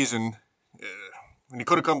third-place season. And he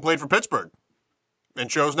could have come played for Pittsburgh and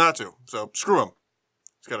chose not to. So screw him.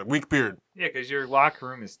 He's got a weak beard. Yeah, because your locker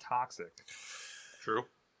room is toxic. True.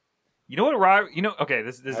 You know what, Rob? You know, okay,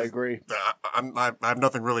 this I is. agree. I have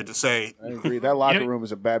nothing really to say. I agree. That locker You know- room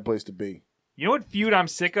is a bad place to be. You know what feud I'm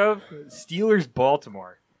sick of? Steelers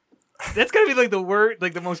Baltimore. That's gotta be like the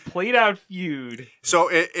like the most played out feud. So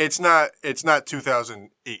it's not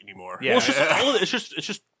 2008 anymore. Yeah. Well, it's just it's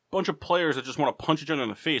just a bunch of players that just want to punch each other in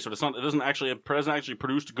the face, but it hasn't actually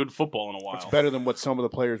produced good football in a while. It's better than what some of the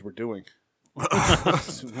players were doing. One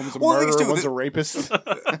was a Well, murderer, too, one's a rapist.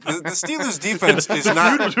 The Steelers defense is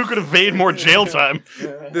not Who could evade more jail time?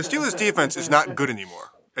 the Steelers defense is not good anymore.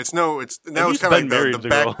 It's now he's it's kind of been like married the to the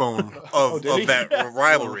girl. backbone of did he? that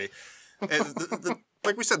rivalry. And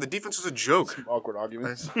like we said, the defense is a joke. Awkward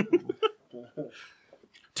arguments.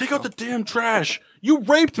 Take out the damn trash. You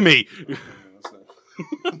raped me.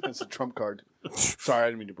 That's a Trump card. Sorry, I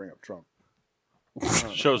didn't mean to bring up Trump.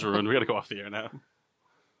 Show's ruined. We got to go off the air now.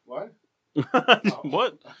 What?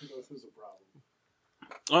 What?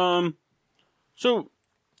 So, what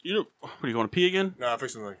do you want to pee again? No, I'm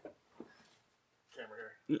fixing the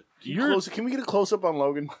camera here. Can we get a close up on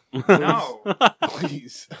Logan? No.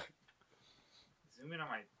 Please. Zoom in on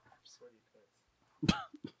my sweaty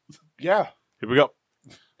pits. Yeah. Here we go.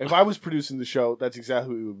 If I was producing the show, that's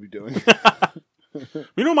exactly what we would be doing.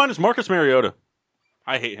 You know, mine is Marcus Mariota.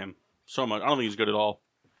 I hate him so much. I don't think he's good at all.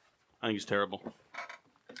 I think he's terrible.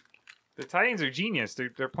 The Titans are genius.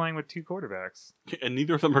 They're playing with 2 quarterbacks. And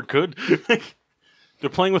neither of them are good. They're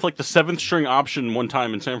playing with like the 7th string option one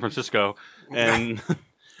time in San Francisco, and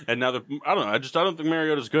now I don't know. I don't think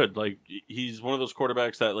Mariota's good. Like he's one of those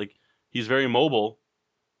quarterbacks that like he's very mobile,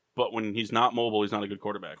 but when he's not mobile, he's not a good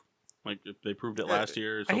quarterback. Like they proved it last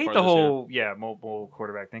year. So I hate far the this year. whole mobile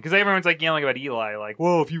quarterback thing because everyone's like yelling about Eli, like,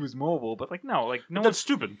 "Whoa, if he was mobile," but like, no, like no That's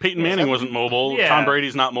stupid. Peyton Manning wasn't mobile. Yeah. Tom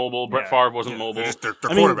Brady's not mobile. Brett Yeah. Favre wasn't mobile. They're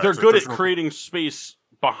I mean, quarterbacks. they're good at There's no- creating space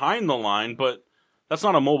behind the line, but that's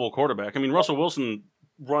not a mobile quarterback. I mean, Russell Wilson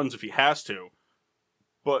runs if he has to,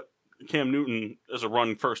 but Cam Newton is a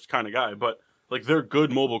run first kind of guy. But like, they're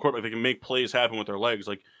good mobile quarterback. They can make plays happen with their legs.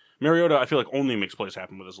 Like Mariota, I feel like only makes plays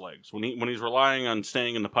happen with his legs. When he's relying on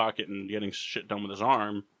staying in the pocket and getting shit done with his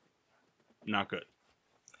arm, not good.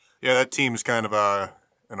 Yeah, that team's kind of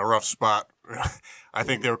in a rough spot. I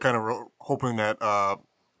think they were kind of hoping that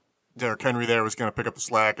Derrick Henry there was going to pick up the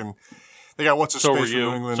slack, and they got what's his So were space from New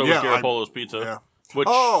you. England. So was Garoppolo's Pizza. Yeah. Which,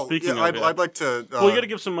 speaking of, I'd like to. well, you got to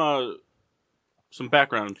give some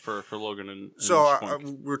background for Logan and So Spunk.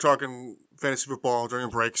 we were talking fantasy football during a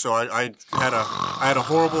break. So I had a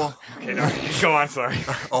horrible, Okay, no, go on. Sorry.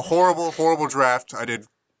 a horrible draft. I did a You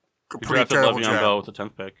pretty drafted terrible Le'Veon job. Bell with the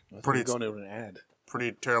 10th pick. Pretty going to an ad.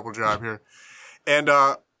 pretty terrible job here. And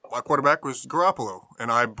my quarterback was Garoppolo,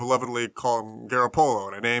 and I belovedly call him Garoppolo,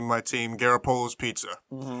 and I named my team Garoppolo's Pizza.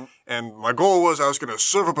 Mm-hmm. And my goal was I was going to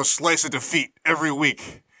serve up a slice of defeat every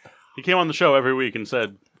week. He came on the show every week and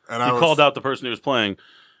said, And he called out the person who was playing.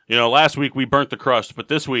 Last week we burnt the crust, but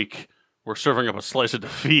this week we're serving up a slice of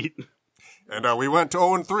defeat. And we went to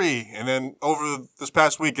 0-3, and then over this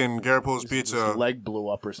past weekend, Garoppolo's Pizza... His leg blew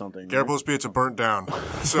up or something. Garoppolo's Pizza burnt down.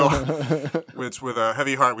 So it's with a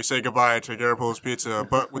heavy heart we say goodbye to Garoppolo's Pizza.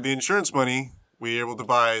 But with the insurance money, we were able to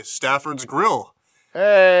buy Stafford's Grill.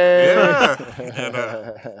 Hey! Yeah. And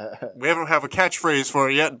we haven't have a catchphrase for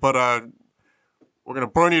it yet, but we're going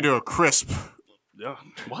to burn you to a crisp. Yeah.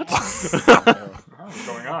 What? What's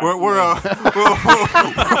going on? We're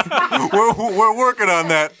working on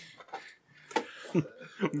that.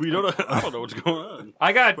 I don't know what's going on.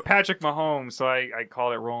 I got Patrick Mahomes, so I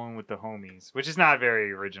called it rolling with the homies, which is not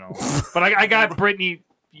very original. But I got Brittany.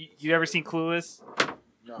 You ever seen Clueless?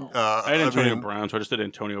 I had Antonio mean, Brown, so I just did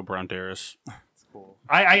Antonio Brown-Daris. That's cool.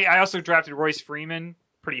 I also drafted Royce Freeman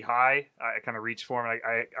pretty high. I kind of reached for him.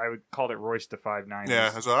 I would called it Royce to 5'9".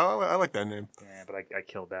 Yeah, so I like that name. Yeah, but I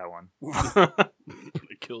killed that one. I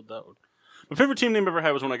killed that one. My favorite team name I ever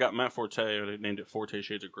had was when I got Matt Forte. I named it Forte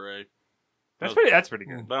Shades of Grey. That's pretty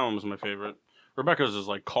good. That one was my favorite. Rebecca's is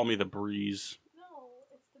like Call Me the Breeze. No,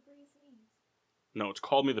 it's the breeze. No, it's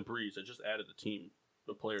Call Me the Breeze. I just added the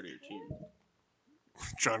player to your team.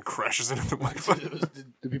 John crashes into the microphone.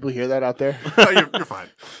 Do people hear that out there? You're fine.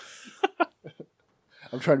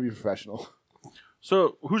 I'm trying to be professional.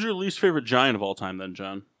 So, who's your least favorite Giant of all time then,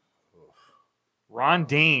 John? Ron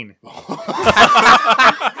Dane.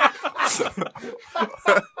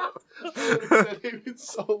 That name is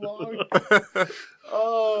so long.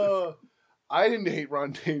 I didn't hate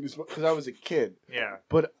Ron Dane because I was a kid. Yeah.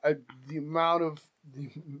 But the amount of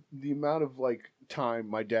like time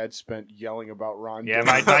my dad spent yelling about Ron Yeah,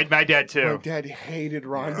 Dane. my dad too. My dad hated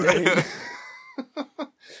Ron Dane.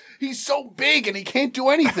 He's so big and he can't do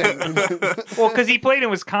anything. Well, because he played in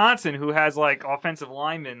Wisconsin, who has like offensive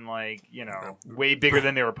linemen, like way bigger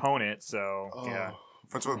than their opponent. So yeah.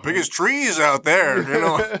 That's one of the biggest trees out there.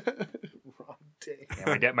 Ron Dane.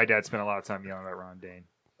 Yeah, my dad spent a lot of time yelling about Ron Dane.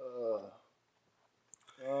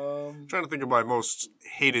 I'm trying to think of my most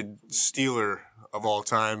hated Steeler of all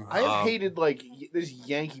time. I have hated there's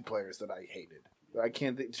Yankee players that I hated. I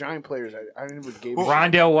can't think. Giant players. I never gave.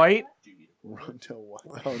 Rondell White. Rondell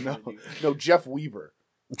White. Oh no, Jeff Weaver.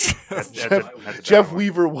 That's a Jeff bad one.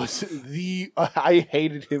 Weaver was the. I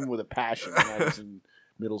hated him with a passion when I was in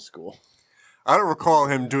middle school. I don't recall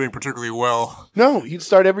him doing particularly well. No, he'd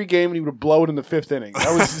start every game and he would blow it in the fifth inning.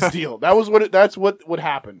 That was his deal. That's what would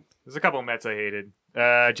happen. There's a couple of Mets I hated.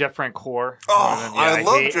 Jeff Francoeur. Oh, I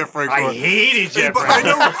love Jeff Francoeur. I hated Jeff But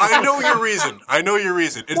Francoeur. I know your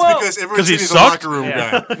reason. It's Well, because everyone 'cause he said he's a sucked? locker room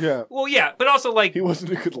Yeah. guy. Yeah, Well, yeah, but also like, he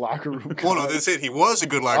wasn't a good locker room guy. Well, no, they said he was a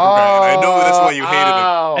good locker room guy, and I know that's why you hated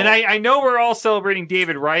him. and I know we're all celebrating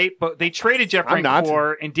David Wright, but they traded Jeff I'm not.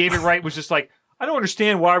 Francoeur, and David Wright was just like, I don't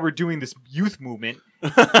understand why we're doing this youth movement.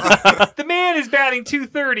 The man is batting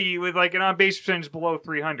 .230 with like an on-base percentage below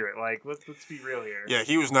 300. Like, let's be real here. Yeah,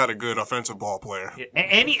 he was not a good offensive ball player.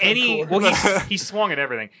 Yeah, he swung at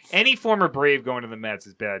everything. Any former Brave going to the Mets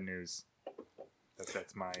is bad news.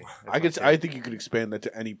 That's my. I think you could expand that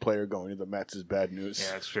to any player going to the Mets is bad news.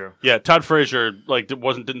 Yeah, that's true. Yeah, Todd Frazier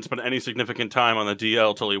didn't spend any significant time on the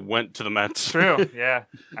DL till he went to the Mets. True. Yeah.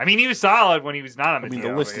 I mean, he was solid when he was not on the I mean,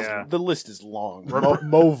 DL. the list is long.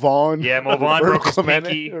 Mo Vaughn. Yeah, Mo Vaughn broke his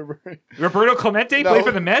pinky. Roberto Clemente played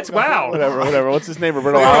for the Mets. Wow. Whatever. What's his name?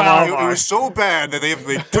 Roberto Alomar. It was so bad that they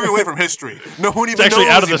took it away from history. No one even It's actually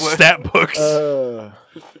knows out of the he played. stat books.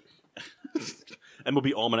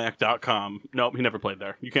 MLBalmanac.com. Nope, he never played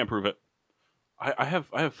there. You can't prove it. I have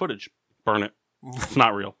footage. Burn it. It's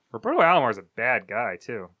not real. Roberto Alomar's a bad guy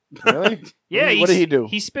too. Really? Yeah. What did he do?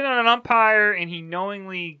 He spit on an umpire and he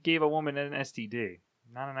knowingly gave a woman an STD.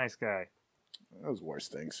 Not a nice guy. Those worse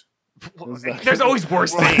things. There's always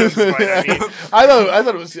worse things. But, I mean, I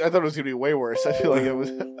thought it was gonna be way worse. I feel like it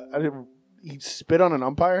was. he spit on an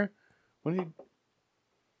umpire? When he?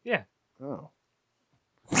 Yeah. Oh.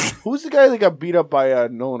 Who's the guy that got beat up by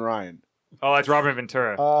Nolan Ryan? Oh, that's Robert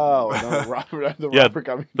Ventura. Oh, no, Robert. Yeah, Robert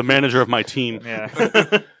got me. The manager of my team.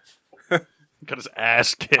 Yeah. Got his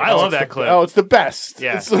ass kicked. I love that clip. Oh, it's the best.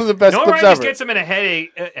 Yeah. It's one of the best Nolan clips Ryan just ever. gets him in a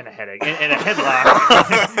headache, in a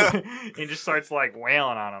headlock, and just starts like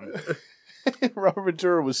wailing on him. Robert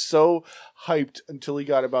Ventura was so hyped until he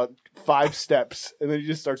got about 5 steps, and then he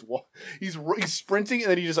just starts. He's sprinting,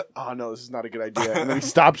 and then he just like, oh no, this is not a good idea, and then he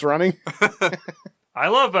stops running. I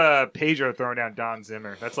love Pedro throwing down Don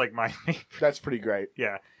Zimmer. That's like my favorite. That's pretty great.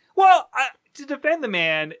 Yeah. Well, to defend the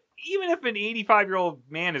man, even if an 85-year-old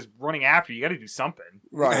man is running after you, you got to do something.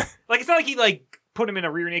 Right. Like it's not like he like put him in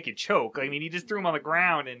a rear naked choke. I mean, he just threw him on the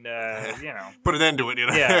ground and Put an end to it, you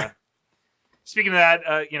know. Yeah. Speaking of that,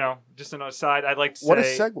 just an aside, I'd like to say What a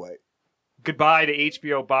segue. goodbye to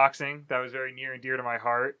HBO boxing. That was very near and dear to my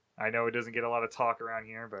heart. I know it doesn't get a lot of talk around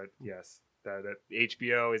here, but yes, that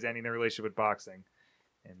HBO is ending their relationship with boxing,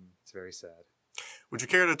 and it's very sad. Would you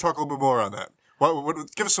care to talk a little bit more on that?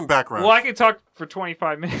 Give us some background. Well, I can talk for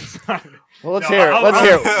 25 minutes. Well, let's No, hear it. I'll- Let's I'll-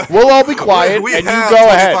 hear it. We'll all be quiet, We and you have go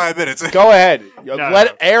 25 ahead. minutes. Go ahead. No.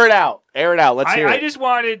 Air it out. Air it out. Let's hear I it. just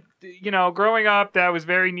wanted, growing up, that was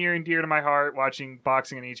very near and dear to my heart, watching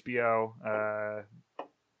boxing on HBO.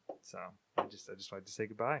 So I just wanted to say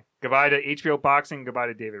goodbye. Goodbye to HBO boxing. Goodbye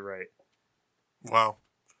to David Wright. Wow.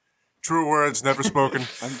 True words, never spoken.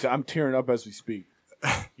 I'm tearing up as we speak.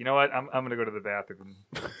 You know what? I'm gonna go to the bathroom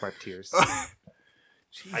and wipe tears.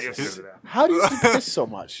 I just go to the bathroom. How do you piss so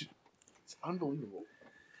much? It's unbelievable.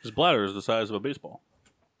 His bladder is the size of a baseball.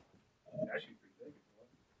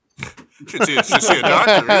 Should see a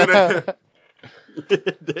doctor.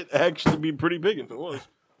 It'd actually be pretty big if it was.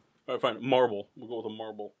 All right, fine. Marble. We'll go with a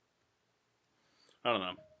marble. I don't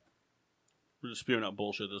know. We're just spewing out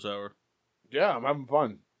bullshit this hour. Yeah, I'm having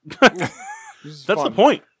fun. That's That's the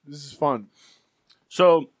point. This is fun.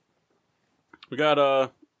 So, we got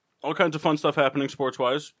all kinds of fun stuff happening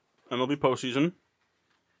sports-wise. MLB postseason.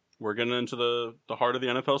 We're getting into the heart of the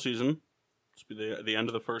NFL season. This will be the end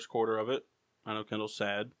of the first quarter of it. I know Kendall's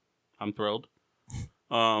sad. I'm thrilled.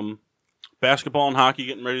 Basketball and hockey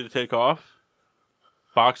getting ready to take off.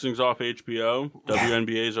 Boxing's off HBO.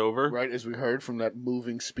 WNBA's over. Right as we heard from that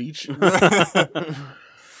moving speech.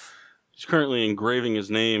 He's currently engraving his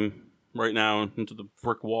name right now into the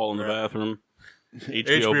brick wall in the bathroom.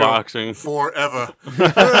 HBO boxing. Forever.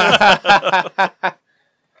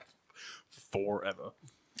 Forever.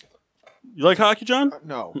 You like hockey, John?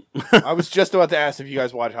 No. I was just about to ask if you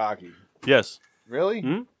guys watch hockey. Yes. Really?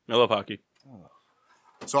 I love hockey.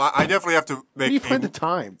 So I definitely have to Where make do you find the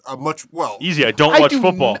time? a much well. Easy. I don't watch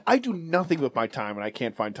football. I do nothing with my time, and I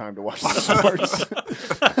can't find time to watch sports.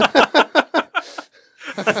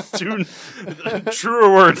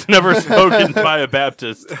 Truer words never spoken by a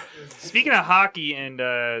Baptist. Speaking of hockey, and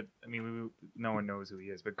no one knows who he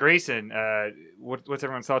is, but Grayson, what's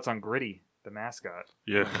everyone's thoughts on Gritty, the mascot?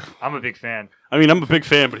 Yeah. I'm a big fan. I mean, I'm a big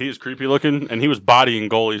fan, but he is creepy looking, and he was bodying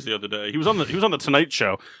goalies the other day. He was on the Tonight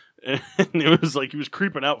Show, and it was like he was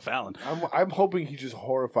creeping out Fallon. I'm hoping he just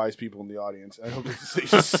horrifies people in the audience. I hope they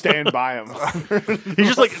just stand by him. He's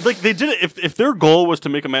just like they did it. If their goal was to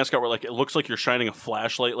make a mascot where like it looks like you're shining a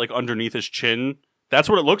flashlight like underneath his chin, that's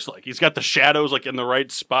what it looks like. He's got the shadows like in the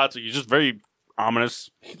right spots. He's just very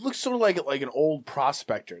ominous. He looks sort of like an old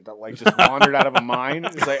prospector that like just wandered out of a mine.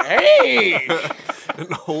 He's like, hey, An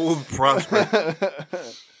old prospect.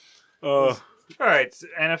 All right,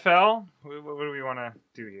 NFL. What do we want to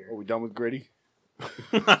do here? Are we done with Gritty?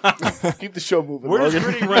 Keep the show moving. Where does Logan.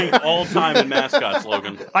 Gritty rank all time in mascots,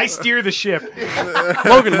 Logan? I steer the ship.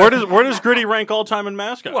 Logan, where does Gritty rank all time in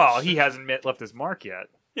mascots? Well, he hasn't left his mark yet.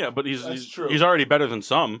 yeah, but he's true. he's already better than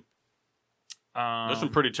some. There's some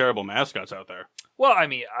pretty terrible mascots out there. Well, I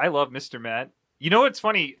mean, I love Mr. Met. You know what's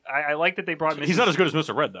funny? I like that they brought Mrs. He's not as good as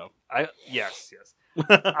Mr. Red though. Yes.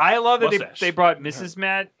 I love that Mustache. they brought Mrs.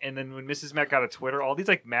 Met, and then when Mrs. Met got a Twitter, all these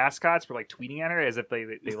like mascots were like tweeting at her as if they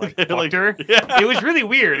like fucked Like, her. yeah. It was really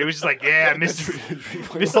weird. It was just like, yeah,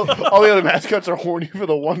 Mr. All the other mascots are horny for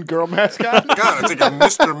the one girl mascot. God, it's like a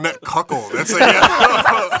Mr. Met cuckold. That's like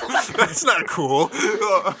that's not cool.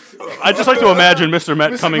 I just like to imagine Mr.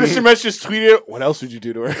 Met coming. Mr. Met's just tweeted, what else would you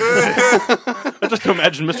do to her? I just to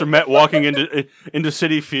imagine Mr. Met walking into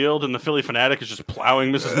Citi Field and the Philly Fanatic is just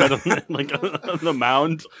plowing Mrs. Met on the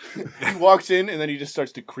mound. He walks in and then he just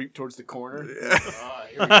starts to creep towards the corner.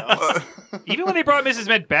 Here we go. Even when they brought Mrs.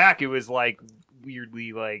 Met back, it was like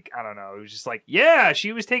weirdly like I don't know. It was just like, yeah,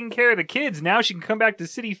 she was taking care of the kids. Now she can come back to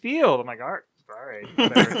Citi Field. I'm like, all All right.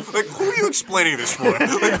 Whatever. Like, who are you explaining this for?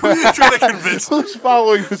 Like, who are you trying to convince? Who's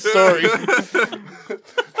following the story?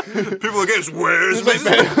 People are getting, where's It's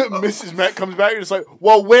like Mrs. Mrs. Met comes back and it's like,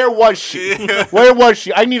 well, where was she? Yeah. Where was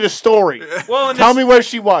she? I need a story. Well, Tell me where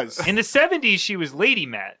she was. in the 70s, she was Lady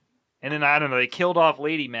Met. And then, I don't know, they killed off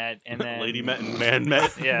Lady Met. And then Lady Met and Man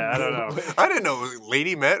Met. Yeah, I don't know. I didn't know it was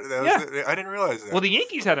Lady Met. I didn't realize that. Well, the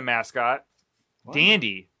Yankees had a mascot.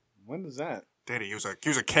 Dandy. When was that? Daddy, he was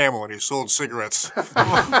a camel and he sold cigarettes.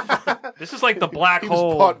 This is like the black He was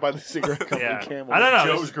hole. bought by the cigarette company Yeah. Camel. I don't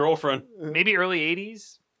know. Joe's girlfriend. Maybe early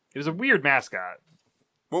 80s? It was a weird mascot.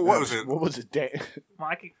 What was it? What was it? Well,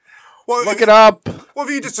 I could- Well, Look it up. Well,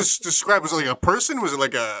 if you just describe, was it like a person? Was it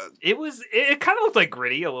like a? It kind of looked like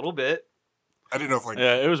Gritty a little bit. I didn't know if like.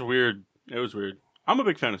 Yeah, it was weird. It was weird. I'm a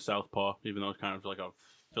big fan of Southpaw, even though it's kind of like a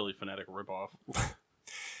Philly Fanatic ripoff.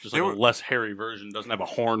 Just like a less hairy version. Doesn't have a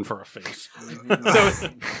horn for a face. So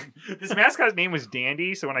this mascot's name was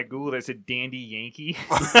Dandy. So when I googled it, it said Dandy Yankee.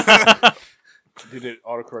 Did it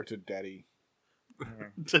autocorrect to Daddy?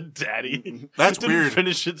 To Daddy. That's Didn't weird.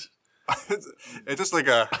 Finish it. It's just like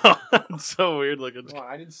a. It's so weird. Like it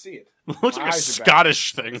I didn't see it. looks My like a eyes are back.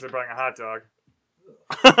 Scottish thing. They're buying a hot dog.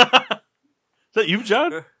 Is that you,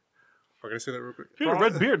 John? We're gonna say that real quick. You have a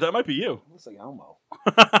red beard. That might be you. Looks like Elmo.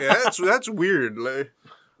 Yeah, that's weird. Like,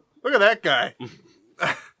 look at that guy.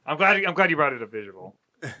 I'm glad you brought it a visual.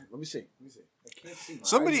 Let me see. I can't see. My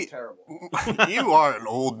Somebody- eyes are terrible. You are an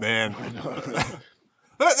old man.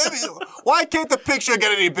 Why can't the picture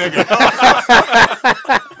get any bigger?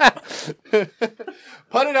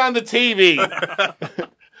 Put it on the TV.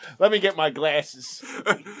 Let me get my glasses.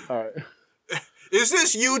 All right. Is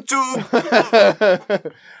this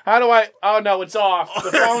YouTube? How do I? Oh no, it's off.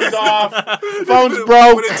 The phone's off. The phone's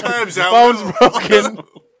broke. When it times The out. phone's broken.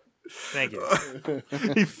 Thank you.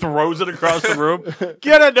 He throws it across the room.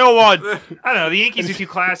 Get a new one. I don't know. The Yankees are too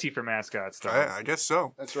classy for mascots, though. I guess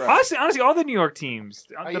so. That's right. Honestly, all the New York teams.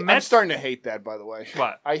 The I'm Mets. starting to hate that, by the way.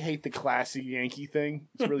 What? I hate the classy Yankee thing.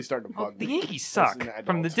 It's really starting to bug The me. Yankees suck. As an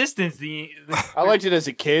From the adult. distance, I liked it as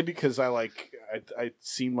a kid because I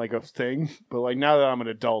seemed like a thing, but like now that I'm an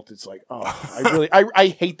adult, it's like, oh, I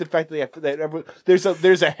hate the fact that they have that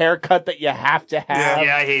there's a haircut that you have to have.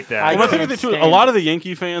 yeah, I hate that. I Well, I can't think too, a stand lot it. of the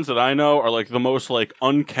Yankee fans that I know are like the most like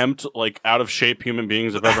unkempt, like out of shape human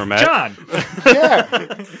beings I've ever met. John. Yeah,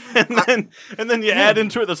 and then you add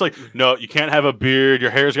into it that's like, no, you can't have a beard.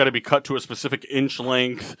 Your hair's got to be cut to a specific inch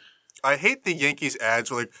length. I hate the Yankees ads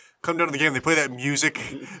where they come down to the game, they play that music.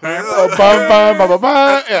 Bum, bum, bum, bum,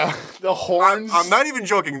 bum. Yeah, the horns. I'm not even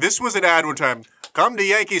joking. This was an ad one time. Come to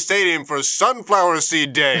Yankee Stadium for Sunflower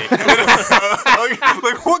Seed Day.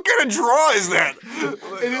 like, what kind of draw is that?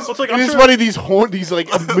 It is, It's like, it I'm is sure- one of these these like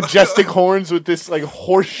majestic horns with this like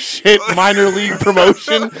horse shit minor league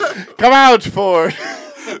promotion. Come out for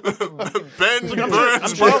Ben I'm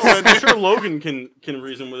Burns. sure, I'm sure Logan can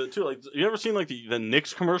reason with it too. Like, you ever seen like the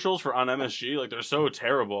Knicks commercials for on MSG? Like, they're so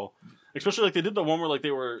terrible. Especially like they did the one where like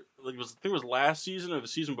they were like I think it was last season or the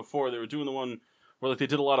season before they were doing the one where like they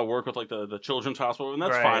did a lot of work with like the children's hospital, and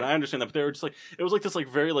that's Right. fine. I understand that, but they were just like it was like this like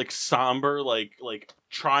very like somber like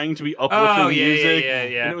trying to be uplifting music, yeah.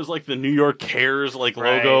 and it was like the New York Cares like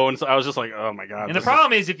Right. logo, and so I was just like, oh my god. And the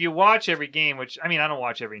problem is, if you watch every game, which I mean, I don't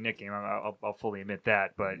watch every Knick game. I'll fully admit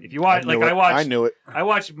that. But if you watch, I knew it. I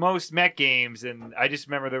watched most Met games, and I just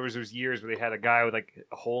remember there was those years where they had a guy with like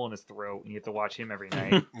a hole in his throat, and you have to watch him every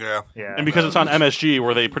night. Yeah. Yeah, And because it's on MSG,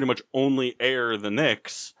 where they pretty much only air the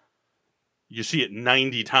Knicks, you see it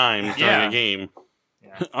 90 times during Yeah. a game.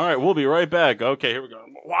 Yeah. All right, we'll be right back. Okay, here we go.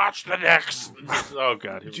 Watch the Knicks. Oh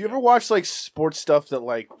god. Did you ever watch like sports stuff that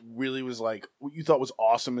like really was like what you thought was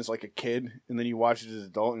awesome as like a kid, and then you watch it as an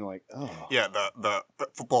adult, and you're like, oh, Yeah, the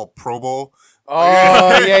football Pro Bowl.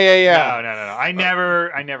 oh, yeah. No. I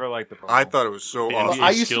never liked the. Pro I Bowl. thought it was so The awesome. NBA I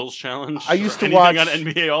used to- Skills Challenge? I used Or to anything watch- on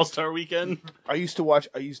NBA All-Star Weekend. I used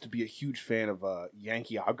to be a huge fan of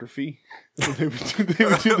Yankeeography. they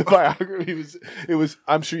would do the biography. It was.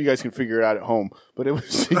 I'm sure you guys can figure it out at home, but it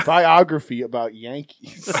was a biography about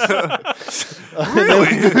Yankees.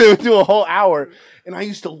 They would do a whole hour, and I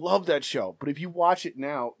used to love that show. But if you watch it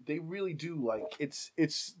now, they really do like it's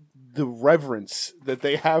the reverence that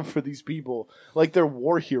they have for these people, like they're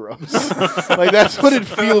war heroes. Like that's what it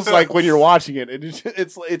feels like when you're watching it. And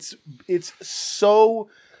it's so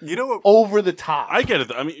You know what? over the top. I get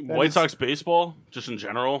it. I mean, That White is- Sox baseball, just in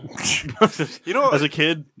general. You know what? As a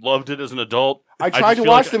kid, loved it. As an adult, I tried to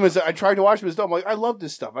watch them as adult. I'm like, I love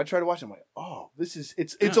this stuff. I tried to watch them. I'm like, oh, this is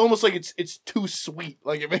it's almost like it's too sweet.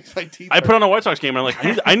 Like it makes my teeth. I put on a White Sox game and I'm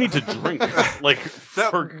like, I need to drink like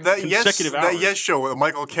for consecutive hours. That Yes show with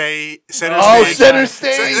Michael K. Center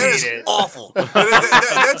Stage. That is awful.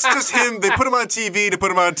 That's just him. They put him on TV to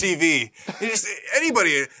put him on TV.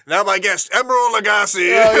 Anybody. Now my guest, Emerald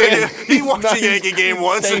Lagasse. He watched a Yankee game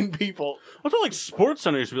once. People. What's like Sports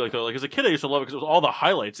Center used to be like though? Like as a kid, I used to love it because it was all the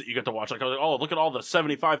highlights that you get to watch. Like I was like, oh, look at all the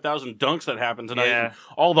 75,000 dunks that happened tonight, and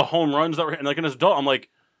all the home runs that were. And like an adult, I'm like,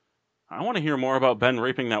 I want to hear more about Ben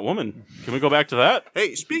raping that woman. Can we go back to that?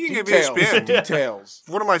 Hey, speaking of ESPN, details.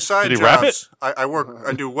 One of my side jobs,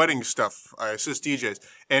 I do wedding stuff. I assist DJs,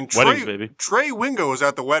 and Weddings, baby. Trey Wingo was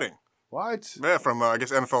at the wedding. What? Yeah, from I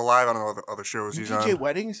guess NFL Live. I don't know what other shows he's on. DJ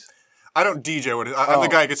weddings? I don't DJ weddings. I'm the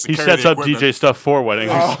guy who gets to He carry sets the up equipment. DJ stuff for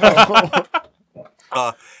weddings.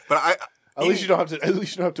 But At least you don't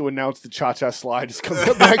have to announce the cha-cha slide is coming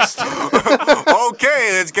up next. Okay,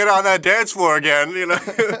 let's get on that dance floor again. You know,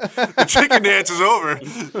 the chicken dance is over.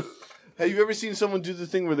 Have you ever seen someone do the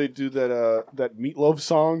thing where they do that Meatloaf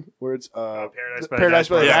song where it's Paradise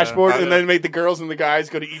by the Yeah. Dashboard, and then make the girls and the guys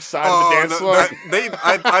go to each side of the dance floor?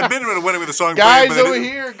 I've been in a wedding with a song. Guys played, but over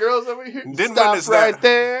here, girls over here. Didn't Stop witness right that.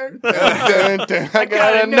 there. Dun, dun, dun. I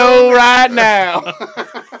gotta know right now.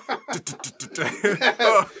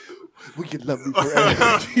 We could love you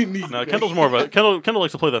forever. No, Kendall's more of a Kendall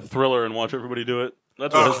likes to play the Thriller and watch everybody do it.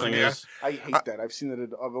 That's what his thing is. I hate that. I've seen that.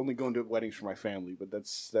 I've only gone to weddings for my family, but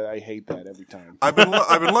I hate that every time. I've been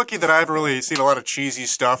lucky that I haven't really seen a lot of cheesy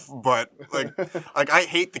stuff, but like I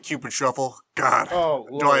hate the Cupid Shuffle. God,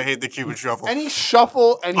 do I hate the Cupid Shuffle? Any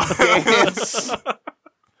shuffle, any dance.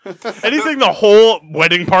 Anything the whole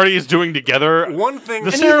wedding party is doing together. One thing,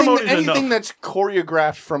 The ceremony is anything enough. that's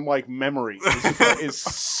choreographed from like memory is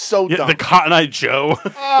so Yeah, dumb. the Cotton Eye Joe.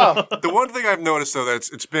 the one thing I've noticed though that's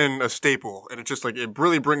it's been a staple, and it's just like it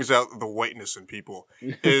really brings out the whiteness in people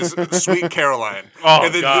is Sweet Caroline. Oh,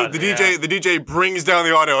 and God, the DJ brings down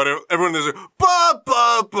the audio, and everyone is like, ba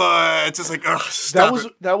ba ba. It's just like, ugh, stop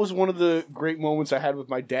it. That was one of the great moments I had with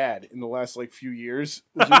my dad in the last like few years.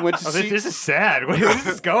 We went to see. This is sad. Where is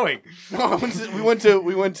this going? No, we went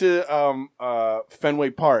to Fenway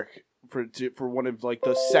Park for one of like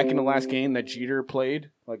the second to last game that Jeter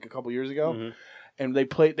played like a couple years ago, and they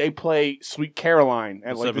play Sweet Caroline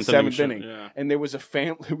at like the seventh inning, and there was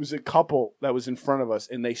a couple that was in front of us,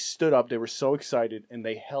 and they stood up, they were so excited, and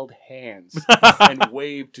they held hands and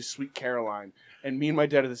waved to Sweet Caroline, and me and my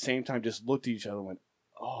dad at the same time just looked at each other and went,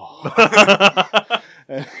 oh.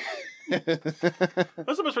 That's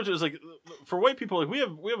the best part. Is like for white people, like we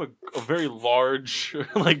have a very large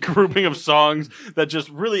like grouping of songs that just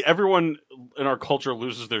really everyone in our culture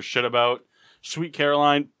loses their shit about. Sweet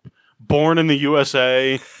Caroline, Born in the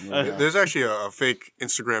USA. There's actually a fake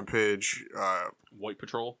Instagram page. White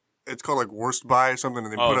Patrol. It's called like Worst Buy or something,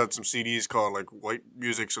 and they put out some CDs called like White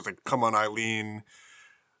Music. So it's like Come On Eileen.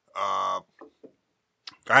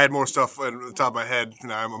 I had more stuff at the top of my head.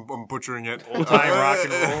 Now I'm butchering it. Old Time Rock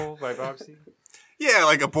and Roll by Bob Seger. Yeah,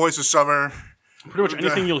 like A Boys of Summer. Pretty much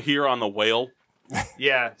anything you'll hear on the Whale.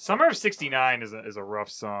 Yeah, Summer of '69 is a rough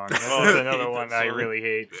song. That's another one that I really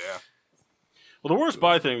hate. Yeah. Well, the Worst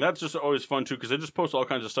Buy thing, that's just always fun too because they just post all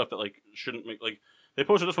kinds of stuff that like shouldn't make like. They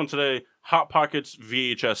posted this one today: Hot Pockets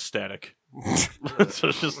VHS static. So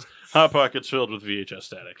it's just Hot Pockets filled with VHS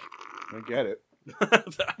static. I get it.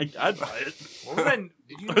 I'd buy it. What was that?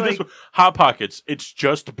 Did you like? Hot Pockets. It's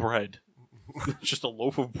just bread. It's just a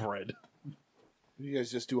loaf of bread. You guys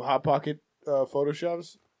just do Hot Pocket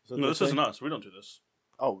photoshops? No, this isn't us. We don't do this.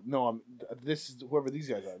 Oh no, this is whoever these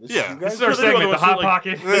guys are. This Yeah. is you This guys. is our They do segment, other the Hot ones, like-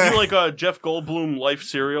 Pocket. They do like Jeff Goldblum life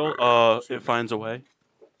cereal. It finds a way.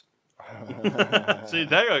 See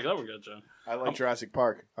that one got John. I like Jurassic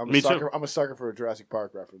Park. Me too. I'm a sucker for a Jurassic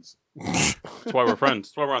Park reference. That's why we're friends.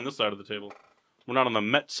 That's why we're on this side of the table. We're not on the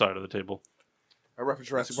Met side of the table. I referenced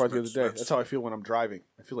Jurassic Park the other day. That's how I feel when I'm driving.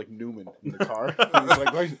 I feel like Newman in the car. He's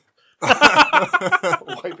like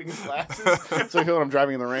wiping his glasses. That's how I feel when I'm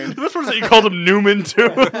driving in the rain. This was that you called him Newman too.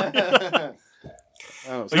 I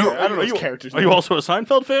don't know his characters. Are you also a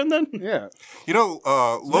Seinfeld fan then? Yeah. You know,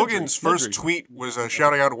 Logan's first tweet was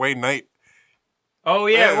shouting out Wayne Knight. Oh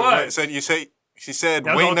yeah, it was. She said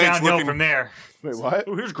That was all Wayne Knight's downhill looking from there. Wait, what?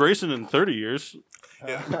 Oh, here's Grayson in 30 years.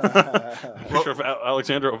 Picture of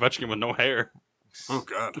Alexander Ovechkin with no hair. Oh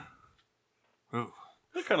God.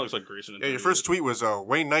 That kind of looks like Grayson. In Yeah, your 30 first tweet was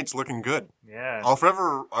Wayne Knight's looking good. Yeah. I'll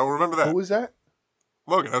remember that. Who was that?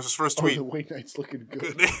 Logan, that was his first Oh, tweet. the Wayne Knight's looking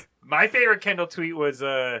good. My favorite Kendall tweet was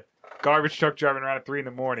garbage truck driving around at 3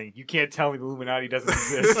 a.m. You can't tell me the Illuminati doesn't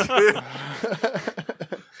exist.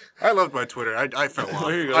 I loved my Twitter. I fell off.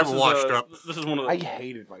 Here you go. I'm This is, washed up. This is one of I the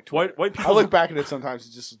hated my Twitter. white I people. look back at it sometimes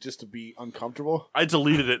just to be uncomfortable. I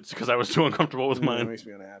deleted it because I was too uncomfortable with It mine. makes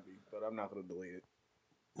me unhappy, but I'm not going to delete it.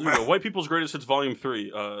 Here we go. White People's Greatest Hits Volume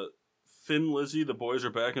 3. Thin Lizzy, The Boys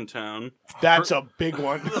Are Back in Town. That's a big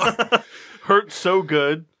one. Hurt So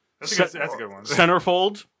Good. That's a good one.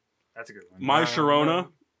 Centerfold. That's a good one. My Sharona.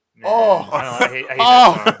 Nah, Oh. I hate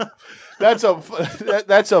that song.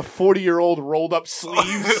 That's a 40-year-old rolled up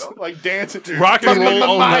sleeves like dancing to Rock and Roll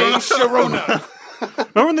All My Night. Sharona.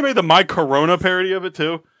 Remember when they made the My Corona parody of it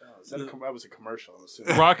too? That was a commercial. I'm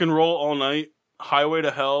assuming. Rock and Roll All Night. Highway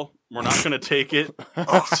to Hell. We're Not Gonna Take It.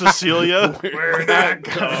 Cecilia. We're not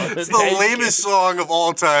gonna It's the lamest song of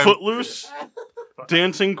all time. Footloose.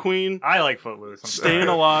 Dancing Queen. I like Footloose. I'm sorry. Staying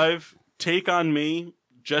Alive. Take on Me.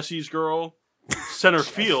 Jesse's Girl. Center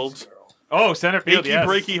Field. Oh, Centerfield, Achy yes.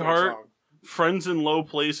 Breaky Great Heart. song. Friends in Low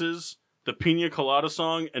Places. The Pina Colada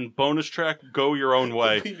Song. And bonus track Go Your Own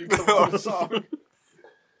Way. Pina Colada song.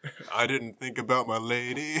 I didn't think about my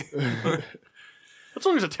lady. That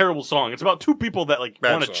song is a terrible song. It's about two people that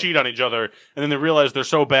Bad want to song. cheat on each other, and then they realize they're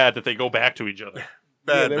so bad that they go back to each other. Yeah,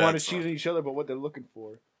 Bad, they bad want to song. cheat on each other, but what they're looking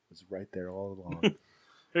for is right there all along.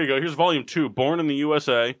 Here you go. Here's Volume 2. Born in the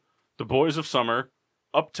USA. The Boys of Summer.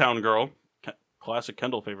 Uptown Girl. Classic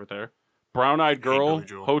Kendall favorite there. Brown Eyed Girl. Billy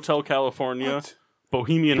Joel. Hotel California. What?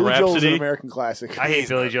 Bohemian Billy Joel's an Rhapsody. American classic. I hate He's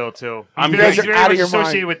Billy not. Joel, too. I'm He's guys very, are he's very out of much your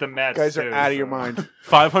associated mind. with the Mets, Guys are too, out of your so. mind.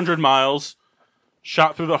 500 Miles.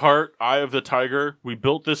 Shot Through the Heart. Eye of the Tiger. We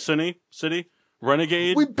Built This City.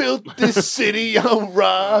 Renegade. We built this city on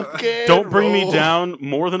rock and Don't Bring Me roll. Down.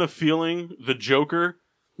 More Than a Feeling. The Joker.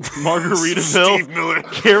 Margaritaville. Steve Miller.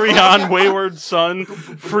 Carry On, Wayward Son,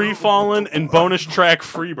 Free Fallin', and bonus track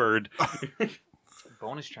Freebird.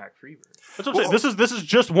 Bonus track Freebird. That's what I'm saying. This is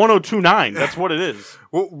just 102.9. That's what it is.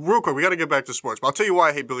 Well, real quick, we got to get back to sports. But I'll tell you why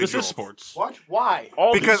I hate Billy This Joel. is sports. What? Why?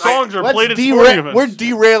 All Because these songs are Let's played at sporting events. We're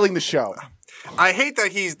derailing the show. I hate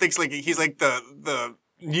that he thinks like he's like the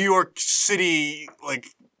New York City like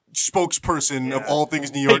spokesperson of all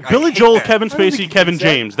things New Hey, York. I Billy hate Joel, that. Kevin I don't think Spacey, he Kevin can say-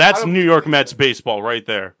 James. That's I don't- New York Mets baseball right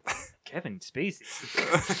there. Kevin Spacey.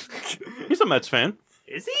 He's a Mets fan.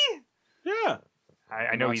 Is he? Yeah.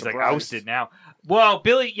 I know Not he's like surprised. ousted now. Well,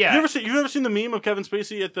 Billy, yeah. You've ever seen the meme of Kevin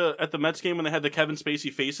Spacey at the Mets game when they had the Kevin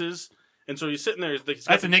Spacey faces? And so he's sitting there. He's got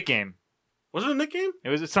That's a Nick game. Was it a Nick game? It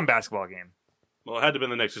was some basketball game. Well, it had to have been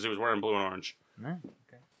the Knicks because he was wearing blue and orange. No,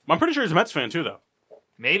 okay. I'm pretty sure he's a Mets fan too, though.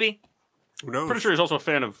 Maybe. Who knows? Pretty sure he's also a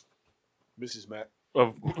fan of Mrs. Matt.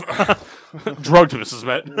 drugged Mrs.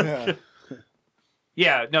 Met. Yeah.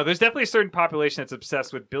 Yeah, no, there's definitely a certain population that's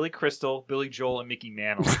obsessed with Billy Crystal, Billy Joel, and Mickey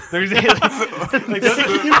Mantle. There's like, those are-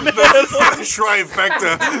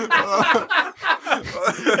 Trifecta.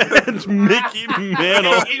 It's Mickey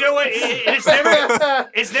Mantle. you know what? It's never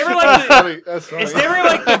like the, That's funny. it's never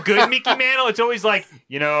like the good Mickey Mantle. It's always like,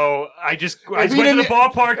 I If just he went to the didn't-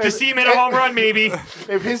 ballpark to see him in a home run, maybe.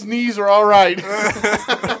 If his knees were all right.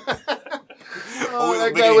 Always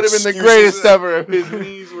That making guy would have been the excuses. greatest ever if his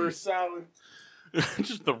knees were sound.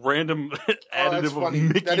 Just the random Oh, that's additive of funny.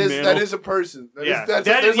 Mickey That is Mantle. that is a person. That is- Yeah, that's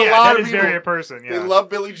that there's is, a yeah, lot that of is people. very a person. Yeah. They love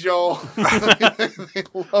Billy Joel. They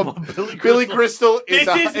love Billy Billy Crystal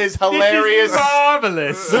is hilarious. This is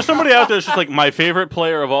marvelous. There's somebody out there that's just like, my favorite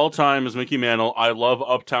player of all time is Mickey Mantle. I love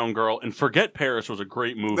Uptown Girl. And Forget Paris was a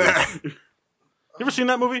great movie. You ever seen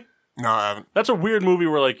that movie? No, I haven't. That's a weird movie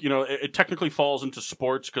where, like, it technically falls into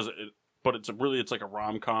sports but it's like a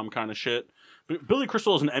rom-com kind of shit. But Billy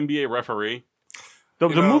Crystal is an NBA referee. The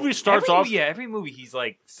movie starts off. Every movie he's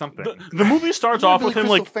like something. The movie starts off with him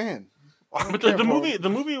Billy like. Crystal fan. But the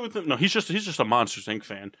movie with him. No, he's just a Monsters Inc.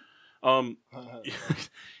 fan. The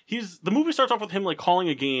movie starts off with him like calling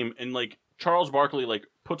a game, and like Charles Barkley like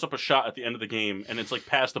puts up a shot at the end of the game, and it's like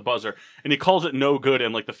past the buzzer, and he calls it no good,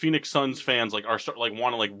 and like the Phoenix Suns fans like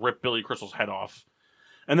want to like rip Billy Crystal's head off.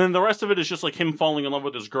 And then the rest of it is just like him falling in love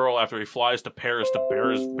with his girl after he flies to Paris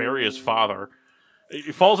to bury his father.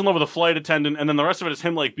 He falls in love with a flight attendant, and then the rest of it is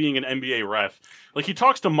him like being an NBA ref. Like he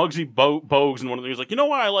talks to Muggsy Bogues, and one of them he's like, "You know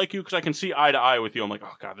why I like you? Because I can see eye to eye with you." I'm like,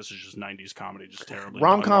 "Oh god, this is just '90s comedy, just terribly."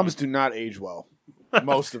 Rom-coms do not age well.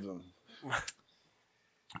 Most of them.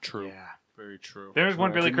 True. Yeah. Very true. There was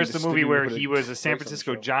one Yeah, Billy didn't Crystal need to movie stick where with he it. was a San Voice on the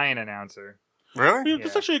Francisco show. Giant announcer. Really?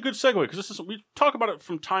 That's actually a good segue because we talk about it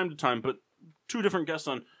from time to time, but two different guests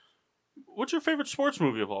on. What's your favorite sports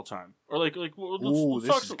movie of all time? Or like let's Ooh,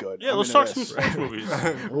 talk this is some, good. Yeah, I'm let's into talk some this. sports movies.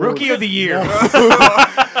 Rookie of the year.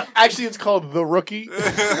 Actually, it's called The Rookie.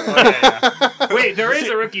 Wait, there is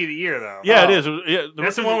a rookie of the year though. Yeah, it is. Yeah,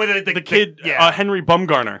 That's the one with the kid, yeah. Henry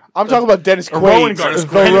Bumgarner. I'm talking about Dennis Rowan Quaid,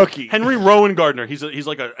 Gardner. The Rookie. Henry Rowan Gardner. He's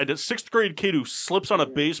like a sixth grade kid who slips on a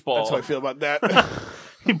baseball. That's how I feel about that.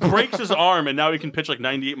 He breaks his arm, and now he can pitch like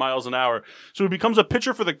 98 miles an hour. So he becomes a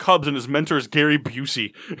pitcher for the Cubs, and his mentor is Gary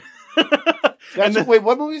Busey. Wait,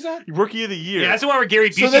 what movie is that? Rookie of the year. Yeah, that's the one where Gary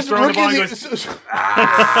Busey's throwing the ball and goes,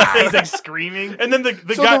 he's like screaming. And then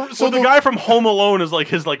the guy from Home Alone is like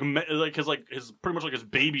his pretty much like his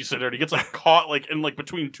babysitter. And he gets like caught like in like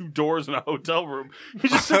between two doors in a hotel room. He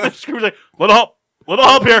just sits there screaming like, Little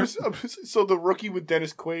help here. So The Rookie with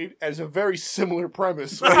Dennis Quaid has a very similar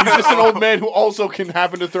premise. Where he's just an old man who also can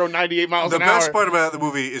happen to throw 98 miles an hour. The best part about the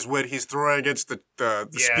movie is when he's throwing against the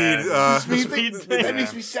speed thing. That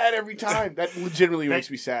makes me sad every time. That legitimately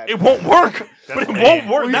makes me sad. It won't work. But it won't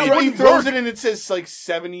work. He throws it and it says like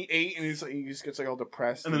 78 and he's like, he just gets like all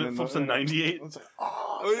depressed. And then it flips to 98. It's like,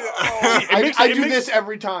 I do this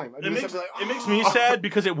every time. It makes me sad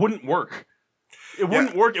because it wouldn't work. It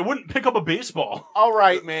wouldn't work. It wouldn't pick up a baseball. All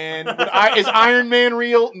right, man. But is Iron Man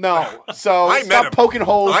real? No. So stop poking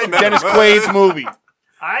holes in Dennis Quaid's movie.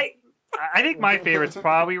 I think my favorite's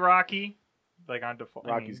probably Rocky. Like on default.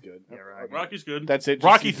 Rocky's good. Yeah, Rocky's good. That's it.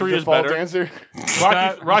 Rocky 3 is better. Answer?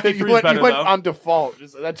 Rocky 3 is better, you went though. on default.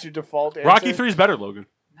 That's your default answer? Rocky 3 is better, Logan.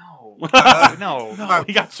 No.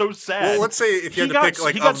 He got so sad. Well, let's say if you had to pick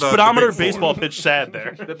like he got of the speedometer big four. baseball pitch sad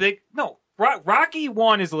there. Rocky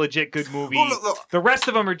 1 is a legit good movie. Well, look. The rest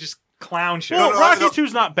of them are just clown shows. Well, Rocky 2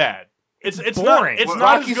 is not bad. It's boring. It's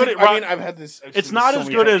not as good. I've had this. It's not as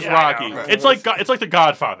good as Rocky. It's like The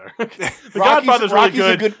Godfather. The Godfather's really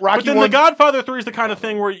good. But then The Godfather 3 is the kind of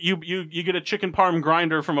thing where you get a chicken parm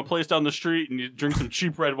grinder from a place down the street and you drink some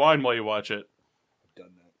cheap red wine while you watch it. I've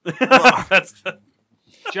done that. That's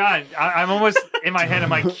John, I'm almost in my head.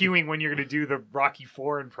 Am I queuing when you're going to do the Rocky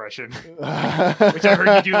 4 impression? Which I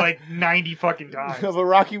heard you do like 90 fucking times. No, but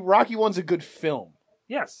Rocky 1's a good film.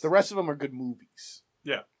 Yes. The rest of them are good movies.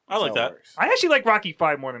 Yeah, I like that. I actually like Rocky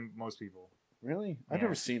 5 more than most people. Really? I've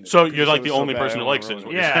never seen it. So you're like the only person who likes it, is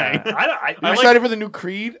what you're saying. I'm excited for the new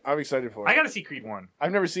Creed. I'm excited for it. I got to see Creed 1.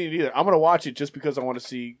 I've never seen it either. I'm going to watch it just because I want to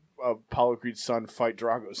see Apollo Creed's son fight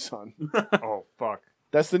Drago's son. Oh, fuck.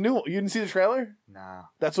 That's the new one. You didn't see the trailer? Nah.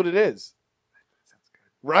 That's what it is. Sounds good.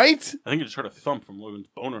 Right? I think you just heard a thump from Logan's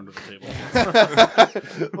boner under the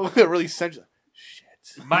table. Really sensual.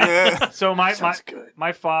 Shit.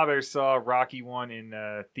 My father saw Rocky 1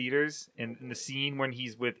 in theaters, and in the scene when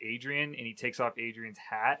he's with Adrian and he takes off Adrian's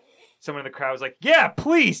hat, someone in the crowd was like, "Yeah,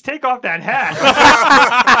 please take off that hat."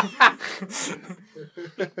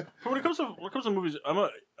 When it comes to movies, I'm a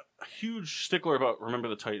huge stickler about Remember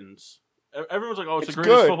the Titans. Everyone's like, "Oh, it's the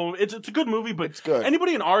greatest football movie." It's a good movie, but it's good.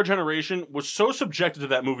 Anybody in our generation was so subjected to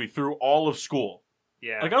that movie through all of school.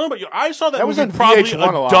 Yeah, like I don't know about you, I saw that movie was probably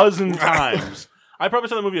VH1 a dozen times. I probably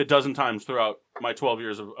saw that movie a dozen times throughout my 12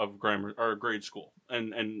 years of grammar or grade school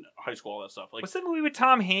and high school, all that stuff. Like, what's that movie with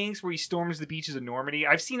Tom Hanks where he storms the beaches of Normandy?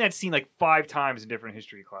 I've seen that scene like 5 times in different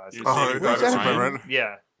history classes.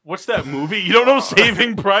 Yeah. What's that movie? You don't know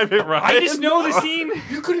Saving Private Ryan? I just know the scene.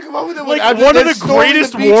 You couldn't come up with it. Like one of the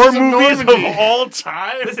greatest war movies of all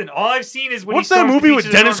time. Listen, all I've seen is when what's that movie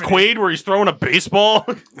with Dennis Quaid where he's throwing a baseball?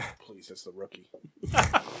 Please, that's The Rookie.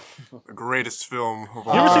 The greatest film of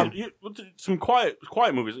all You ever time. seen some quiet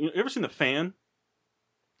movies? You ever seen The Fan?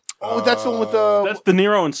 Oh, that's the one with the. That's De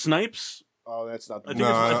Niro and Snipes. Oh, that's not. I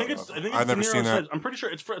think it's I've De never Niro seen and that. Snipes. I'm pretty sure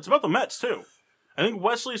it's about the Mets too. I think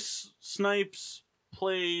Wesley Snipes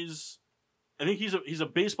plays. I think he's a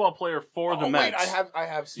baseball player for the Mets. Wait, I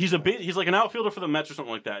have seen. He's like an outfielder for the Mets or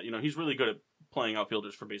something like that. You know, he's really good at playing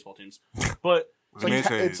outfielders for baseball teams. But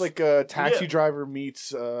it's like a taxi driver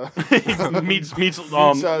meets meets Major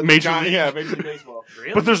League. Yeah, Major League Baseball.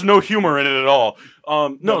 Really? But there's no humor in it at all.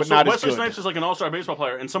 No, so Wesley good. Snipes is like an all-star baseball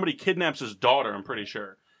player, and somebody kidnaps his daughter. I'm pretty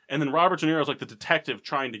sure, and then Robert De Niro is like the detective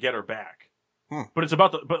trying to get her back. But it's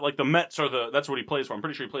about the Mets are that's what he plays for. I'm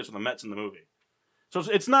pretty sure he plays for the Mets in the movie. So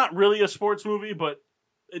it's not really a sports movie, but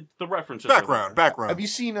the reference is Background. Have you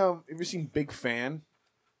seen Big Fan?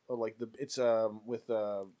 Or like it's with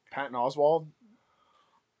Patton Oswalt.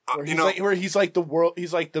 Where he's like the world.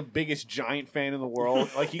 He's like the biggest giant fan in the world.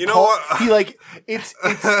 Like it's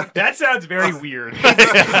that sounds very weird.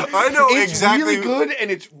 I know it's exactly. really good, and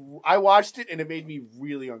it's I watched it and it made me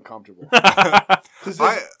really uncomfortable. Because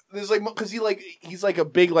he's like a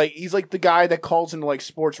big he's like the guy that calls into like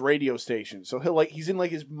sports radio stations. So he's in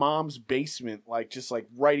like his mom's basement, like just like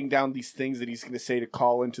writing down these things that he's going to say to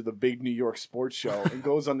call into the big New York sports show, and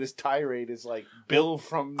goes on this tirade as like Bill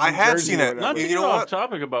from. I have Jersey seen or it. whatever. Not to You get know off what?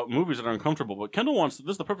 topic about movies that are uncomfortable, but Kendall wants.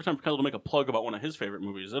 This is the perfect time for Kendall to make a plug about one of his favorite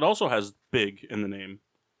movies. It also has big in the name.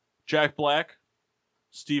 Jack Black,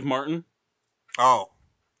 Steve Martin. Oh,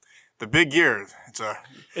 The Big Year.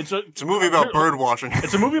 It's a movie about bird watching.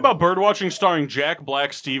 It's a movie about bird watching starring Jack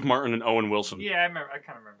Black, Steve Martin, and Owen Wilson. Yeah, I kind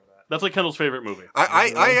of remember that. That's like Kendall's favorite movie.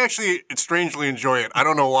 I actually strangely enjoy it. I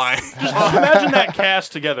don't know why. Just imagine that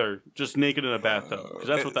cast together, just naked in a bathtub, because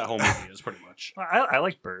that's what that whole movie is, pretty much. I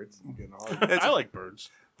like birds. I like birds.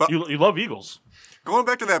 But- You love eagles. Going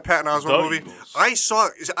back to that Patton Oswalt The movie,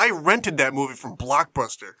 Eagles. I rented that movie from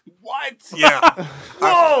Blockbuster. What? Yeah,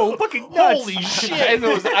 Whoa, fucking nuts. Holy shit! I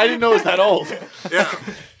didn't know it was that old. yeah.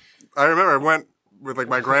 I remember I went with like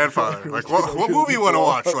my grandfather. Like, what movie you want to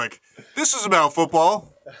watch? Like, this is about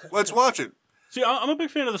football. Let's watch it. See, I'm a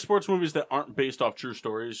big fan of the sports movies that aren't based off true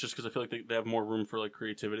stories, just because I feel like they have more room for like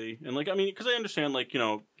creativity and like because I understand like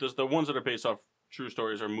the ones that are based off true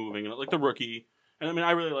stories are moving and like The Rookie, and I mean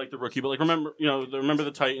I really like The Rookie, but like remember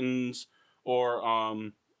the Titans or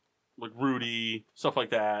like Rudy, stuff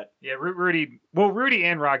like that. Yeah, Rudy. Well, Rudy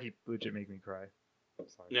and Rocky legit make me cry.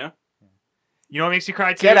 Sorry. Yeah. You know what makes you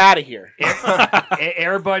cry too? Get out of here.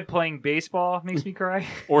 Airbud playing baseball makes me cry.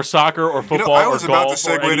 Or soccer or football I was or about golf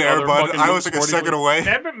to or segue any to other Airbud. fucking I was like a sporting second league.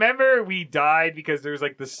 away. Remember we died because there was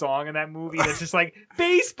like the song in that movie that's just like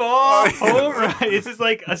baseball home run. It's just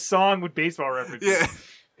like a song with baseball references. Yeah,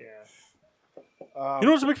 Yeah. You know what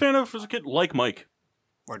I was a big fan of as a kid? Like Mike.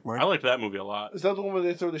 like Mike. I liked that movie a lot. Is that the one where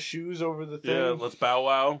they throw the shoes over the thing? Yeah, Let's Bow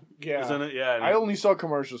Wow. Yeah. Isn't it? Yeah. and I only saw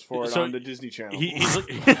commercials for it So on the Disney Channel. he's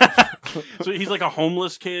like, so he's like a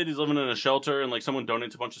homeless kid. He's living in a shelter, and like someone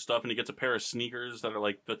donates a bunch of stuff, and he gets a pair of sneakers that are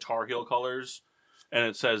like the Tar Heel colors, and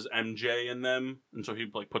it says MJ in them. And so he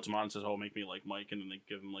like puts them on and says, "Oh, make me like Mike," and then they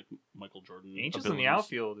give him like Michael Jordan. Angels in the abilities.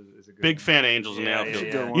 Outfield is a good Big one. fan of Angels in the Yeah, Outfield.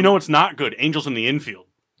 yeah, yeah. You know it's not good. Angels in the Infield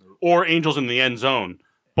or Angels in the End Zone.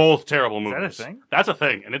 Both terrible Is movies. that a thing? That's a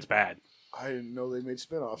thing, and it's bad. I didn't know they made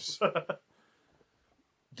spinoffs.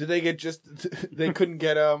 Did they get just? They couldn't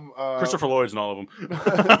get Christopher Lloyd's in all of them.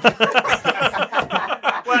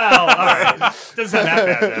 Well, all right. Doesn't sound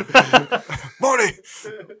that bad then. Marty.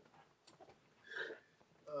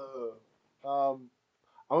 I'm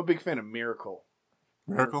a big fan of Miracle.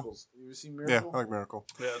 Miracle? Miracles. You ever seen Yeah, Miracle? I like Miracle.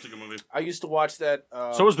 Yeah, that's a good movie. I used to watch that.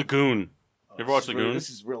 So is The Goon. You ever watch The Goon? This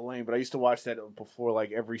is real lame, but I used to watch that before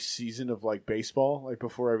like every season of like baseball. Like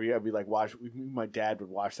before I'd be like watch. My dad would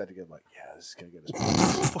watch that together. Like, yeah, this is gonna get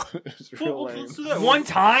us. It's real lame. Let's do that. One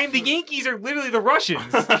time, the Yankees are literally the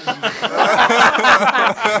Russians.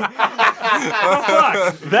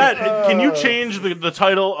 That can you change the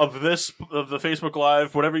title of the Facebook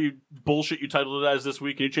Live, whatever you bullshit you titled it as this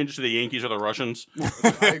week? Can you change it to the Yankees or the Russians?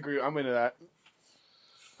 I agree. I'm into that.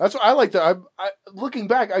 That's what I like. Looking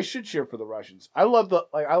back, I should cheer for the Russians. I like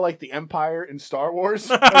the Empire in Star Wars.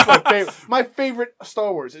 That's my favorite. My favorite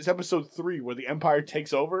Star Wars is Episode 3, where the Empire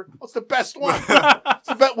takes over. That's the best one. It's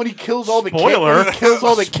the best when he kills all the Spoiler. kids. When he kills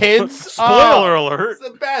all the kids. Spoiler alert! It's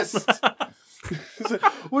the best. He's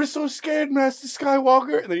like, we're so scared, Master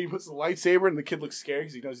Skywalker. And then he puts the lightsaber, and the kid looks scared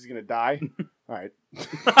because he knows he's gonna die. All right.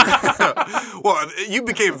 Well, you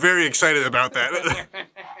became very excited about that.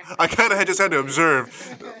 I kind of just had to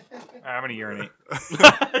observe. I'm gonna urinate.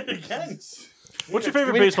 What's your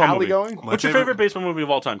favorite We had baseball Tally movie? going? What's your favorite baseball movie of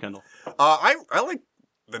all time, Kendall? I like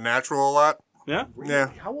The Natural a lot. Yeah?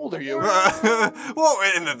 Yeah. How old are you? Well,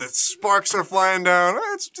 and the sparks are flying down.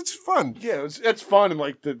 It's fun. Yeah, it's fun in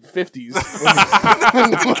like the 50s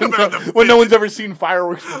when no one's ever seen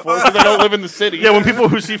fireworks before because they don't live in the city. Yeah, when people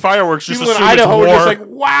who see fireworks just people in assume Idaho are it's just war. like,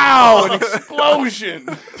 wow, an explosion.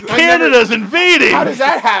 Canada's invading! How does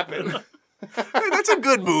that happen? Hey, that's a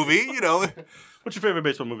good movie, you know. What's your favorite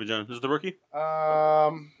baseball movie, John? Is it The Rookie?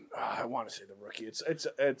 I want to say The Rookie.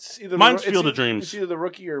 It's either Mine's the, Field it's, of Dreams. It's either The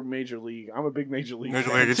Rookie or Major League. I'm a big Major League. Major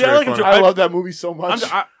fan. League, it's See, I very like him fun. too. I love that movie so much.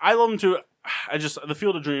 I love him too. The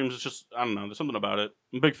Field of Dreams, it's just, I don't know, there's something about it.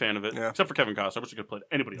 I'm a big fan of it. Yeah. Except for Kevin Costner. I wish I could have played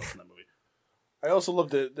anybody else in that movie. I also love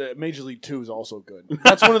the Major League 2 is also good.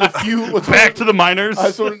 That's one of the few. Back to the minors.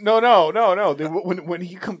 No. When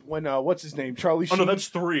he come what's his name? Charlie Oh Sheen. no, that's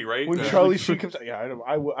 3, right? When Yeah. Charlie Sheen comes out, yeah, I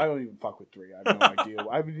don't even fuck with 3. I have no idea.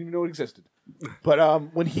 I didn't even know it existed. But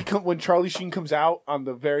when Charlie Sheen comes out on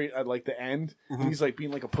the very at like the end, and he's like being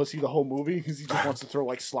like a pussy the whole movie because he just wants to throw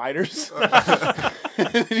like sliders. And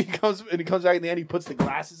then he comes back in the end. He puts the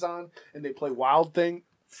glasses on and they play Wild Thing.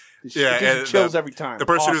 Yeah, It gives you and chills every time. The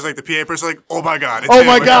person Awesome. who's like the PA person, like, oh my god, it's Oh him.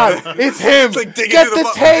 my god, it's him! It's like digging Get through the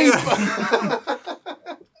the tape!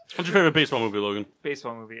 What's your favorite baseball movie, Logan?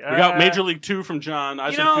 Baseball movie. We got Major League 2 from John.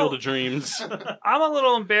 I said know- Field of Dreams. I'm a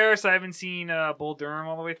little embarrassed. I haven't seen Bull Durham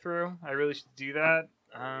all the way through. I really should do that.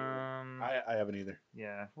 I haven't either.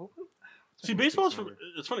 Yeah. See, baseball's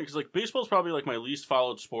it's funny because like baseball's probably like my least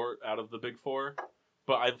followed sport out of the big four,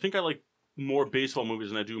 but I think I like more baseball movies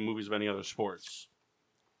than I do movies of any other sports.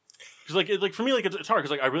 Because like for me, like it's hard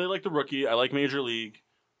because like I really like The Rookie. I like Major League.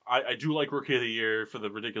 I do like Rookie of the Year for the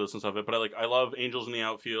ridiculousness of it, but I love Angels in the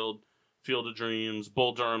Outfield, Field of Dreams,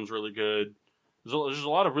 Bull Durham's really good. There's a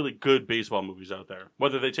lot of really good baseball movies out there,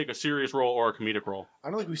 whether they take a serious role or a comedic role. I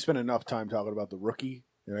don't think we spent enough time talking about The Rookie,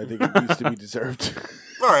 and I think it needs to be deserved.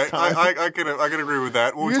 All right, I can agree with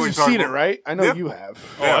that. You guys have seen it, right? I know Yep. you have.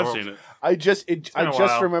 Oh, Yeah, I've well, seen it. I just been a just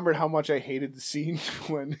while. remembered how much I hated the scene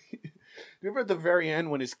when. Remember at the very end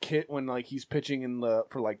when like he's pitching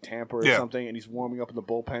for like Tampa or Yeah. something, and he's warming up in the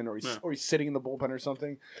bullpen, or Yeah. he's sitting in the bullpen or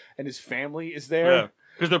something, and his family is there. Yeah,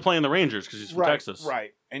 because they're playing the Rangers because he's from Texas.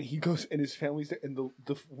 Right. And he goes, and his family's there, and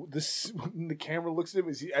the camera looks at him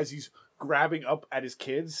as he's grabbing up at his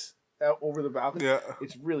kids over the balcony. Yeah.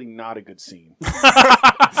 It's really not a good scene.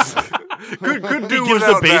 Could He do gives the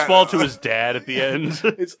without baseball that. to his dad at the end.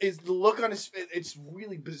 It's the look on his face. It's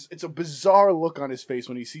really it's a bizarre look on his face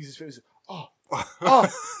when he sees his face.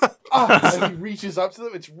 As he reaches up to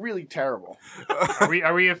them. It's really terrible.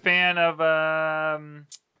 Are we a fan of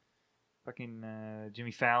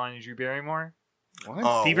Jimmy Fallon and Drew Barrymore? What?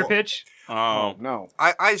 Oh, Fever well, Pitch? Oh, No.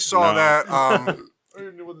 I saw No. that. I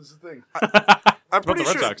didn't know what this is a thing. I'm about pretty the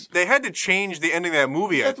Red sure Sox? they had to change the ending of that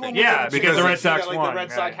movie. I That's the one think. where Yeah, they- because the Red they got, Sox like, won, the Red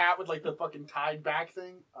Sox right. hat with like the fucking tied back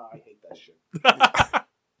thing. I hate that shit.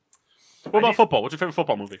 what about football? What's your favorite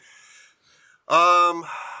football movie?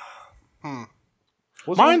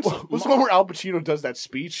 Mine's- What's the one where Al Pacino does that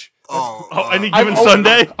speech? Any I've given only-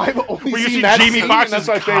 Sunday? I've only Where you seen see that Jamie scene, Foxx's and that's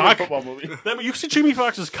my favorite cock? football movie. You see Jamie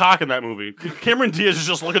Foxx's cock in that movie. Cameron Diaz is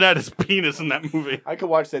just looking at his penis in that movie. I could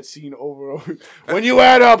watch that scene over and over. When you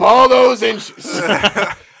add up all those inches,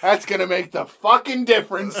 that's gonna make the fucking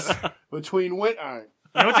difference between win. All right.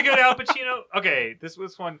 You know what's a good Al Pacino? Okay, this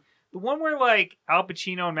was one. The one where like Al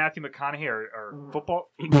Pacino and Matthew McConaughey are football.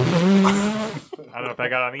 I don't know if I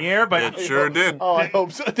got on the air, but It sure did. Oh, I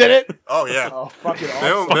hope so. Did it? Oh yeah. Oh, fucking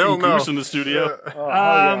They'll, awesome. they'll know. Goose in the studio. Oh, hell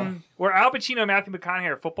yeah. where Al Pacino and Matthew McConaughey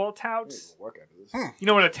are football touts. Work after this. You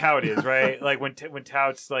know what a tout is, right? Like when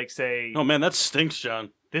touts like say Oh man, that stinks,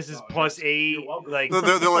 John. this is +8, like They're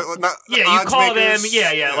like not yeah, you odds call makers.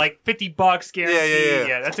 them like $50 guaranteed.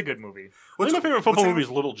 Yeah. That's a good movie. I think my favorite football movie is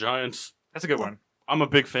Little Giants. That's a good one. I'm a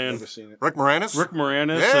big fan. Never seen it. Rick Moranis. Rick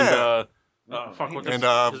Moranis Yeah. and fuck what's And,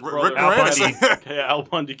 his Rick brother? Al Moranis. Bundy. Yeah, Al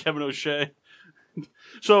Bundy, Kevin O'Shea.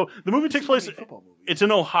 So the movie takes place. Football movie. It's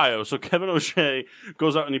in Ohio. So Kevin O'Shea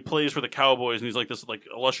goes out and he plays for the Cowboys, and he's like this like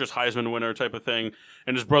illustrious Heisman winner type of thing.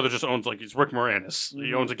 And his brother just owns he's Rick Moranis.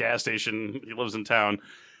 He owns a gas station. He lives in town,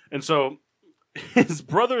 and so his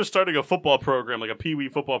brother is starting a football program, like a pee-wee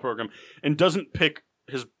football program, and doesn't pick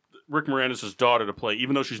Rick Moranis' daughter to play,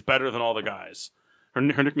 even though she's better than all the guys. Her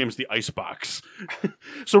nickname is the Icebox.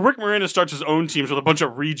 So Rick Moranis starts his own teams with a bunch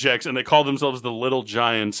of rejects, and they call themselves the Little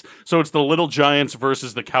Giants. So it's the Little Giants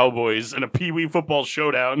versus the Cowboys in a pee-wee football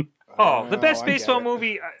showdown. Oh, the best I get baseball it.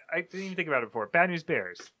 movie. I didn't even think about it before. Bad News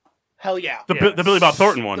Bears. Hell yeah. The Billy Bob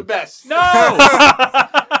Thornton one. The best. No,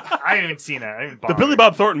 I haven't even seen that. I didn't The bother. Billy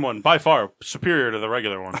Bob Thornton one, by far, superior to the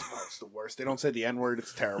regular one. Oh, it's the worst. They don't say the N word.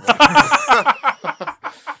 It's terrible.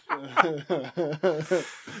 That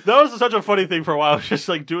was such a funny thing for a while. Just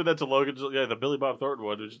like doing that to Logan. Just, the Billy Bob Thornton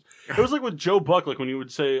one. It was like with Joe Buck, like when you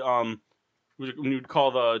would say, when you would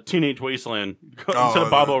call the Teenage Wasteland instead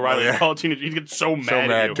of Bob O'Reilly, yeah. you call it Teenage. He'd get so mad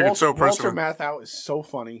mad, at you. dude. It's so Walter personal. Matthau is so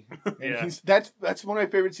funny. And Yeah. that's one of my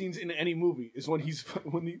favorite scenes in any movie is when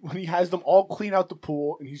he has them all clean out the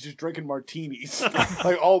pool and he's just drinking martinis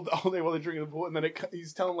like all day while they're drinking the pool, and then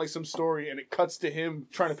he's telling like some story and it cuts to him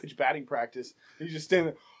trying to pitch batting practice. And he's just standing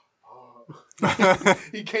there.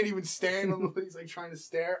 He can't even stand on the. He's like trying to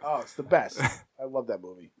stare. Oh, it's the best. I love that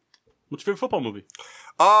movie. What's your favorite football movie?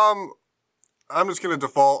 I'm just gonna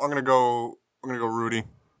default. I'm gonna go Rudy.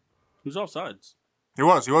 Who's offsides? He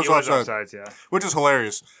was He was offside, offsides, yeah. which is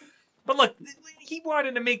hilarious. But look, he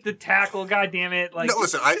wanted to make the tackle. God damn it! Like, No,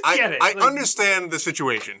 listen, just get it. I Like, understand the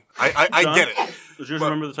situation. I John? get it. Does yours But-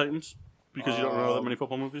 remember the Titans? Because you don't know that many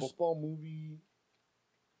football movies? Football movie.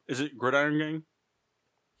 Is it Gridiron Gang?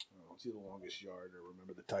 I don't see The Longest Yard or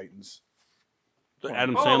Remember the Titans. The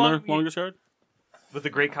Adam Oh, Sandler yeah. Longest Yard? with the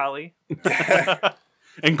great Khali.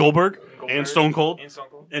 And Goldberg. And Stone Cold. And Stone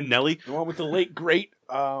Cold. And Nelly. The one with the late great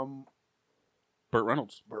Burt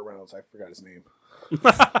Reynolds. Burt Reynolds. I forgot his name.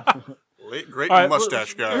 Late great All right,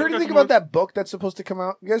 mustache You guy. heard anything about that book that's supposed to come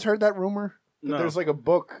out? You guys heard that rumor? That No. there's like a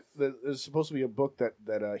book that is supposed to be a book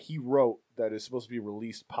that he wrote that is supposed to be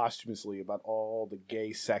released posthumously about all the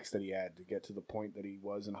gay sex that he had to get to the point that he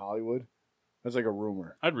was in Hollywood. That's like a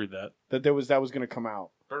rumor I'd read that. that was going to come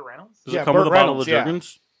out. Burt Reynolds? Does Yeah, it come with a Burt bottle of Reynolds, yeah.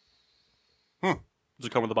 Jergens? Does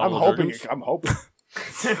it come with a I'm bottle of hoping. Jergens? I'm hoping.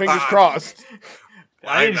 Fingers crossed.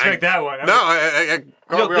 I didn't expect that one. No, I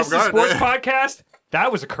Yo, this is a sports podcast?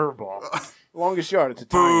 That was a curveball. Longest yard. It's a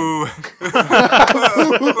Boo. tie-in.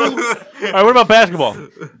 All right, what about basketball?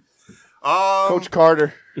 Coach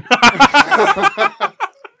Carter.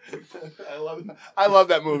 I love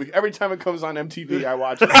that movie. Every time it comes on MTV, I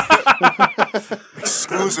watch it.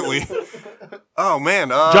 Exclusively. Oh man,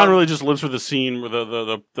 John really just lives for the scene where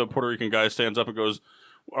the Puerto Rican guy stands up and goes,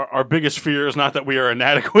 our biggest fear is not that we are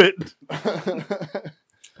inadequate.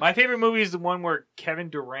 My favorite movie is the one where Kevin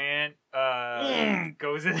Durant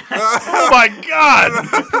goes in. Oh my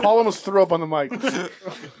God! Paul almost threw up on the mic.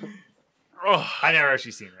 I never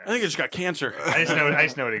actually seen I that. think I just got cancer I just know it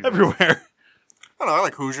exists. everywhere. I don't know. I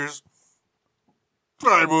like Hoosiers. It's an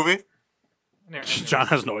alright movie. Never- John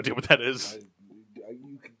has no idea what that is.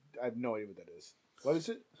 I have no idea what that is. What is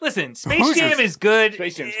it? Listen, Space Hoosiers. Jam is good.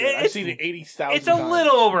 Space Jam's good. I've seen it 80,000 It's a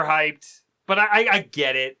little overhyped, but I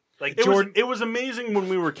get it. Like Jordan. It was amazing when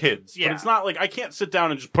we were kids, Yeah. but it's not like I can't sit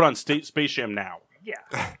down and just put on Space Jam now. Yeah.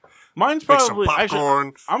 Mine's Make some probably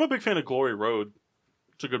popcorn. I'm a big fan of Glory Road.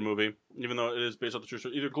 It's a good movie, even though it is based on the true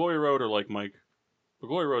story. Either Glory Road or like Mike. But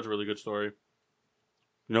Glory Road's a really good story.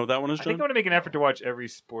 You know what that one is, I John? think I'm going to make an effort to watch every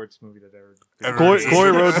sports movie that ever.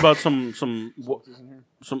 Glory Road's about some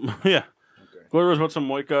yeah. Okay. Glory Road's about some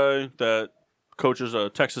white guy that coaches a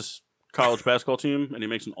Texas college basketball team, and he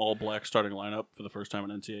makes an all-black starting lineup for the first time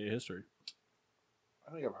in NCAA history.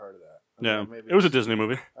 I think I've heard of that. Yeah, Maybe it was a Disney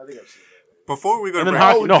movie. I think I've seen that. Before we go And to then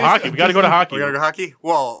break, hockey. No, hockey. We got to go to hockey. we gotta go hockey.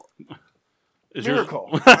 Well, Is yours- Miracle.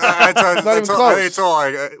 that's Not even all, close. it's all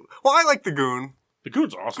well, I like the Goon. The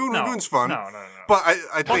Goon's awesome. Goon's fun. No. But I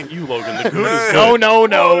Fuck think you, Logan. The Goon is No,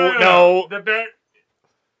 good. No. The bet.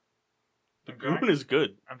 The Goon is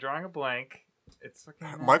good. I'm drawing a blank. It's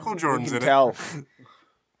fucking Michael You Jordan's can in tell.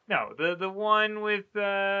 No, the one with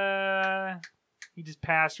he just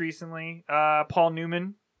passed recently. Paul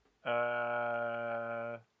Newman.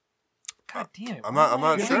 God damn it! it. I'm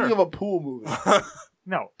not You're sure. thinking of a pool movie.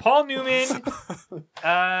 No, Paul Newman.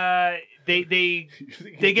 They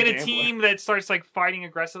get a team that starts like fighting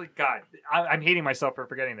aggressively. God, I'm hating myself for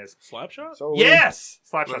forgetting this. Slapshot? So Yes,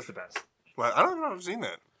 Slapshot's the best. Well, I don't know if I've seen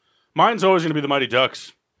that. Mine's always going to be the Mighty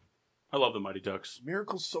Ducks. I love the Mighty Ducks.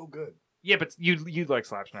 Miracle's so good. Yeah, but you'd like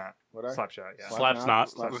Slapshot. What I? Slapshot. Yeah,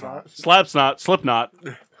 Slapsnot. Slapsnot. Slapsnot. Slipknot.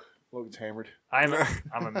 Logan's hammered. I'm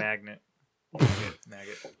a magnet.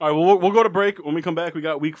 Maggot. All right, well, we'll go to break. When we come back, we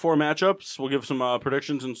got week 4 matchups. We'll give some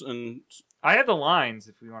predictions and I have the lines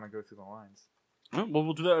if we want to go through the lines. well,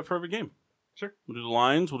 we'll do that for every game. Sure. We'll do the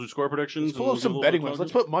lines. We'll do score predictions. Let's pull up and some we'll do a betting little ones.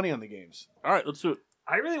 Let's talking. put money on the games. All right, let's do it.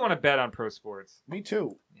 I really want to bet on pro sports. Me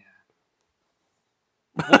too.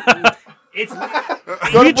 It's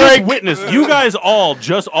Go You to just break. witnessed. You guys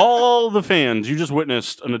all the fans. You just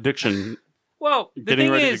witnessed an addiction well, the getting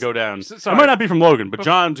thing ready is, to go down. s- It might not be from Logan, but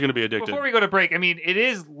John's going to be addicted. Before we go to break, I mean, it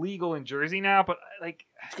is legal in Jersey now, but like,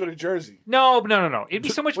 Let's go to Jersey. no. It'd be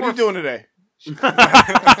so much What are more. you doing today?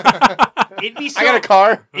 It'd be so. I got a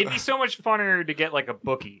car. It'd be so much funner to get like a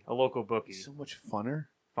bookie, a local bookie. So much funner.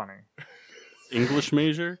 Funner. English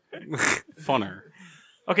major? Funner.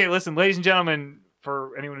 Okay, listen, ladies and gentlemen,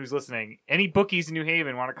 for anyone who's listening, any bookies in New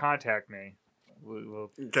Haven want to contact me. We'll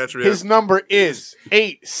Catch me His up. number is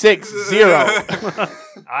 860.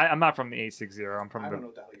 I'm not from the 860. I'm from I don't the. know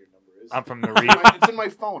what the hell your number is. I'm from the real. It's in my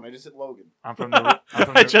phone. I just hit Logan. I'm from the.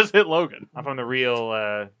 I just hit Logan. I'm from the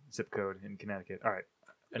real zip code in Connecticut. All right,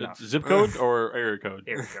 enough. Zip code or area code?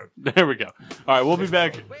 Area code. There we go. All right, we'll be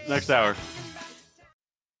back next hour.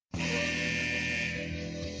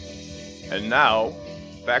 And now,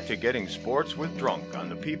 back to getting sports with Drunk on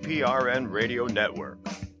the PPRN Radio Network.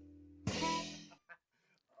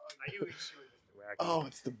 Oh,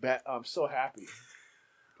 it's the bet. I'm so happy.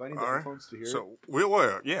 Do I need the All right. headphones to hear it? So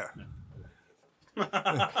yeah.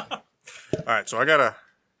 All right, so I gotta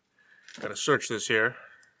search this here.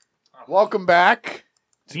 Welcome back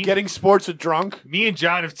to Me- Getting Sports with Drunk. Me and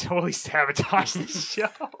John have totally sabotaged this show.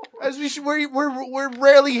 As we should, we're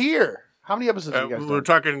rarely here. How many episodes have you guys We're done?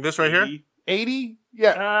 talking this right here. 80?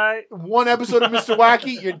 Yeah. One episode of Mr.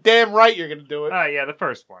 Wacky. You're damn right you're gonna do it. Yeah, the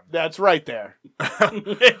first one. That's right there.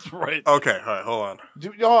 It's right. Okay, all right, hold on.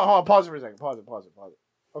 Hold on. Pause it for a second. Pause it.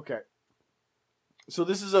 Okay. So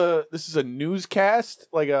this is a newscast,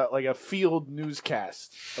 like a field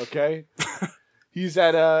newscast. Okay. He's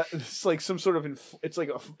at it's like some sort of it's like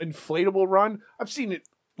an inflatable run. I've seen it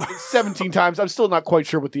 17 times. I'm still not quite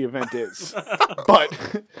sure what the event is,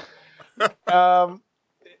 but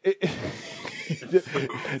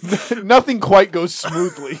nothing quite goes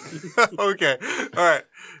smoothly. Okay, all right,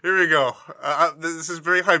 here we go. This is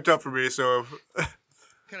very hyped up for me. So,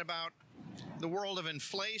 about the world of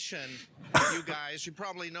inflation, you guys, you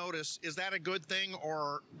probably notice, is that a good thing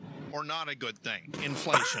or not a good thing?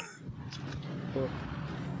 Inflation.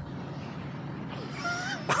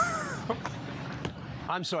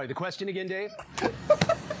 I'm sorry, the question again, Dave?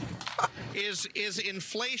 Is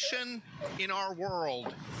inflation in our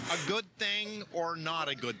world a good thing or not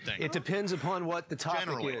a good thing? It depends upon what the topic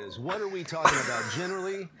Generally. is. What are we talking about?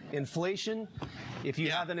 Generally, inflation? If you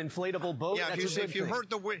have an inflatable boat, Yeah, that's a good if you thing. heard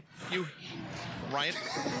the word, right?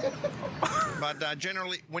 But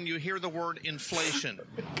generally, when you hear the word inflation,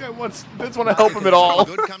 Guy doesn't want to help him at all.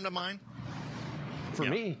 good come to mind? For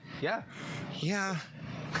me, yeah. Yeah.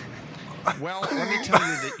 Well, let me tell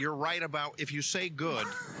you that you're right about, if you say good,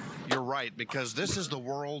 you're right, because this is the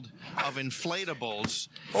world of inflatables.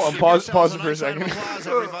 Oh, Give pause yourselves it a for a nice round of second. applause,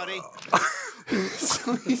 everybody.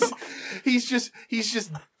 So he's just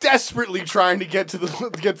desperately trying to get to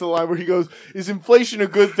the line where he goes, "Is inflation a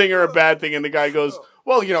good thing or a bad thing?" And the guy goes,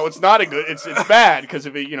 "Well, it's not a good. It's bad because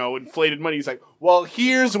of it. Inflated money." He's like, "Well,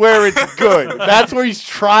 here's where it's good." That's where he's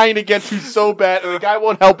trying to get to so bad, and the guy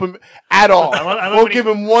won't help him at all. I love Won't when give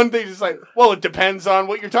him one thing. Just like, well, it depends on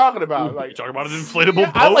what you're talking about. Like, You talking about an inflatable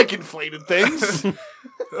boat? I like inflated things. I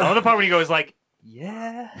love the part when he goes like,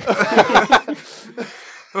 yeah.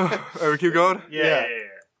 all right, we keep going. Yeah.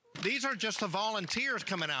 These are just the volunteers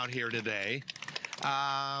coming out here today.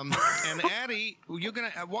 And Addie,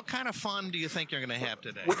 what kind of fun do you think you're gonna have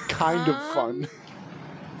today? What kind of fun?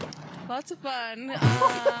 Lots of fun.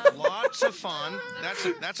 Lots of fun.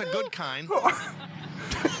 That's a good kind.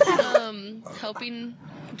 Helping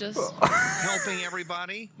Helping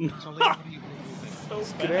everybody. So, Lee, what do you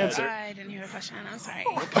think? Good answer. I didn't hear the question. I'm sorry.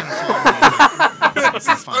 This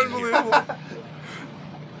is unbelievable.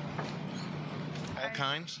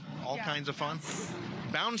 All kinds of fun.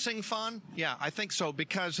 Bouncing fun? Yeah, I think so,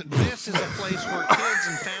 because this is a place where kids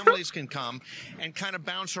and families can come and kind of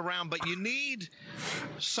bounce around, but you need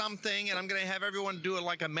something, and I'm going to have everyone do it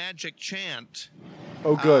like a magic chant.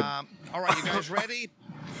 Oh, good. All right, you guys ready?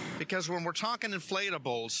 Because when we're talking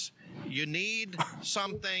inflatables, you need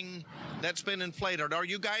something that's been inflated. Are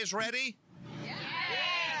you guys ready? Yeah.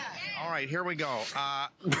 All right, here we go.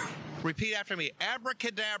 Repeat after me.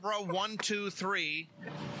 Abracadabra, 1, 2, 3.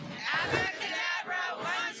 Abracadabra,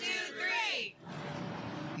 1, 2, 3.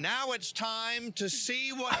 Now it's time to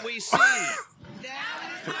see what we see.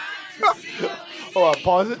 Hold on,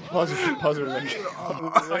 pause it. Pause it a minute.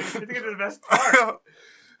 I think it's the best part.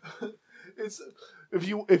 It's if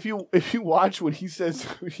you watch when he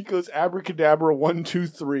goes abracadabra 1, 2,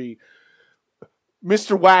 3,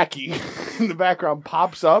 Mr. Wacky in the background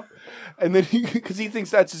pops up, and then because he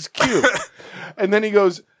thinks that's his cue, and then he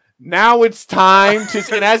goes, "Now it's time to,"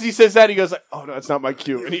 and as he says that, he goes like, "Oh no, it's not my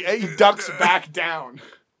cue," and he ducks back down.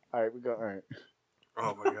 All right, we go. All right.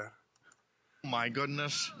 Oh my god. My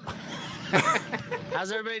goodness.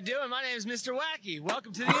 How's everybody doing? My name is Mr. Wacky.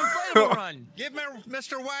 Welcome to the inflatable run. Give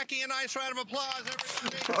Mr. Wacky a nice round of applause,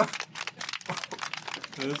 everybody.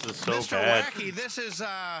 This is so Mr. bad. Wacky, this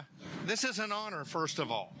is an honor, first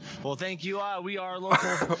of all. Well, thank you. We are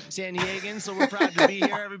local San Diegans, so we're proud to be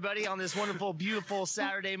here, everybody, on this wonderful, beautiful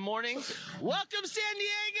Saturday morning. Welcome, San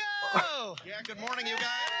Diego! Yeah, good morning, you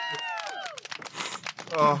guys.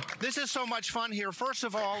 This is so much fun here. First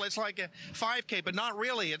of all, it's like a 5K, but not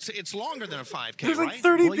really. It's longer than a 5K, There's right? like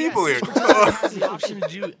 30 people yes, here. each participant has the option to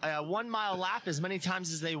do a 1 mile lap as many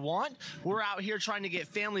times as they want. We're out here trying to get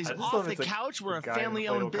families I just off love the it's like couch. We're a the guy in the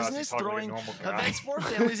family-owned inflatable costume business talking like a throwing normal guy. events for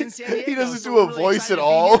families in San Diego. He doesn't So do we're a really voice excited at to be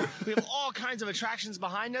all. here. We have all kinds of attractions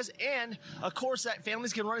behind us, and a course that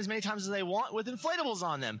families can run as many times as they want with inflatables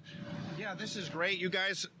on them. Yeah, this is great, you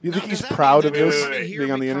guys. You think Now, he's does that proud mean of that this, everybody here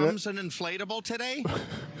being on the internet? becomes an inflatable today?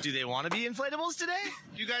 Do they want to be inflatables today?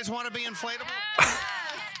 You guys want to be inflatable?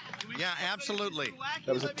 Yeah, absolutely.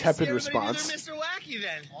 That was a Let me see tepid everybody do their response. Mr. Wacky,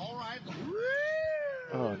 then. All right.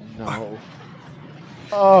 Oh no.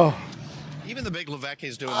 Oh. Even the big Levesque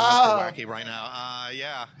is doing Mr. Wacky right now.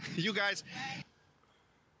 Yeah, you guys.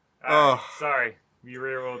 All right, sorry. You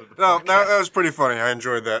rerolled the No, podcast. that was pretty funny. I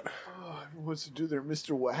enjoyed that. wants to do their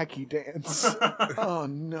Mr. Wacky dance. Oh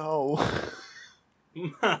no.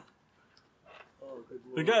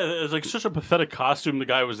 The guy is like such a pathetic costume the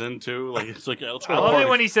guy was in too. Like it's like let's go I to love party. it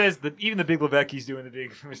when he says even the Big Levecki's doing the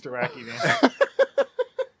big Mr. Wacky dance.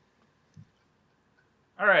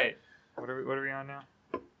 All right, what are we on now?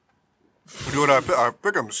 We're doing our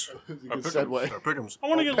pick'ems. Good segue. Our pick'ems. I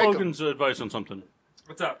want to get pick 'em. Logan's advice on something.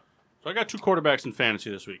 What's up? So I got 2 quarterbacks in fantasy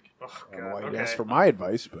this week. Oh, I don't know why God. you Okay. asked for my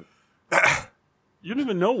advice, but You don't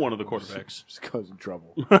even know one of the quarterbacks. just causing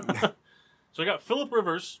trouble. So I got Phillip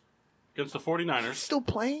Rivers against the 49ers. Still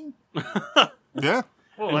playing? Yeah.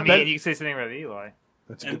 Well, And I mean, Ben- you can say something about Eli.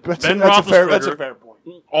 That's And good. Ben That's a Roethlisberger. fair point.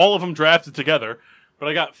 All of them drafted together. But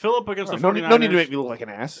I got Phillip against the No 49ers. need to make me look like an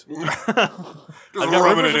ass. I Just got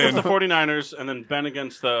rubbing Rivers it against in. the 49ers, and then Ben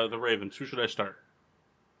against the Ravens. Who should I start?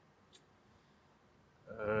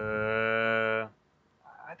 I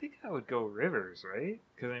think I would go Rivers, right?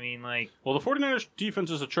 Because I mean, like, Well, the 49ers defense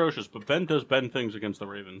is atrocious, but Ben does Ben things against the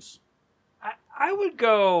Ravens. I would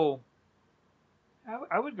go.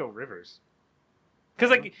 I would go Rivers. Because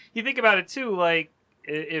like you think about it too, like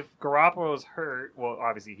if Garoppolo's hurt, well,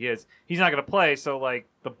 obviously he is. He's not going to play, so like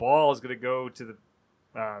the ball is going to go to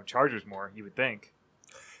the Chargers more. You would think.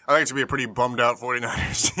 I think it's going to be a pretty bummed out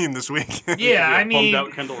 49ers team this week. Yeah, I mean, bummed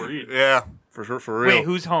out Kendall Reed. Yeah, for sure, for real. wait,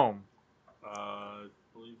 who's home? I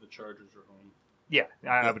believe the Chargers are home. Yeah,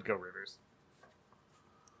 I would go Rivers.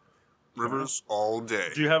 Rivers all day.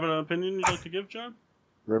 Do you have an opinion you'd like to give, John?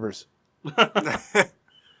 Rivers.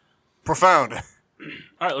 Profound. All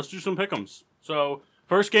right, let's do some pick'ems. So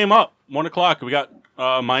first game up, 1 o'clock. We got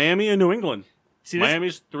Miami and New England. See, this,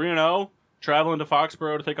 Miami's 3-0, traveling to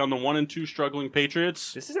Foxborough to take on the 1-2 struggling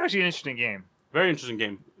Patriots. this is actually an interesting game. Very interesting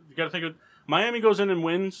game. You got to think of Miami goes in and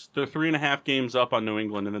wins. They're 3.5 games up on New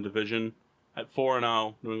England in the division. At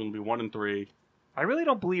 4-0, New England will be 1-3. I really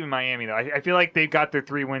don't believe in Miami though. I feel like they got their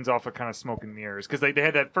 3 wins off of kind of smoke and mirrors because they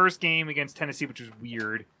had that first game against Tennessee, which was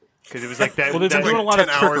weird because it was like that. Well, they've been that- doing a lot of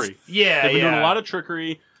 10 hours. trickery. yeah, They've been yeah. doing a lot of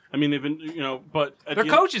trickery. I mean, they've been, but at Their the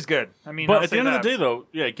coach is good. I mean, But I'll at the say end of that. the day, though,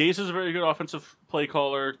 yeah, Gase is a very good offensive play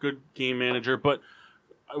caller, good game manager. But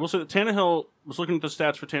I will say that Tannehill, was looking at the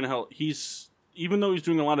stats for Tannehill, even though he's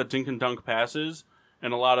doing a lot of dink and dunk passes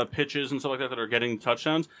and a lot of pitches and stuff like that are getting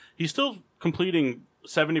touchdowns, he's still completing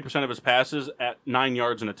 70% of his passes at 9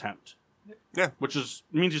 yards an attempt. Yeah. Which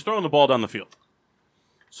means he's throwing the ball down the field.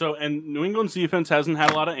 So, and New England's defense hasn't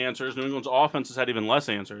had a lot of answers. New England's offense has had even less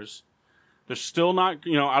answers. They're still not,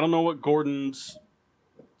 I don't know what Gordon's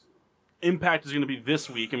impact is going to be this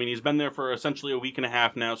week. I mean, he's been there for essentially a week and a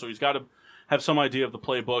half now, so he's got to have some idea of the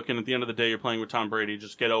playbook. And at the end of the day, you're playing with Tom Brady.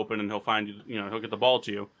 Just get open and he'll find you, he'll get the ball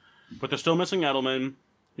to you. But they're still missing Edelman.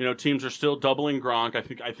 Teams are still doubling Gronk.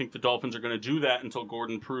 I think the Dolphins are going to do that until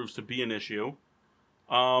Gordon proves to be an issue.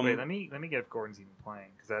 Wait, let me get if Gordon's even playing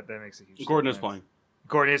because that makes a huge. Gordon is difference. playing.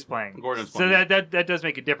 Gordon is playing. Gordon is So playing. that does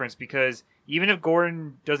make a difference because even if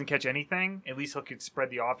Gordon doesn't catch anything, at least he could spread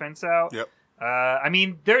the offense out. Yep. I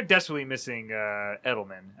mean, they're desperately missing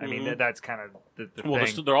Edelman. I mean, Mhm. that's kind of the Well,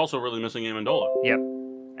 thing. they're also really missing Amendola. Yep.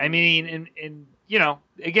 I mean, and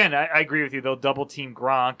again, I agree with you. They'll double team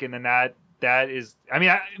Gronk, and then that is. I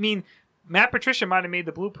mean, Matt Patricia might have made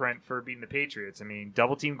the blueprint for beating the Patriots. I mean,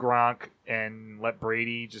 double team Gronk and let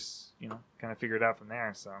Brady just kind of figure it out from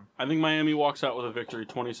there. So I think Miami walks out with a victory,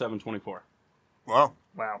 27-24. Wow.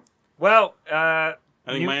 wow. Well, I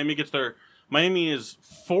think Miami is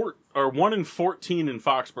 1-14 in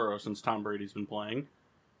Foxborough since Tom Brady's been playing.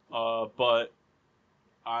 But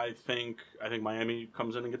I think Miami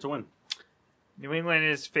comes in and gets a win. New England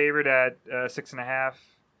is favored at 6.5.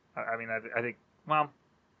 I mean, I think. Well,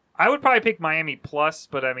 I would probably pick Miami plus,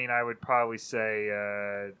 but I mean, I would probably say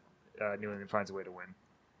New England finds a way to win.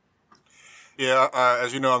 Yeah,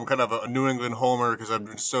 as you know, I'm kind of a New England homer because I've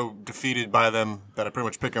been so defeated by them that I pretty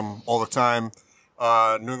much pick them all the time.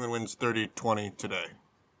 New England wins 30-20 today.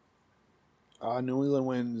 New England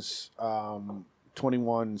wins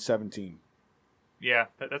 21-17. Yeah,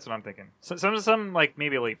 that's what I'm thinking. So, some like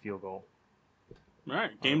maybe a late field goal. All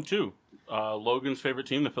right, game 2. Logan's favorite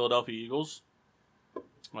team, the Philadelphia Eagles,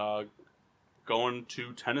 going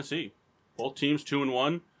to Tennessee. Both teams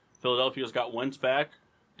 2-1. Philadelphia's got Wentz back.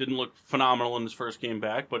 Didn't look phenomenal in his first game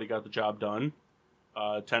back, but he got the job done.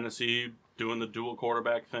 Tennessee doing the dual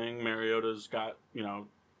quarterback thing. Mariota's got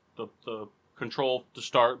the control to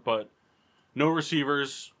start, but no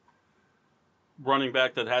receivers. Running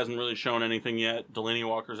back that hasn't really shown anything yet. Delaney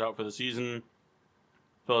Walker's out for the season.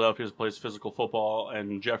 Philadelphia plays physical football,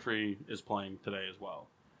 and Jeffrey is playing today as well.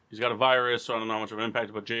 He's got a virus, so I don't know how much of an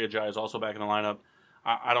impact, but Jay Ajayi is also back in the lineup.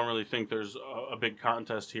 I don't really think there's a big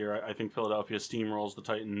contest here. I think Philadelphia steamrolls the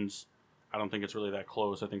Titans. I don't think it's really that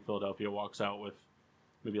close. I think Philadelphia walks out with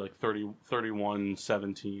maybe like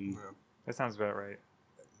 31-17. Yeah. That sounds about right.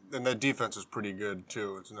 And that defense is pretty good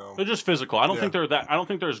too. It's They're just physical. I don't think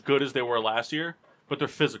they're as good as they were last year, but they're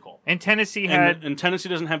physical. And Tennessee had and Tennessee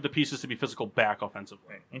doesn't have the pieces to be physical back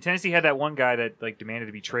offensively. And Tennessee had that one guy that like demanded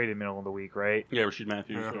to be traded middle of the week, right? Yeah, Rashid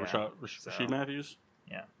Matthews. Yeah. Rashid Matthews.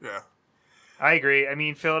 Yeah. Yeah. I agree. I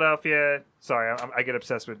mean, Philadelphia. Sorry, I get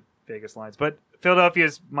obsessed with Vegas lines, but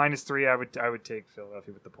Philadelphia's -3. I would take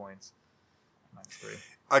Philadelphia with the points. -3.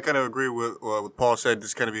 I kind of agree with what Paul said.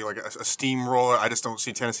 It's going to be like a steamroller. I just don't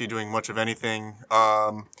see Tennessee doing much of anything.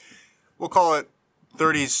 We'll call it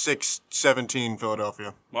 36-17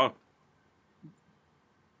 Philadelphia. Wow.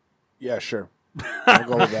 Yeah, sure. I'll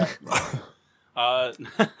go with that.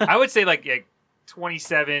 I would say like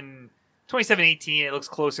 27-18. It looks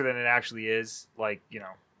closer than it actually is. Like,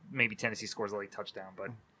 maybe Tennessee scores a late touchton,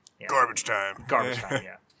 but yeah. Garbage time. Garbage time,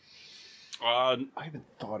 yeah. I haven't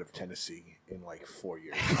thought of Tennessee in like 4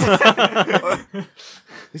 years.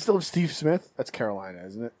 They still have Steve Smith. That's Carolina,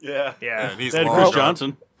 isn't it? Yeah. Yeah. He's Chris long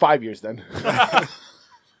Johnson. 5 years then.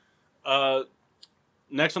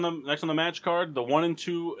 Next on the match card, the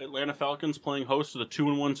 1-2 Atlanta Falcons playing host to the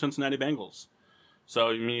 2-1 Cincinnati Bengals. So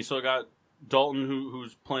I mean, you still got Dalton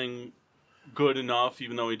who's playing good enough,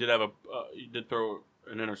 even though he did throw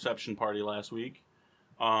an interception party last week.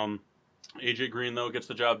 AJ Green though gets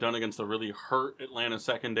the job done against the really hurt Atlanta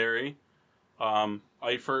secondary.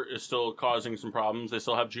 Eifert is still causing some problems. They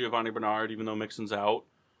still have Giovanni Bernard, even though Mixon's out.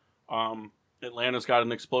 Atlanta's got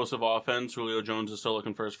an explosive offense. Julio Jones is still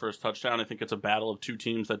looking for his first touchdown. I think it's a battle of two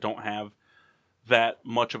teams that don't have that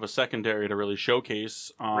much of a secondary to really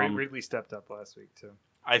showcase. Ridley stepped up last week too.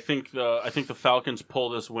 I think the Falcons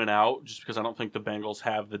pull this win out just because I don't think the Bengals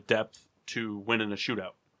have the depth to win in a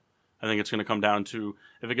shootout. I think it's going to come down to,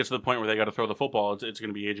 if it gets to the point where they got to throw the football, it's going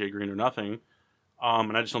to be AJ Green or nothing.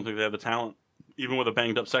 And I just don't think they have the talent. Even with a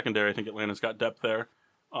banged up secondary, I think Atlanta's got depth there.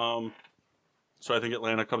 So I think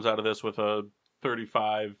Atlanta comes out of this with a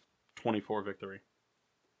 35-24 victory.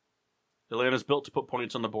 Atlanta's built to put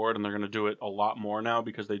points on the board, and they're going to do it a lot more now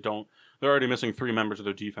because they're already missing 3 members of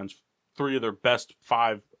their defense, 3 of their best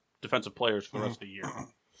 5 defensive players for the rest of the year.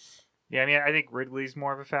 Yeah, I mean, I think Ridley's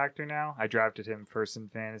more of a factor now. I drafted him first in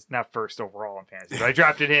fantasy, not first overall in fantasy, but I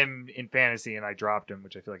drafted him in fantasy and I dropped him,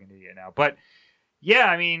 which I feel like an idiot now. But yeah,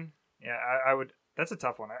 I mean, yeah, I would. That's a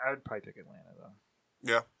tough one. I would probably pick Atlanta though.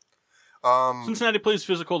 Yeah. Cincinnati plays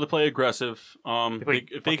physical. They play aggressive.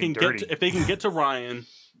 If they can get to Ryan,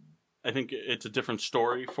 I think it's a different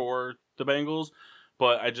story for the Bengals.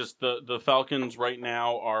 But the Falcons right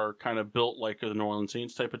now are kind of built like a New Orleans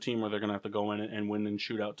Saints type of team where they're going to have to go in and win in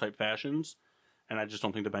shootout type fashions. And I just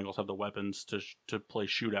don't think the Bengals have the weapons to play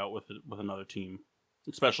shootout with another team,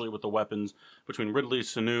 especially with the weapons between Ridley,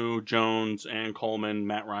 Sanu, Jones, and Coleman,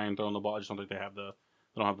 Matt Ryan throwing the ball. I just don't think they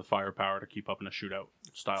don't have the firepower to keep up in a shootout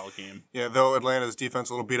style game. Yeah, though Atlanta's defense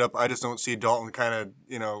a little beat up, I just don't see Dalton kind of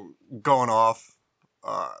going off.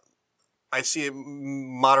 I see a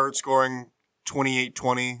moderate scoring.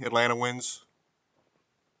 28-20, Atlanta wins.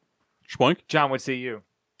 Schwank? John, what say you?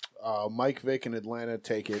 Mike Vick and Atlanta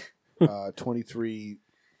take it 23-14.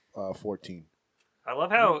 I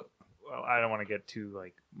love how, well, I don't want to get too,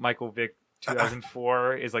 like, Michael Vick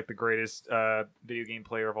 2004 is, like, the greatest video game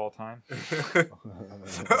player of all time.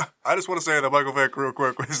 I just want to say that Michael Vick, real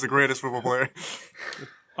quick, is the greatest football player.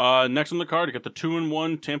 Next on the card, you got the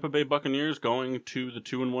 2-1 Tampa Bay Buccaneers going to the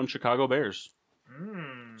 2-1 Chicago Bears.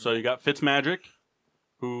 So you got Fitzmagic,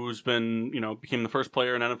 who's been, became the first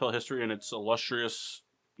player in NFL history in its illustrious,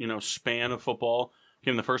 span of football.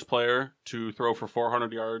 Became the first player to throw for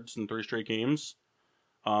 400 yards in 3 straight games.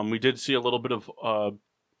 We did see a little bit of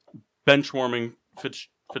bench warming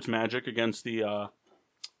Fitzmagic against the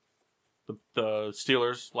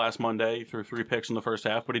Steelers last Monday. He threw 3 picks in the first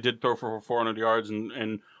half, but he did throw for 400 yards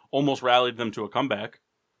and almost rallied them to a comeback.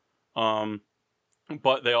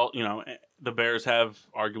 But they all, the Bears have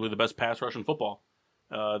arguably the best pass rush in football.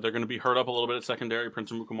 They're going to be hurt up a little bit at secondary.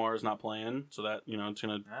 Prince Amukamara is not playing, so that it's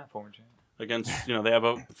going to against they have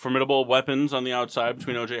a formidable weapons on the outside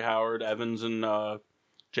between O.J. Howard, Evans, and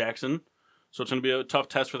Jackson. So it's going to be a tough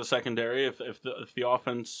test for the secondary. If the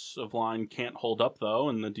offensive line can't hold up though,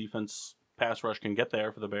 and the defense pass rush can get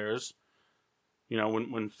there for the Bears,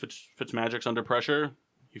 when Fitzmagic's under pressure,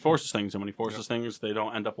 he forces things, and when he forces things, they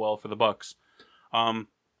don't end up well for the Bucs.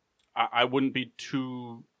 I wouldn't be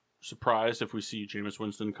too surprised if we see Jameis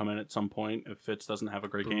Winston come in at some point if Fitz doesn't have a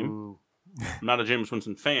great game. I'm not a Jameis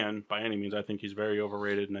Winston fan by any means. I think he's very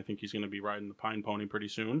overrated, and I think he's going to be riding the pine pony pretty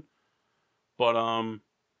soon. But I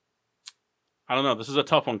don't know. This is a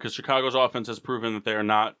tough one because Chicago's offense has proven that they are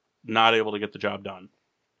not not able to get the job done.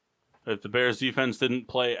 If the Bears defense didn't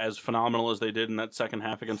play as phenomenal as they did in that second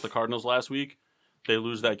half against the Cardinals last week, they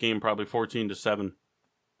lose that game probably 14-7.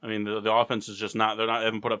 I mean, the offense is just not. They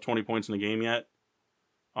haven't put up 20 points in the game yet.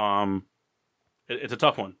 It's a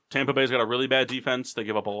tough one. Tampa Bay's got a really bad defense. They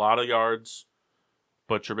give up a lot of yards,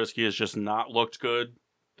 but Trubisky has just not looked good.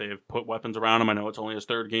 They have put weapons around him. I know it's only his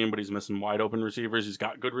third game, but he's missing wide open receivers. He's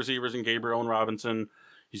got good receivers in Gabriel and Robinson.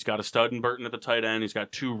 He's got a stud in Burton at the tight end. He's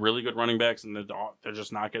got 2 really good running backs, and they're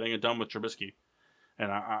just not getting it done with Trubisky.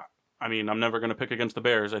 And I mean, I'm never going to pick against the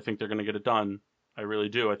Bears. I think they're going to get it done. I really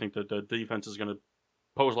do. I think that the defense is going to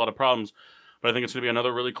pose a lot of problems, but I think it's going to be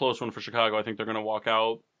another really close one for Chicago. I think they're going to walk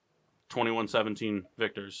out 21-17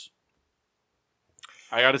 victors.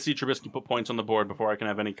 I got to see Trubisky put points on the board before I can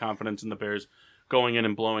have any confidence in the Bears going in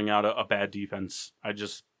and blowing out a bad defense. I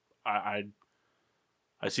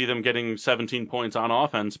see them getting 17 points on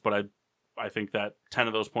offense, but I think that 10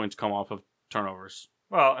 of those points come off of turnovers.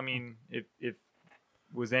 Well, I mean, if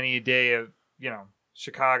was any day of,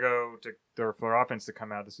 Chicago for their offense to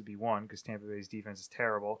come out, this would be one, because Tampa Bay's defense is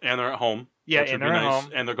terrible. And they're at home. Yeah, and they're at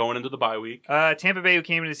home. And they're going into the bye week. Tampa Bay, who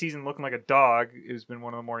came into the season looking like a dog, has been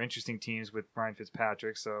one of the more interesting teams with Ryan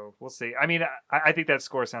Fitzpatrick, so we'll see. I mean, I think that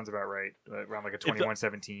score sounds about right, around like a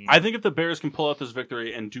 21-17. I think if the Bears can pull out this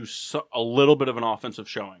victory and do a little bit of an offensive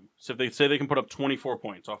showing, so if they say they can put up 24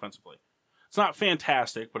 points offensively, it's not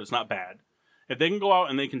fantastic, but it's not bad. If they can go out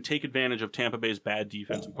and they can take advantage of Tampa Bay's bad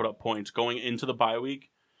defense and put up points going into the bye week,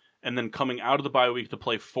 and then coming out of the bye week to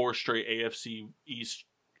play 4 straight AFC East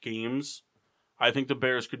games, I think the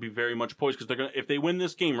Bears could be very much poised, because if they win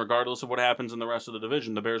this game, regardless of what happens in the rest of the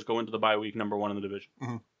division, the Bears go into the bye week number 1 in the division.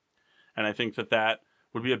 Mm-hmm. And I think that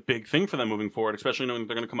would be a big thing for them moving forward, especially knowing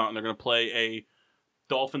they're going to come out and they're going to play a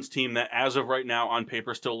Dolphins team that, as of right now, on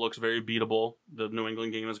paper, still looks very beatable. The New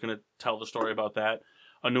England game is going to tell the story about that.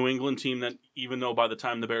 A New England team that, even though by the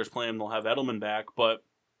time the Bears play them, they'll have Edelman back, but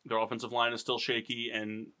their offensive line is still shaky,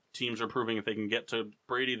 and teams are proving if they can get to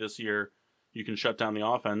Brady this year, you can shut down the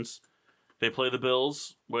offense. They play the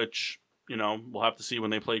Bills, which, we'll have to see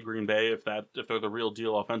when they play Green Bay if they're the real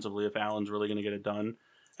deal offensively, if Allen's really going to get it done.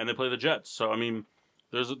 And they play the Jets. So, I mean,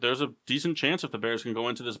 there's a decent chance if the Bears can go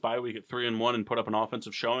into this bye week at 3-1 and put up an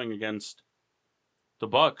offensive showing against the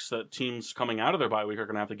Bucs, that teams coming out of their bye week are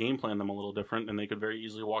going to have to game plan them a little different, and they could very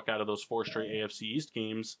easily walk out of those 4 straight AFC East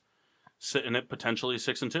games sitting at potentially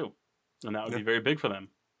 6-2, and that would be very big for them.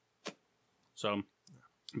 So,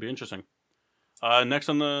 it'd be interesting. Next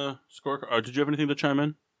on the scorecard, did you have anything to chime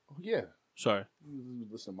in? Yeah. Sorry.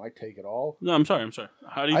 Listen, my take at all. No, I'm sorry.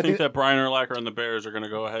 How do you think that Brian Urlacher and the Bears are going to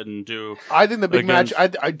go ahead and do? I think the big match.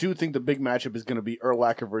 I do think the big matchup is going to be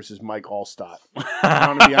Urlacher versus Mike Allstott.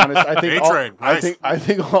 I'm going to be honest. I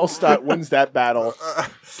think Allstott wins that battle.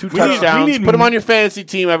 2 touchdowns. Put him on your fantasy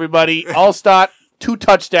team, everybody. Allstott, 2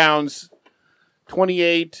 touchdowns.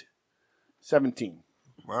 28-17.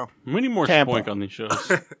 Wow. We need more spoink on these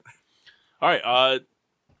shows. All right.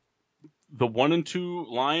 The 1-2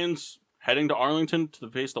 Lions heading to Arlington to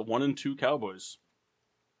face the 1-2 Cowboys.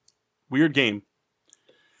 Weird game.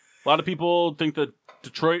 A lot of people think that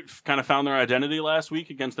Detroit kind of found their identity last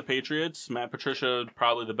week against the Patriots. Matt Patricia,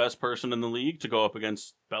 probably the best person in the league to go up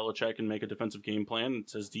against Belichick and make a defensive game plan.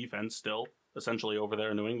 It's his defense still, essentially, over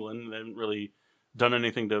there in New England. They haven't really done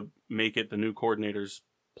anything to make it the new coordinator's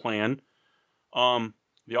plan.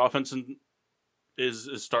 The offense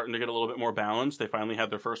is starting to get a little bit more balanced. They finally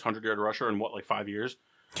had their first 100-yard rusher in, 5 years?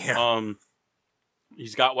 Yeah.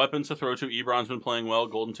 He's got weapons to throw to. Ebron's been playing well.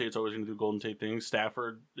 Golden Tate's always going to do Golden Tate things.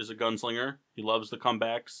 Stafford is a gunslinger. He loves the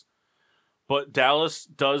comebacks. But Dallas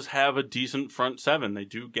does have a decent front 7. They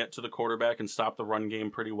do get to the quarterback and stop the run game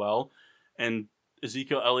pretty well. And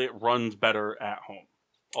Ezekiel Elliott runs better at home.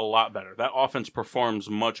 A lot better. That offense performs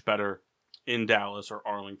much better in Dallas or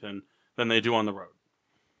Arlington than they do on the road.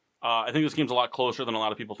 I think this game's a lot closer than a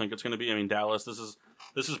lot of people think it's going to be. I mean, Dallas, this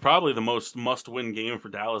is probably the most must-win game for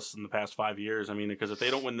Dallas in the past 5 years. I mean, because if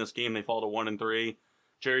they don't win this game, they fall to 1-3.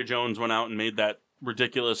 Jerry Jones went out and made that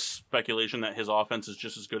ridiculous speculation that his offense is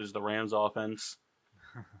just as good as the Rams' offense.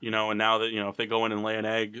 And now that, if they go in and lay an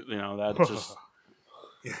egg, that's just,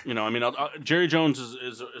 I mean, Jerry Jones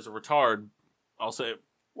is a retard. I'll say it.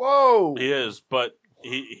 Whoa! He is, but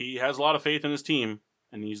he has a lot of faith in his team.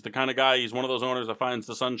 And he's the kind of guy, he's one of those owners that finds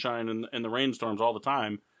the sunshine in the rainstorms all the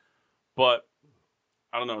time. But,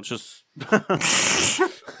 I don't know, it's just...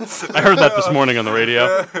 I heard that this morning on the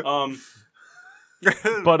radio.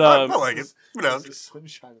 But I like it. The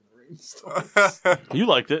sunshine in the rainstorms. You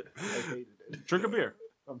liked it. I hated it. Drink a beer.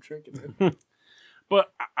 I'm drinking it.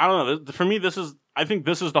 But, I don't know, for me, I think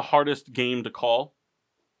this is the hardest game to call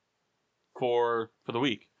for the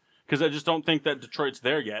week. because I just don't think that Detroit's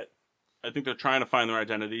there yet. I think they're trying to find their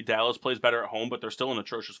identity. Dallas plays better at home, but they're still an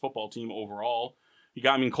atrocious football team overall.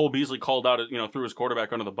 Cole Beasley called out, threw his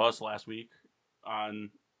quarterback under the bus last week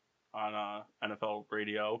on NFL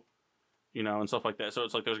radio, and stuff like that. So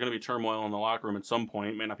it's like there's going to be turmoil in the locker room at some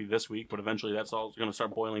point. It may not be this week, but eventually that's all going to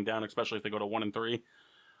start boiling down, especially if they go to 1-3.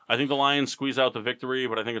 I think the Lions squeeze out the victory,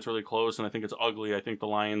 but I think it's really close, and I think it's ugly. I think the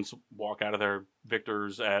Lions walk out of their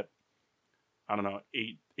victors at,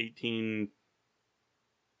 18,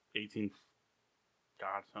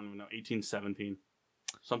 God, I don't even know, 18-17.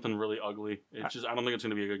 Something really ugly. It's just, I don't think it's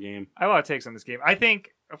going to be a good game. I have a lot of takes on this game. I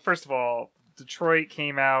think, first of all, Detroit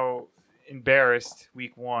came out embarrassed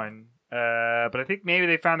week 1. But I think maybe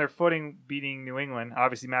they found their footing beating New England.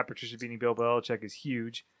 Obviously, Matt Patricia beating Bill Belichick is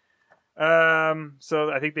huge. So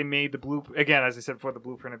I think they made the blueprint, again, as I said before, the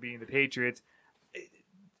blueprint of beating the Patriots.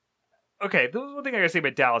 Okay, the one thing I gotta say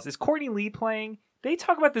about Dallas is Courtney Lee playing. They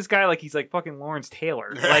talk about this guy like he's like fucking Lawrence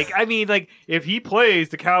Taylor. Like, I mean, like, if he plays,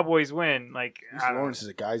 the Cowboys win. Like, Lawrence is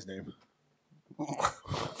a guy's name. Back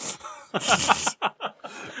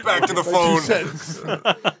to the phone.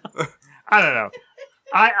 I don't know.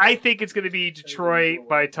 I think it's going to be Detroit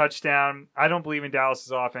by a touchdown. I don't believe in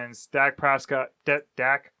Dallas's offense. Dak Prescott.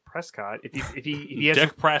 If he has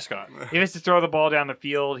Dak Prescott. If he has to throw the ball down the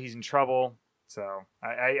field, he's in trouble. So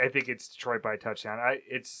I think it's Detroit by a touchdown.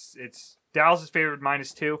 It's Dallas is favored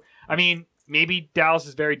 -2. I mean, maybe Dallas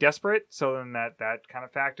is very desperate, so then that kind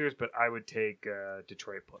of factors. But I would take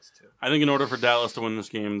Detroit +2. I think in order for Dallas to win this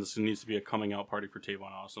game, this needs to be a coming out party for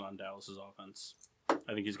Tavon Austin on Dallas's offense.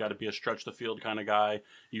 I think he's got to be a stretch the field kind of guy.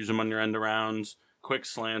 Use him on your end arounds, quick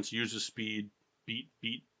slants, use his speed, beat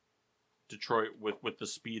Detroit with the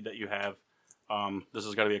speed that you have. This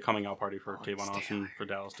has got to be a coming out party for Tavon Austin for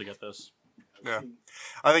Dallas to get this. Yeah.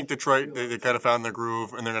 I think Detroit, they kind of found their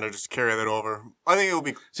groove, and they're going to just carry that over. I think it will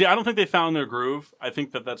be... See, I don't think they found their groove. I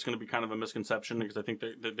think that's going to be kind of a misconception because I think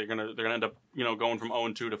they're going to end up, going from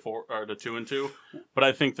 0-2 to 2-2. But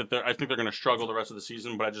I think they're going to struggle the rest of the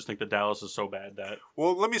season. But I just think that Dallas is so bad that...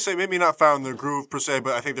 Well, let me say, maybe not found their groove per se,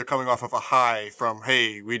 but I think they're coming off of a high from,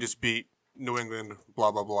 hey, we just beat New England,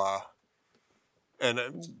 blah, blah, blah. And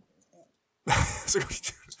so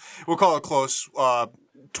we'll call it close,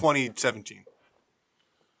 2017.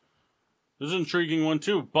 This is an intriguing one,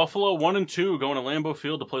 too. Buffalo 1-2 going to Lambeau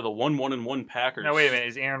Field to play the 1-1 Packers. Now, wait a minute.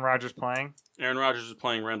 Is Aaron Rodgers playing? Aaron Rodgers is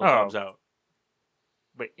playing. Randall Cobb's out.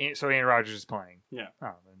 Wait, so Aaron Rodgers is playing? Yeah.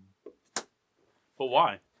 Oh, then. But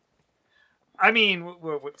why? I mean,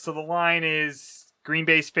 so the line is Green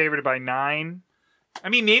Bay's favored by 9. I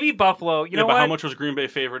mean, maybe Buffalo. You know but what? How much was Green Bay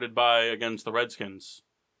favored by against the Redskins?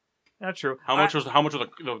 Not true. How much were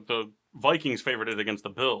the Vikings favored against the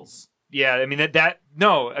Bills? Yeah, I mean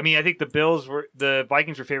no. I mean, I think the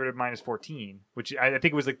Vikings were favored at -14, which I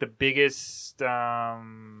think it was like the biggest, the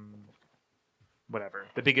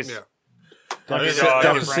biggest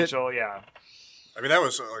differential. Yeah. I mean, that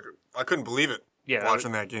was I couldn't believe it. Yeah,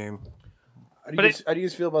 watching that game. How do you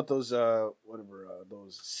guys feel about those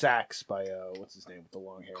those sacks by what's his name with the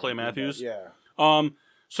long hair? Clay Matthews? Yeah.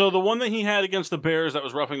 So the one that he had against the Bears that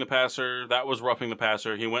was roughing the passer, that was roughing the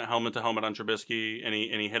passer. He went helmet to helmet on Trubisky and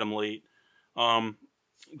he hit him late.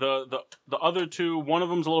 The other two, one of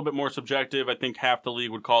them's a little bit more subjective. I think half the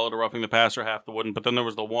league would call it a roughing the passer, half the wouldn't. But then there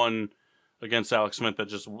was the one against Alex Smith that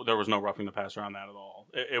there was no roughing the passer on that at all.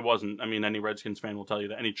 It wasn't. I mean, any Redskins fan will tell you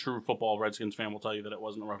that. Any true football Redskins fan will tell you that it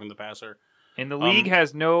wasn't a roughing the passer. And the league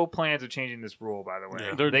has no plans of changing this rule, by the way.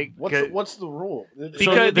 Yeah. What's the rule?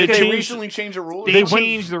 Because they recently changed the rule. They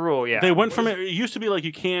changed the rule. Yeah, they went from it. It used to be like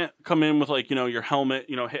you can't come in with your helmet,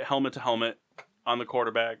 hit helmet to helmet on the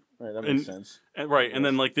quarterback. Right, that makes sense. Right, and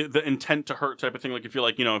then like the intent to hurt type of thing. Like if you're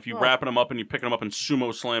if you wrapping him up and you're picking him up and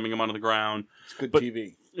sumo slamming him onto the ground. It's good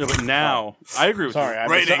TV. Yeah, but now I agree with you.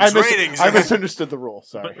 Ratings. I misunderstood the rule.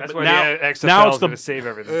 Sorry. That's why the XFL is going to save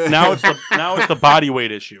everything. Now it's the body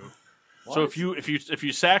weight issue. What? So if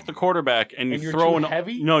you sack the quarterback and you throw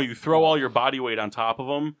you throw all your body weight on top of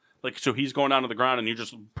him, so he's going down to the ground and you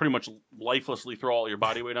just pretty much lifelessly throw all your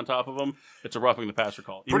body weight on top of him, it's a roughing the passer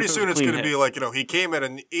call. Pretty soon it's going to be like, he came at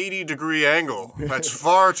an 80-degree angle. That's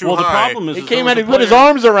far too high. Well, the problem is he came at and put his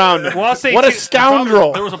arms around him. Well, what a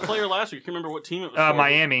scoundrel. There was a player last week. I can't remember what team it was.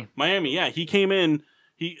 Miami. Miami, yeah. He came in.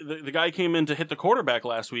 The guy came in to hit the quarterback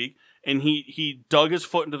last week, and he dug his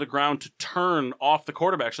foot into the ground to turn off the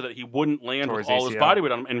quarterback so that he wouldn't land with all his body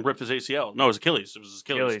weight on him and ripped his ACL. No, it was Achilles. It was his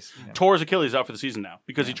Achilles. Yeah. Tore his Achilles out for the season now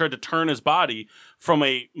because he tried to turn his body from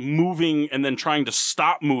a moving and then trying to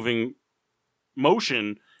stop moving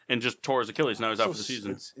motion and just tore his Achilles. Now he's out for the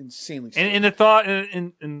season. It's insanely. And the thought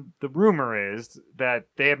and the rumor is that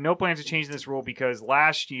they have no plans to change this rule because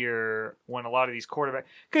last year when a lot of these quarterbacks,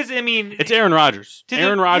 because I mean, it's Aaron Rodgers.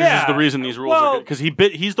 Aaron Rodgers is the reason these rules are good because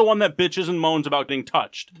he's the one that bitches and moans about getting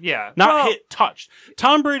touched. Yeah, not hit, touched.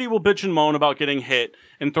 Tom Brady will bitch and moan about getting hit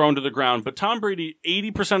and thrown to the ground, but Tom Brady,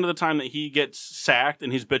 80% of the time that he gets sacked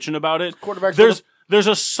and he's bitching about it,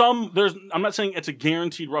 I'm not saying it's a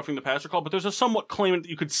guaranteed roughing the passer call, but there's a somewhat claimant that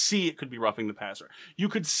you could see it could be roughing the passer. You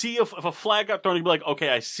could see if a flag got thrown, you'd be like, okay,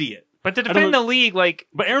 I see it. But to defend the league,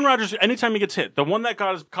 but Aaron Rodgers, anytime he gets hit, the one that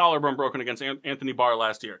got his collarbone broken against Anthony Barr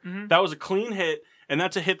last year, that was a clean hit, and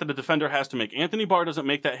that's a hit that a defender has to make. Anthony Barr doesn't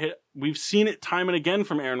make that hit. We've seen it time and again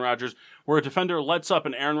from Aaron Rodgers, where a defender lets up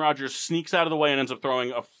and Aaron Rodgers sneaks out of the way and ends up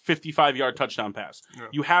throwing a 55-yard touchdown pass. Yeah.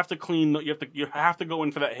 You have to go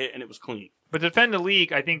in for that hit, and it was clean. But to defend the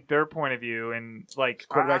league, I think their point of view and like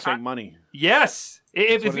quarterbacks make money. Yes,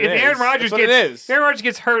 if Aaron Rodgers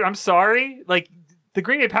gets hurt, I'm sorry, like. The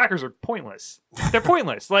Green Bay Packers are pointless. They're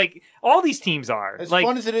pointless. Like all these teams are. As like,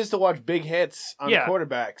 fun as it is to watch big hits on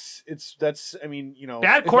quarterbacks,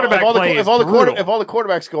 bad quarterback play is brutal. If all the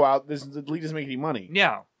quarterbacks go out, the league doesn't make any money.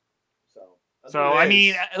 Yeah. So I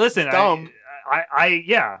mean, listen, it's dumb.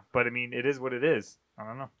 but I mean, it is what it is. I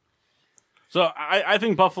don't know. So I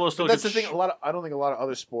think Buffalo still. That's the thing. I don't think a lot of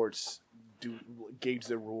other sports do gauge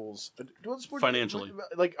their rules. Do other sports financially,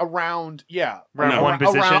 like around one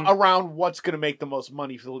position, around what's going to make the most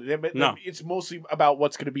money for the league. No, it's mostly about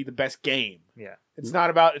what's going to be the best game. Yeah, it's not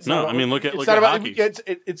about. It's not about, I mean, look at hockey.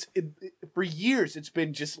 It's for years. It's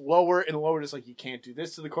been just lower and lower. Just like you can't do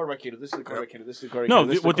this to the quarterback. Can't do this to the quarterback. Can't do this to the quarterback.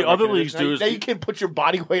 No, what the other leagues do is now you can put your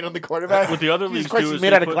body weight on the quarterback. What the other leagues do is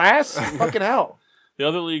made out of glass. Fucking hell. The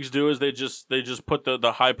other leagues do is they just put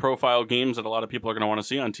the high profile games that a lot of people are going to want to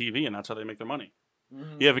see on TV, and that's how they make their money.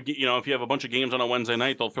 Mm-hmm. If you have a bunch of games on a Wednesday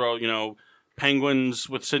night, they'll throw Penguins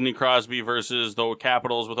with Sidney Crosby versus the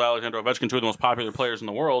Capitals with Alexander Ovechkin, two of the most popular players in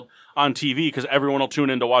the world, on TV because everyone will tune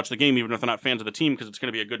in to watch the game, even if they're not fans of the team, because it's going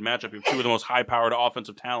to be a good matchup. You have two of the most high powered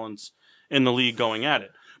offensive talents in the league going at it.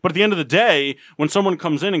 But at the end of the day, when someone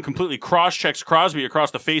comes in and completely cross-checks Crosby across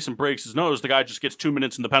the face and breaks his nose, the guy just gets 2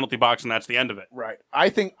 minutes in the penalty box, and that's the end of it. Right. I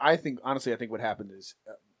think honestly, what happened is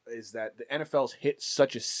that the NFL's hit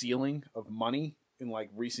such a ceiling of money in like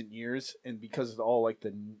recent years, and because of all like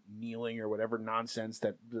the kneeling or whatever nonsense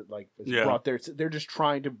that like is brought there, they're just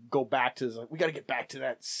trying to go back to we got to get back to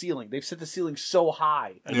that ceiling. They've set the ceiling so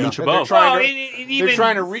high. They're trying to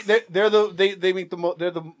they make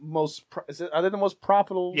they're the most are they the most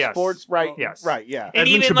profitable sports? Right. Yes. Right. Yeah. And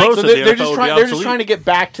even so they're just trying to get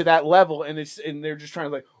back to that level, and they're just trying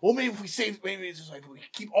to like, well, maybe it's just like we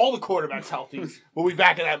keep all the quarterbacks healthy, we'll be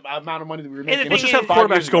back at that amount of money that we were making. Let's just have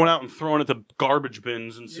quarterbacks going out and throwing at the garbage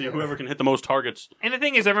bins and see whoever can hit the most targets. And the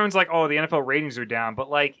thing is, everyone's like, "Oh, the NFL ratings are down," but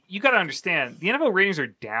like, you got to understand, the NFL ratings are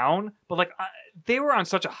down, but like, they were on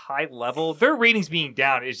such a high level. Their ratings being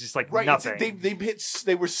down is just like nothing.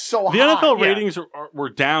 They were so high. The NFL ratings were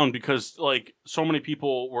down because like so many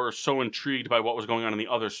people were so intrigued by what was going on in the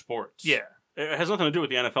other sports. Yeah. It has nothing to do with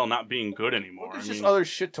the NFL not being good anymore. Well, there's just other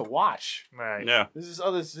shit to watch. Right. Yeah.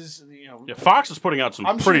 Fox is putting out some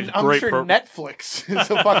I'm pretty sure Netflix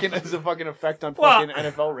is a fucking effect on fucking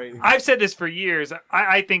NFL ratings. I've said this for years.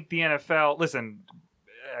 I think the NFL. Listen,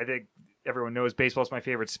 I think everyone knows baseball is my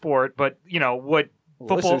favorite sport, but what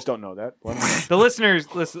football. Listeners don't know that. The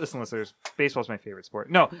listeners, listeners, baseball is my favorite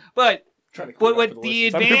sport. No, but. What the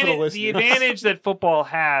advantage that football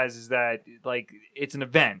has is that like it's an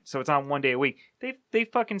event, so it's on one day a week. They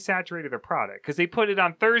fucking saturated their product because they put it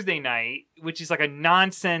on Thursday night, which is like a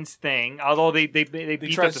nonsense thing. Although they beat try up to the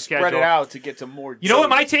spread schedule it out to get to more. You know what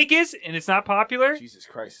my take is, and it's not popular. Jesus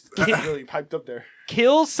Christ, really piped up there.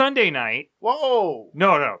 Kill Sunday night. Whoa.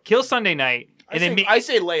 No, kill Sunday night. I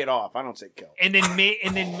say lay it off. I don't say kill. And then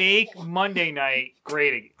make Monday night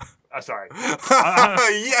great again. Sorry.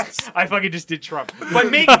 Yes. I fucking just did Trump. But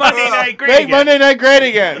make Monday night great again. Make Monday night great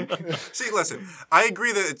again. See, listen, I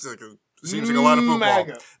agree that it seems like a lot of football.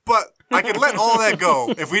 But I could let all that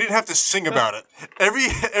go if we didn't have to sing about it.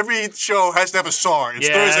 Every show has to have a song. It's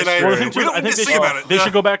Thursday night. We don't need to sing about it. They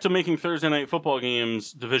should go back to making Thursday night football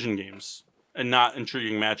games division games and not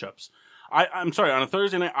intriguing matchups. I'm sorry, on a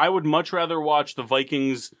Thursday night, I would much rather watch the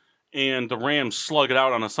Vikings and the Rams slug it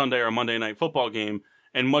out on a Sunday or a Monday night football game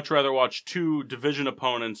and much rather watch two division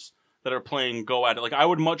opponents that are playing go at it. Like, I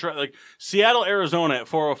would much rather, like, Seattle, Arizona at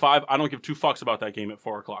 4:05, I don't give two fucks about that game at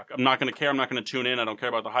 4 o'clock. I'm not going to care. I'm not going to tune in. I don't care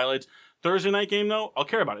about the highlights. Thursday night game, though, I'll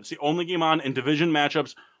care about it. It's the only game on, and division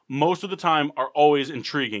matchups most of the time are always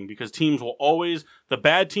intriguing because teams will always, the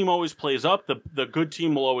bad team always plays up, the good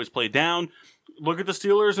team will always play down. look at the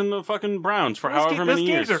Steelers and the fucking Browns for however many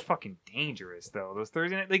years. Those games are fucking dangerous, though. Those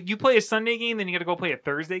Thursday night, like you play a Sunday game, then you got to go play a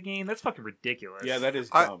Thursday game. That's fucking ridiculous. Yeah, that is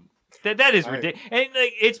dumb. That is ridiculous. And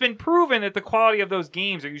like, it's been proven that the quality of those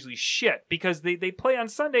games are usually shit because they play on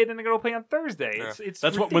Sunday, then they go to play on Thursday. Yeah. It's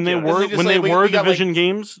That's ridiculous. what when they were division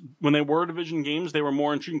games. When they were division games, they were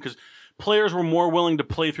more intriguing because players were more willing to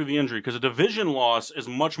play through the injury because a division loss is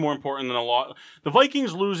much more important than a lot. The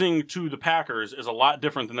Vikings losing to the Packers is a lot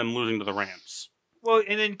different than them losing to the Rams. Well,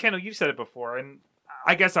 and then Kendall, you've said it before, and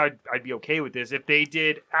I guess I'd be okay with this if they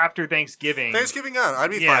did after Thanksgiving. Thanksgiving on,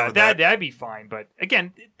 I'd be fine with that. That'd be fine. But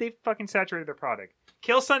again, they fucking saturated their product.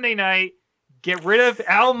 Kill Sunday night. Get rid of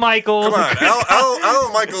Al Michaels. Come on,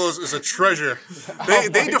 Al Michaels is a treasure.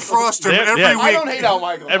 They defrost him every week. I don't hate Al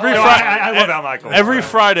Michaels. I love Al Michaels. Every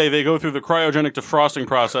Friday they go through the cryogenic defrosting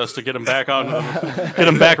process to get him back on, get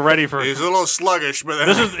him back ready for. He's a little sluggish,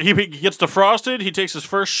 but he gets defrosted. He takes his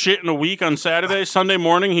first shit in a week on Saturday. Sunday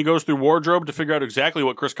morning he goes through wardrobe to figure out exactly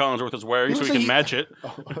what Chris Collinsworth is wearing so he can match it.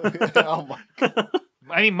 Oh my God.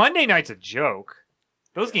 I mean, Monday night's a joke.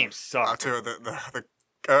 Those games suck. I'll tell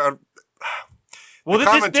you well, the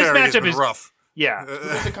this commentary has matchup been is rough. Yeah.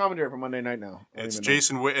 Who's the commentary for Monday night now? It's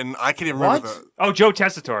Jason Witten. I can't even remember the. Oh, Joe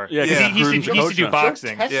Tessitore. Yeah, he used to do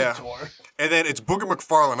boxing. Yeah. And then it's Booger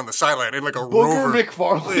McFarlane on the sideline in like a Booger rover.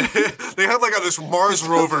 McFarlane. They have like this Mars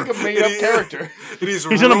rover. Like a made-up character. He's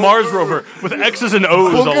in a Mars rover with X's and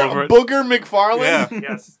O's all over it. Booger McFarlane? Yeah.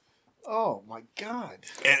 Yes. Oh my God.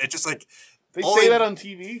 And it's just like they say that on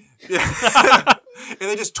TV. Yeah. And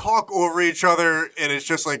they just talk over each other, and it's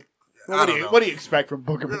just like. What do you expect from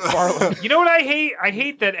Booger McFarlane? You know what I hate? I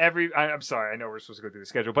hate that I'm sorry, I know we're supposed to go through the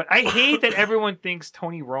schedule, but I hate that everyone thinks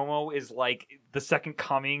Tony Romo is like the second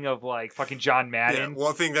coming of like fucking John Madden. Yeah, well,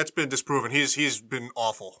 I think that's been disproven. He's been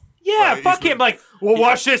awful. Yeah, fuck him. Like, well,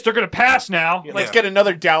 watch this. They're gonna pass now. Yeah, let's get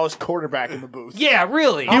another Dallas quarterback in the booth. Yeah,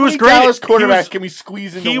 really. How many Dallas quarterbacks can we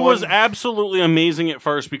squeeze into He one? was absolutely amazing at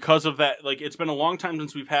first because of that. Like, it's been a long time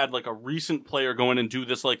since we've had like a recent player go in and do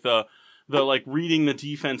this, like the like reading the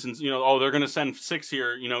defense and they're going to send 6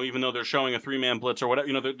 here, even though they're showing a 3-man blitz or whatever.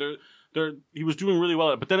 He was doing really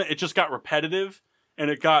well at it, but then it just got repetitive. And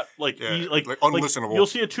it got like unlistenable. You'll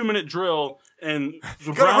see a 2-minute drill, and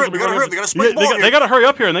the Browns will be hurry. They got to spike the ball. They got to hurry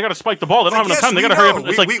up here, and they got to spike the ball. They don't have enough time. They got to hurry up.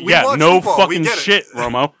 It's like, no fucking shit,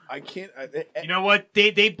 Romo. I can't. You know what?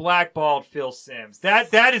 They blackballed Phil Simms.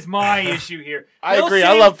 That is my issue here. I agree.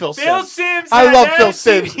 I love Phil Simms. Phil Simms. I love Phil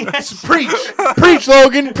Simms. Preach,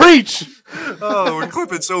 Logan. Preach. Oh, we're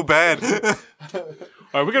clipping so bad. All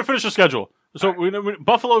right, we got to finish the schedule. So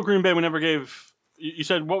Buffalo, Green Bay. We never gave. You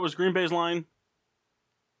said what was Green Bay's line?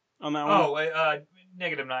 On that one? Oh,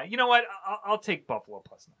 -9. You know what? I'll take Buffalo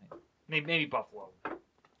 +9. Maybe Buffalo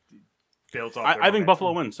builds off. I think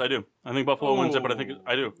Buffalo wins. I do. I think Buffalo wins it, but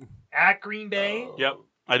I do. At Green Bay? Yep,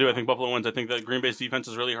 I do. I think Buffalo wins. I think that Green Bay's defense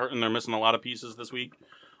is really hurting. They're missing a lot of pieces this week.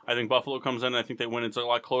 I think Buffalo comes in, and I think they win. It's a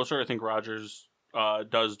lot closer. I think Rodgers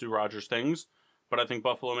does do Rodgers things, but I think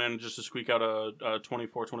Buffalo manages to squeak out a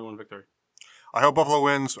 24-21 victory. I hope Buffalo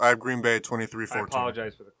wins. I have Green Bay 23-14. I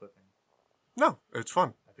apologize for the clipping. No, it's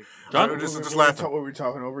fun. John? Just laughing. What were we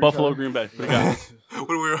talking over? Buffalo, Green Bay. What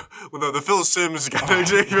do you got? The Phil Simms got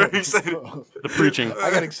very excited. The preaching. I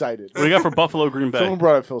got excited. What do you got for Buffalo, Green Bay? Someone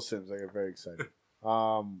brought up Phil Simms. I got very excited.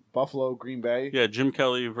 Buffalo, Green Bay. Yeah, Jim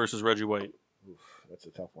Kelly versus Reggie White. Oof, that's a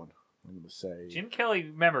tough one. I'm going to say Jim Kelly.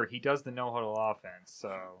 Remember, he does the no-huddle offense.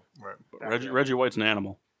 So Reggie White's an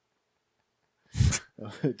animal.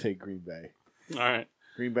 Take Green Bay. All right.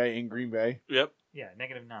 Green Bay in Green Bay. Yep. Yeah,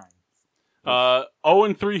 -9.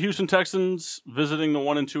 0-3 Houston Texans visiting the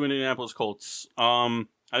 1-2 Indianapolis Colts. I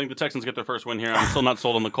think the Texans get their first win here. I'm still not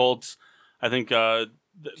sold on the Colts. I think Do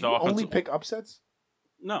you only pick upsets?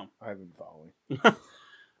 No, I haven't been following.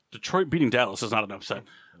 Detroit beating Dallas is not an upset.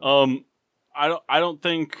 I don't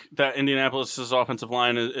think that Indianapolis' offensive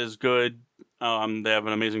line is good. They have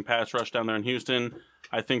an amazing pass rush down there in Houston.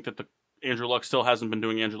 I think that Andrew Luck still hasn't been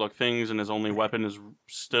doing Andrew Luck things, and his only weapon is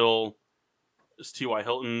still T.Y.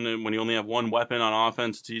 Hilton. And when you only have one weapon on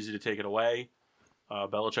offense, it's easy to take it away.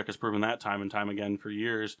 Belichick has proven that time and time again for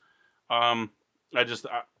years. I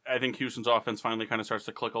think Houston's offense finally kind of starts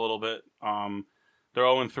to click a little bit. They're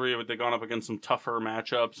 0-3, but they've gone up against some tougher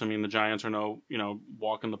matchups. I mean, the Giants are no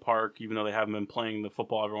walk in the park, even though they haven't been playing the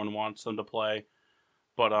football everyone wants them to play.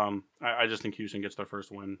 But I just think Houston gets their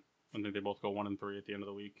first win. I think they both go 1-3 at the end of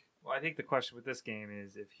the week. Well, I think the question with this game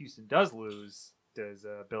is if Houston does lose, does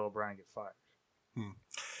Bill O'Brien get fired?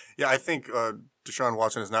 Yeah, I think Deshaun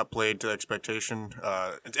Watson has not played to expectation.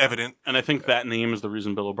 It's evident. And I think that name is the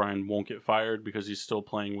reason Bill O'Brien won't get fired because he's still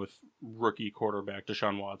playing with rookie quarterback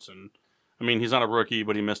Deshaun Watson. I mean, he's not a rookie,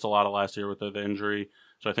 but he missed a lot of last year with the injury.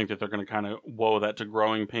 So I think that they're going to kind of woe that to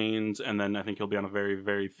growing pains, and then I think he'll be on a very,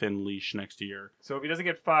 very thin leash next year. So if he doesn't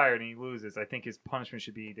get fired and he loses, I think his punishment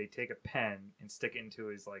should be they take a pen and stick it into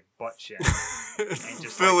his like butt chin and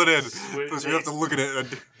just fill like, it in. Because we have to look at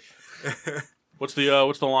it. What's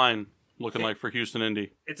the line looking like for Houston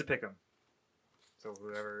Indy? It's a pick'em. So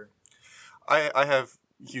whoever. I have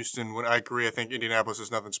Houston. When I agree, I think Indianapolis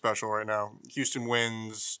is nothing special right now. Houston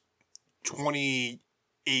wins 28-14.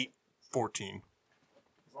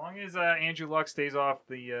 As long as Andrew Luck stays off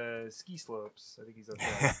the ski slopes, I think he's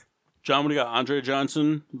okay. John, what do you got? Andre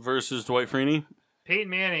Johnson versus Dwight Freeney. Peyton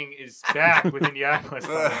Manning is back with Indianapolis,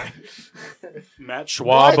 by the way. Matt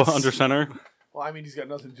Schwab What? under center. Well, I mean, he's got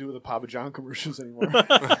nothing to do with the Papa John commercials anymore.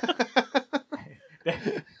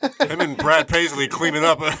 Him and Brad Paisley cleaning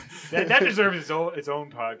up. That deserves its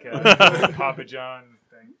own podcast. Papa John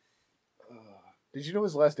thing. Did you know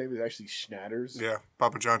his last name is actually Schnatters? Yeah,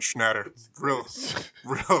 Papa John Schnatter. Real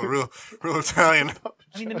Italian.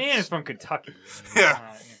 I mean, the man is from Kentucky.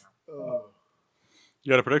 Yeah. You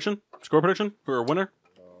got a prediction? Score prediction for a winner?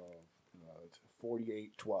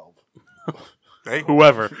 48-12. Hey,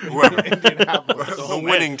 Whoever. the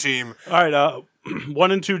winning team. All right,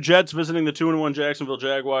 1-2 Jets visiting the 2-1 Jacksonville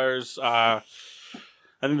Jaguars. I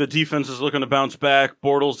think the defense is looking to bounce back.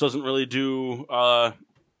 Bortles doesn't really do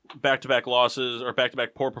back-to-back losses or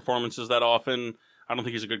back-to-back poor performances that often. I don't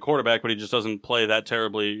think he's a good quarterback, but he just doesn't play that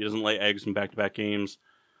terribly. He doesn't lay eggs in back-to-back games.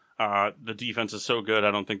 The defense is so good. I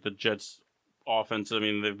don't think the Jets' offense, I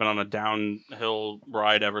mean, they've been on a downhill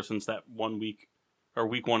ride ever since that week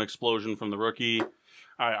one explosion from the rookie.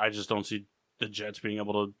 I just don't see the Jets being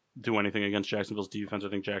able to do anything against Jacksonville's defense. I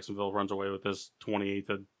think Jacksonville runs away with this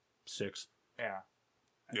 28-6. Yeah.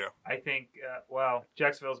 Yeah. I think,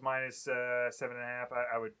 Jacksonville's minus 7.5.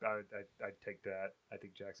 I'd take that. I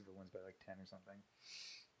think Jacksonville wins by like 10 or something.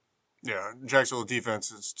 Yeah, Jacksonville defense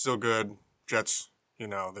is still good. Jets,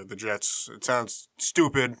 they're the Jets. It sounds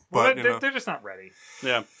stupid, but they're just not ready.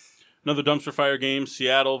 Yeah. Another dumpster fire game.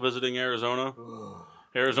 Seattle visiting Arizona.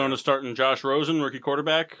 Arizona starting Josh Rosen, rookie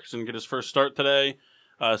quarterback. He's going to get his first start today.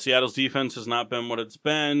 Seattle's defense has not been what it's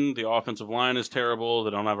been. The offensive line is terrible.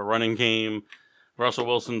 They don't have a running game. Russell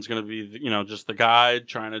Wilson's going to be, just the guy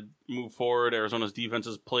trying to move forward. Arizona's defense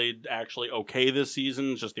has played actually okay this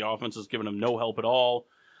season. Just the offense has given them no help at all.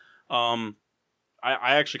 I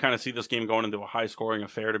actually kind of see this game going into a high-scoring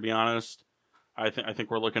affair, to be honest. I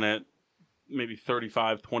think we're looking at maybe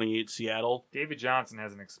 35-28 Seattle. David Johnson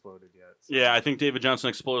hasn't exploded yet. So. Yeah, I think David Johnson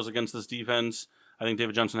explodes against this defense. I think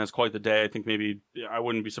David Johnson has quite the day. I think I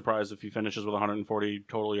wouldn't be surprised if he finishes with 140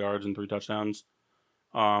 total yards and 3 touchdowns.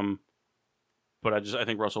 But I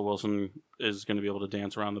think Russell Wilson is going to be able to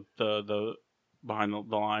dance around the behind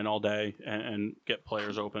the line all day and get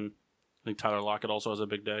players open. I think Tyler Lockett also has a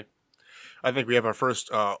big day. I think we have our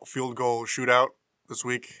first field goal shootout this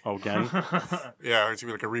week. Oh, again? Yeah, it's going to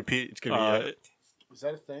be like a repeat. It's going to be... Is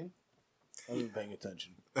that a thing? I wasn't paying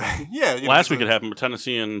attention. Yeah. Last week it happened with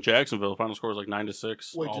Tennessee and Jacksonville. Final score was like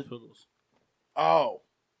 9-6. Wait, all field goals. Oh.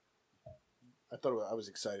 I was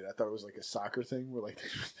excited. I thought it was like a soccer thing where like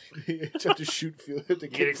you have to shoot field. You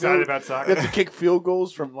get excited about soccer. You have to kick field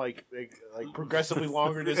goals from like progressively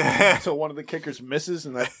longer distance until one of the kickers misses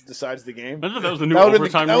and that decides the game. I thought that was the new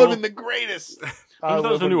overtime rule. That would have been the greatest. I thought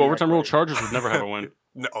that was the new overtime rule. Chargers would never have a win.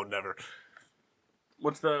 No, never.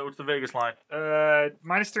 What's the Vegas line?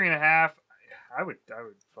 Minus 3.5. I would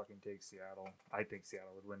fucking take Seattle. I think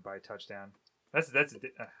Seattle would win by a touchdown. That's a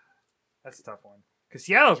tough one. Because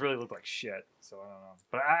Seattle's really looked like shit, so I don't know.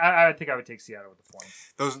 But I think I would take Seattle with the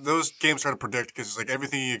points. Those games hard to predict because it's like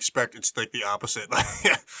everything you expect, it's like the opposite.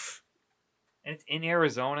 And it's in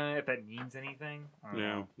Arizona, if that means anything. I don't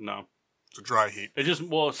know. No. It's a dry heat. It just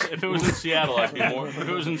if it was in Seattle, I'd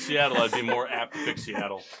be more apt to pick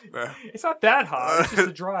Seattle. It's not that hot. It's just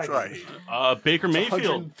a dry heat. Baker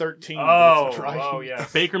Mayfield. 113.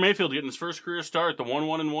 Yes. Baker Mayfield getting his first career start. The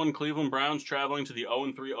 1-1-1 Cleveland Browns traveling to the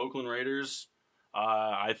 0-3 Oakland Raiders.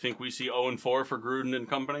 I think we see 0-4 for Gruden and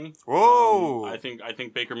company. Whoa! I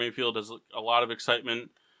think Baker Mayfield has a lot of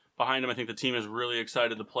excitement behind him. I think the team is really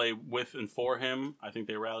excited to play with and for him. I think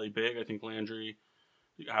they rally big. I think Landry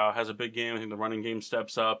has a big game. I think the running game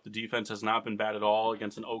steps up. The defense has not been bad at all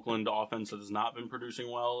against an Oakland offense that has not been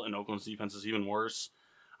producing well, and Oakland's defense is even worse.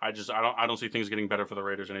 I don't see things getting better for the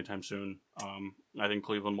Raiders anytime soon. I think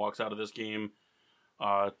Cleveland walks out of this game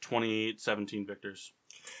 28-17 victors.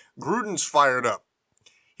 Gruden's fired up.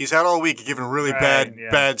 He's had all week giving really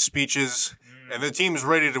bad speeches, and the team is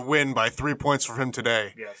ready to win by 3 points for him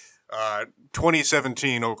today. Yes.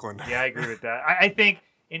 2017 Oakland. Yeah, I agree with that. I think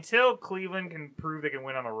until Cleveland can prove they can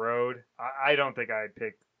win on the road, I don't think I'd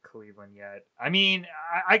pick Cleveland yet. I mean,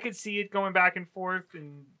 I could see it going back and forth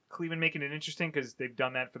and Cleveland making it interesting because they've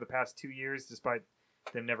done that for the past 2 years despite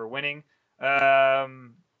them never winning.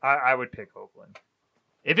 I would pick Oakland.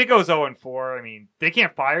 If it goes 0-4, I mean, they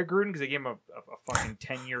can't fire Gruden because they gave him a fucking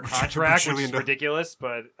 10-year contract, which is ridiculous,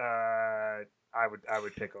 but I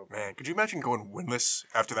would pick Oakland. Man, could you imagine going winless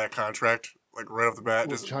after that contract? Like right off the bat?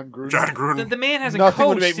 With John Gruden? John Gruden. The man hasn't Nothing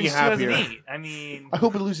would coached make me since happier. 2008. I mean... I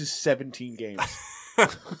hope it loses 17 games.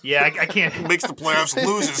 Yeah, I can't... Makes the playoffs,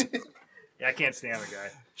 loses. Yeah, I can't stand the guy.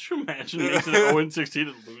 Could you imagine makes it 0-16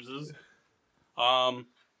 and loses?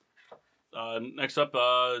 Next up,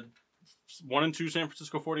 1-2 San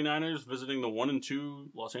Francisco 49ers visiting the 1-2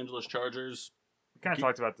 Los Angeles Chargers. We kind of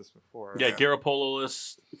talked about this before. Yeah,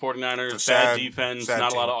 Garoppolo-less 49ers, It's a bad sad- defense, sad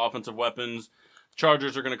not a lot team. of offensive weapons.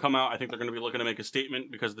 Chargers are going to come out. I think they're going to be looking to make a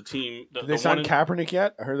statement because the team... Did they sign Kaepernick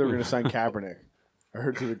yet? I heard they were going to sign Kaepernick. I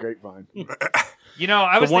hered through the grapevine. You know,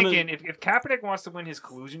 I was The one thinking if Kaepernick wants to win his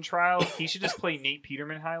collusion trial, he should just play Nate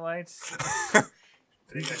Peterman highlights. I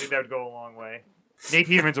think that would go a long way. Nate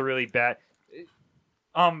Peterman's a really bad...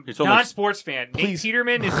 He's only- non-sports fan. Nate Please.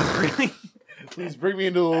 Peterman is a really... Please bring me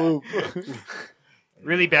into the loop.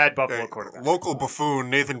 really bad Buffalo Okay, quarterback. local buffoon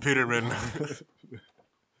Nathan Peterman.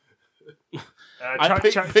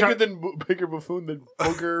 Bigger buffoon than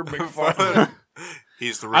Booger McFarlane.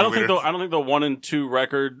 He's the I don't ringleader. think the 1-2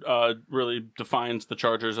 record really defines the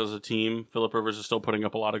Chargers as a team. Phillip Rivers is still putting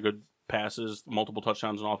up a lot of good passes, multiple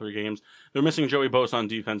touchdowns in all 3 games. They're missing Joey Bosa on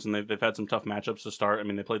defense, and they've had some tough matchups to start. I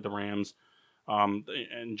mean, they played the Rams,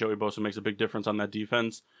 and Joey Bosa makes a big difference on that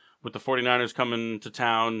defense. With the 49ers coming to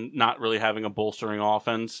town, not really having a bolstering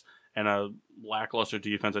offense and a lackluster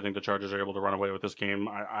defense, I think the Chargers are able to run away with this game.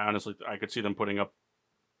 I honestly could see them putting up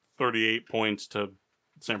 38 points to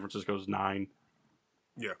San Francisco's 9.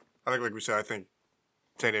 Yeah, I think, like we said, I think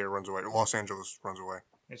San Diego runs away. Los Angeles runs away.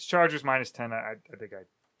 It's Chargers -10. I think I'd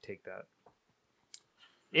take that.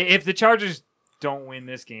 If the Chargers don't win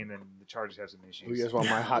this game, then the Chargers have some issues. You guys want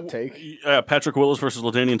my hot take? Patrick Willis versus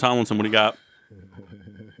LaDainian Tomlinson. What do you got?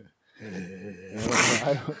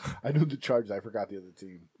 I knew the Chargers. I forgot the other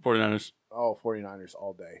team. 49ers. Oh, 49ers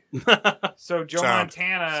all day. So Joe Sound.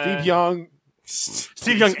 Montana... Steve Young.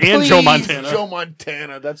 Steve Young and Joe Montana. Joe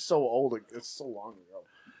Montana. That's so old. It's so long ago.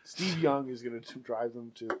 Steve Young is going to drive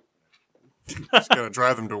them to... He's going to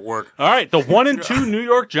drive them to work. All right, the 1-2 New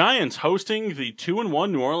York Giants hosting the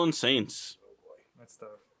 2-1 New Orleans Saints. That's tough.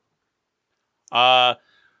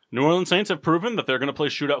 New Orleans Saints have proven that they're going to play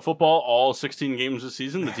shootout football all 16 games this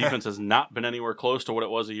season. The defense has not been anywhere close to what it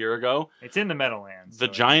was a year ago. It's in the Meadowlands. The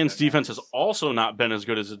so Giants' that defense matters. has also not been as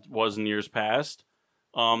good as it was in years past.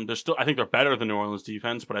 They're still, I think they're better than New Orleans'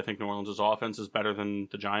 defense, but I think New Orleans' offense is better than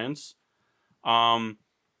the Giants.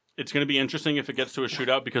 It's going to be interesting if it gets to a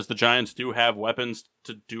shootout because the Giants do have weapons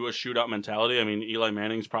to do a shootout mentality. I mean, Eli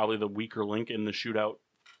Manning's probably the weaker link in the shootout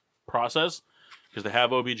process because they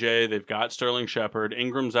have OBJ, they've got Sterling Shepard,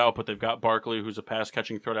 Ingram's out, but they've got Barkley, who's a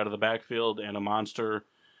pass-catching threat out of the backfield and a monster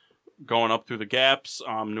going up through the gaps.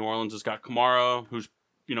 New Orleans has got Kamara, who's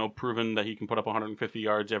proven that he can put up 150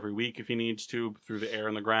 yards every week if he needs to through the air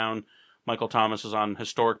and the ground. Michael Thomas is on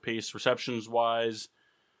historic pace receptions-wise.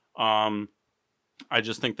 I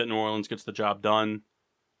just think that New Orleans gets the job done.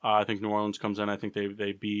 I think New Orleans comes in. I think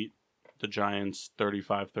they beat the Giants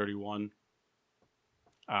 35-31.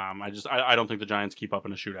 I don't think the Giants keep up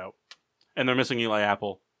in a shootout. And they're missing Eli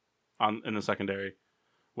Apple in the secondary,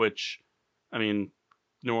 which, I mean,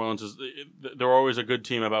 New Orleans they're always a good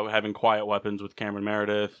team about having quiet weapons with Cameron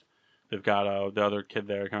Meredith. They've got the other kid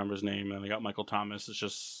there, I can't remember his name, and they got Michael Thomas.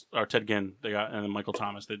 Or Ted Ginn. They got, and then Michael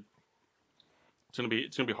Thomas. It's gonna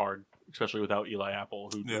be hard, especially without Eli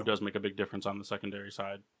Apple, who does make a big difference on the secondary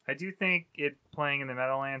side. I do think it playing in the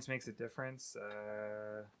Meadowlands makes a difference.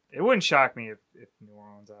 It wouldn't shock me if New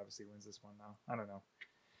Orleans obviously wins this one, though. I don't know.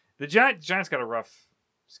 The Giants got a rough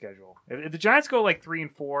schedule. If the Giants go like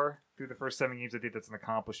 3-4 through the first 7 games, I think that's an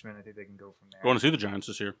accomplishment. I think they can go from there. I want to see the Giants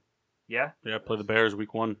this year. Yeah? Yeah, play the Bears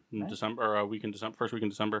week 1 in Nice. December, or first week in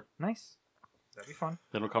December. Nice. That'd be fun.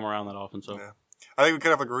 They don't come around that often, so. Yeah. I think we could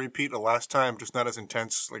have like a repeat of last time, just not as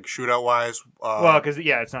intense, like shootout wise. Well, because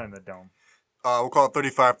it's not in the dome. We'll call it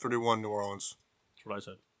 35-31 New Orleans. That's what I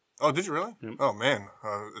said. Oh, did you really? Yep. Oh man,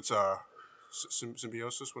 it's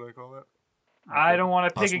symbiosis. What do they call that? I don't want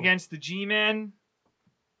to pick Possible. against the G-Men.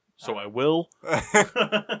 So I will.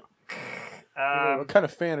 what kind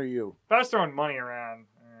of fan are you? If I was throwing money around,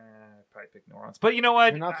 I'd probably pick New Orleans. But you know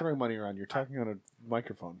what? You're not throwing money around. You're talking on a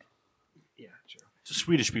microphone. Yeah, true. It's the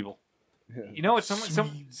Swedish people. You know what?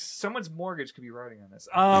 Someone's mortgage could be riding on this.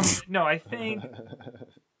 No, I think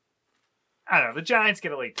I don't know. The Giants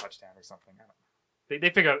get a late touchdown or something. I don't know. They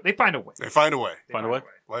figure out. They find a way. They find a way. Find a way.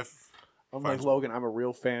 Life. I'm like Logan. I'm a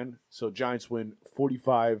real fan. So Giants win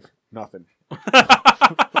 45-0.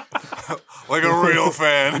 Like a real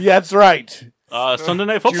fan. Yeah, that's right. Sunday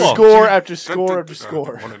Night Football. Score after score after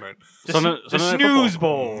score. Monday night. Sunday The Night snooze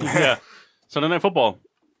Football. bowl. Yeah. Sunday Night Football.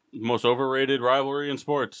 Most overrated rivalry in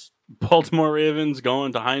sports. Baltimore Ravens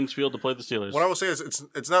going to Heinz Field to play the Steelers. What I will say is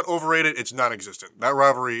it's not overrated. It's non-existent. That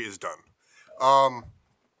rivalry is done. I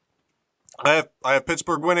have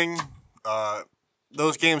Pittsburgh winning.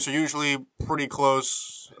 Those games are usually pretty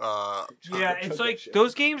close. Yeah, it's like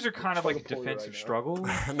those games are kind of like a defensive struggle.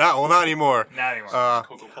 Not anymore. Not anymore.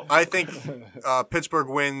 I think Pittsburgh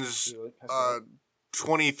wins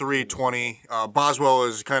 23-20. Boswell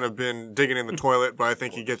has kind of been digging in the toilet, but I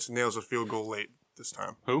think he nails a field goal late this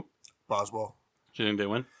time. Who? Boswell. Do you think they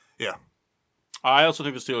win? Yeah. I also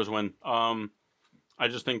think the Steelers win. I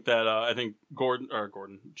just think that I think Gordon.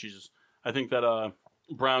 Jesus. I think that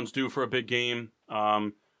Browns due for a big game.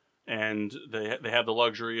 And they have the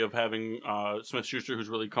luxury of having Smith-Schuster, who's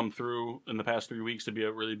really come through in the past 3 weeks to be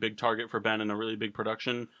a really big target for Ben and a really big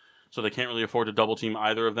production. So they can't really afford to double team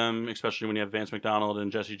either of them, especially when you have Vance McDonald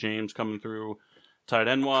and Jesse James coming through tight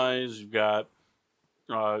end wise. You've got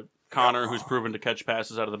Connor, who's proven to catch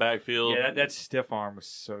passes out of the backfield. Yeah, that stiff arm was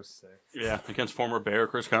so sick. Yeah, against former Bear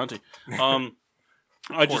Chris Conte.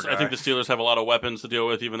 I think the Steelers have a lot of weapons to deal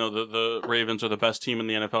with, even though the Ravens are the best team in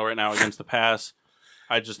the NFL right now against the pass.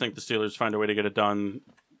 I just think the Steelers find a way to get it done,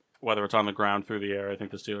 whether it's on the ground, through the air. I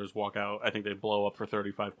think the Steelers walk out. I think they blow up for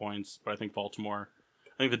 35 points, but I think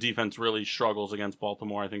the defense really struggles against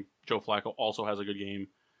Baltimore. I think Joe Flacco also has a good game.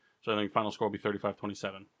 So I think final score will be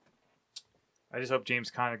 35-27. I just hope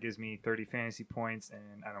James Conner gives me 30 fantasy points,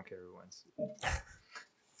 and I don't care who wins.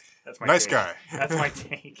 That's my Nice take. guy. That's my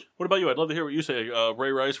take. What about you? I'd love to hear what you say.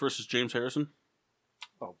 Ray Rice versus James Harrison?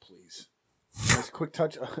 Oh, please. Nice quick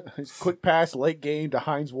touch, his quick pass, late game to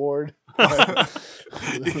Hines Ward.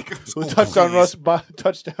 Touchdown rush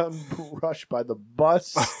by the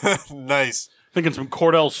bus. Nice. Thinking some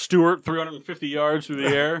Cordell Stewart, 350 yards through the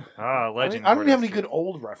air. Legend. I don't even have any good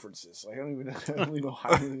old references. I don't even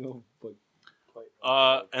know.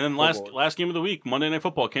 And then last game of the week, Monday Night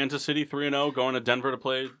Football, Kansas City 3-0, going to Denver to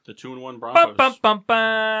play the 2-1 Broncos.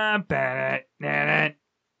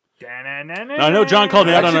 Now, I know John called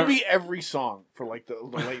me out on That should be every song for like the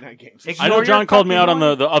late night games. I know John called me out on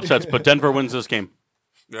the upsets, but Denver wins this game.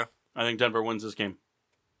 Yeah. I think Denver wins this game.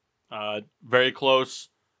 Very close.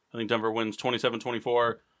 I think Denver wins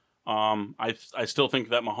 27-24. I still think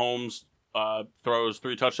that Mahomes throws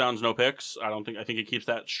 3 touchdowns, no picks. I think he keeps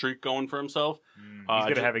that streak going for himself. He's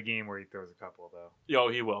going to have a game where he throws a couple, though. Yo,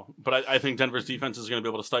 he will. But I think Denver's defense is going to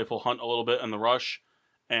be able to stifle Hunt a little bit in the rush.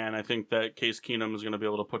 And I think that Case Keenum is going to be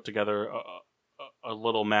able to put together a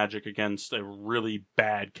little magic against a really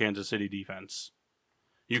bad Kansas City defense.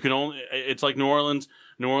 It's like New Orleans.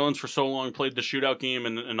 New Orleans for so long played the shootout game,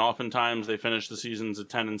 and oftentimes they finish the seasons at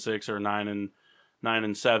 10-6 or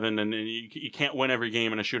 9-7, and you can't win every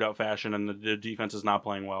game in a shootout fashion, and the defense is not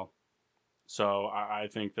playing well. So I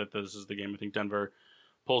think that this is the game. I think Denver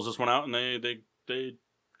pulls this one out, and they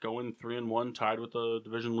go in 3-1, tied with the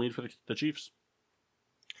division lead for the Chiefs.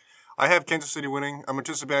 I have Kansas City winning. I'm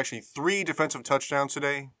anticipating actually 3 defensive touchdowns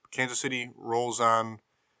today. Kansas City rolls on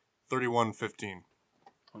 31-15.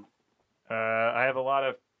 I have a lot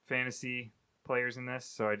of fantasy players in this,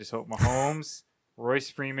 so I just hope Mahomes, Royce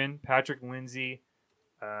Freeman, Patrick Lindsey,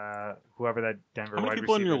 whoever that Denver How many wide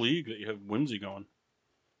people in receiver your league that you have Whimsy going?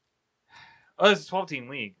 Oh, this is a 12-team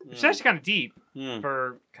league. It's actually kind of deep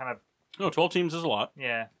for kind of... No, 12 teams is a lot.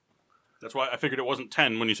 Yeah. That's why I figured it wasn't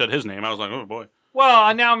 10 when you said his name. I was like, oh, boy.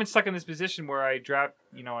 Well, now I'm stuck in this position where I draft...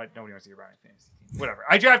 You know what? Nobody wants to hear about my fantasy team. Whatever.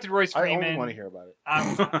 I drafted Royce Freeman. I only want to hear about it.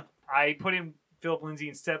 I put in Philip Lindsay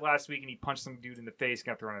instead last week, and he punched some dude in the face,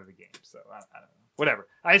 got thrown out of the game. So, I don't know. Whatever.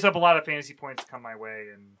 I just hope a lot of fantasy points come my way,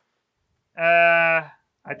 and I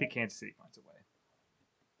think Kansas City finds a way.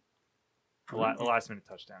 A last-minute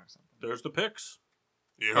touchdown or something. There's the picks.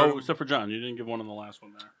 Yeah. Oh, except for John. You didn't give one on the last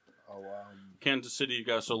one there. Oh, Kansas City, you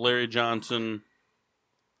got Larry Johnson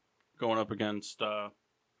going up against John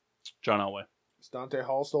Elway. Is Dante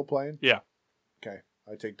Hall still playing? Yeah. Okay.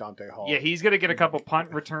 I take Dante Hall. Yeah, he's going to get a couple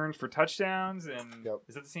punt returns for touchdowns. And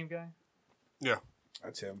Is that the same guy? Yeah.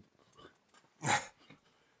 That's him.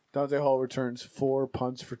 Dante Hall returns 4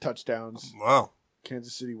 punts for touchdowns. Wow.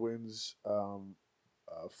 Kansas City wins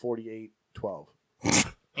 48-12.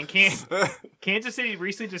 And Kansas City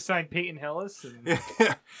recently just signed Peyton Hillis. And...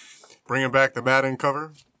 Bringing back the Madden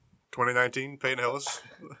cover. 2019, Peyton Hillis.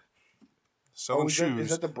 Selling shoes. Is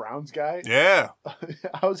that the Browns guy? Yeah.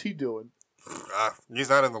 How's he doing? He's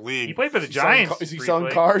not in the league. He played for the Giants. Is he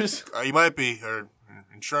selling cars? He might be, or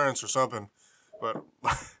insurance or something. But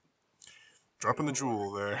dropping the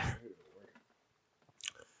jewel there.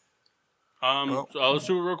 So let's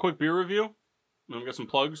do a real quick beer review. And we got some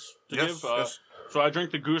plugs to give. Yes. So I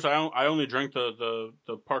drank the Goose. I only drank the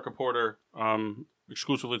Parker Porter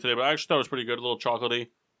exclusively today, but I actually thought it was pretty good. A little chocolatey,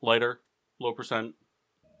 lighter, low percent,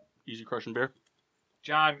 easy crushing beer.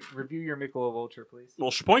 John, review your Michelob Ultra, please. Well,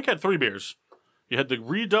 Spoink had 3 beers. You had the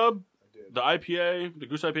Redub, the IPA, the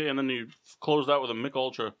Goose IPA, and then you closed out with a Mich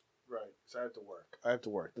Ultra. Right. So I have to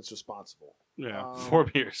work. That's responsible. Yeah, 4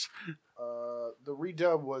 beers. The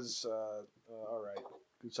redub was all right.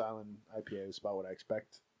 Goose Island IPA was about what I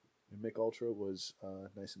expect. And Mich Ultra was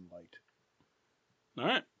nice and light. All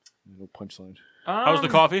right. No punchline. How was the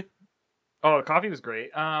coffee? Oh, the coffee was great.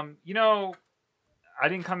 I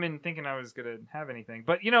didn't come in thinking I was gonna have anything,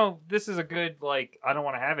 but this is a good I don't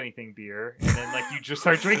want to have anything beer, and then you just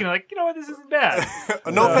start drinking what, this isn't bad.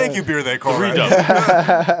 No, thank you beer they call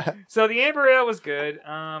it. So the amber ale was good,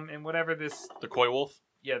 and whatever the Koi Wolf,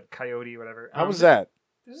 the coyote, whatever. How was that?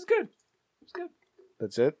 This is good. It was good.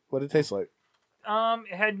 That's it. What did it taste like?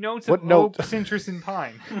 It had notes of oak, citrus, and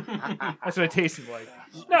pine. That's what it tasted like.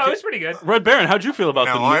 No, it was pretty good. Red Baron, how'd you feel about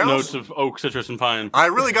the notes of oak, citrus, and pine? I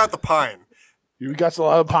really got the pine. You got a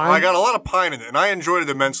lot of pine? I got a lot of pine in it, and I enjoyed it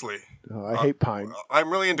immensely. Oh, I hate pine.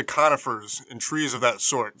 I'm really into conifers and trees of that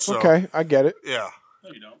sort. So. Okay, I get it. Yeah. No,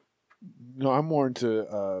 you don't. No, I'm more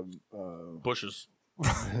into... bushes.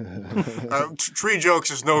 Tree jokes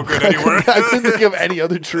is no good anywhere. I couldn't think of any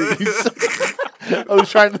other trees. I was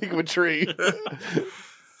trying to think of a tree.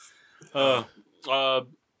 Logan,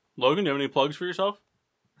 do you have any plugs for yourself?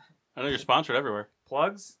 I know you're sponsored everywhere.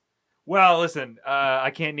 Plugs? Well, listen, I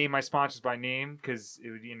can't name my sponsors by name because it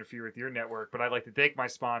would interfere with your network, but I'd like to thank my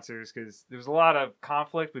sponsors because there was a lot of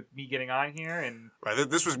conflict with me getting on here. And right,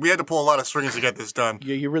 we had to pull a lot of strings to get this done.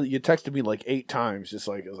 Yeah, you texted me 8 times, just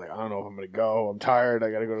I was I don't know if I'm gonna go. I'm tired. I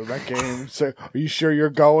gotta go to that game. So, are you sure you're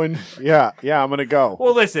going? Yeah, I'm gonna go.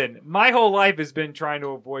 Well, listen, my whole life has been trying to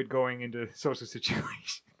avoid going into social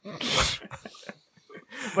situations.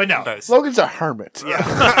 But no, nice. Logan's a hermit. Yeah.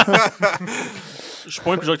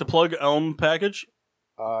 Spoink, would you like to plug Elm Package?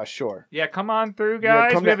 Sure. Yeah, come on through,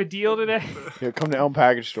 guys. We have a deal today. Yeah, come to Elm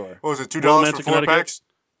Package Store. What was it, $2 for 4 packs?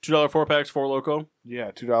 $2 4 packs, 4 Loco?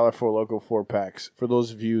 Yeah, $2 4 Loco 4 packs. For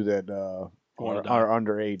those of you that are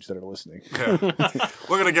underage that are listening. Yeah.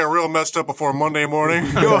 We're going to get real messed up before Monday morning.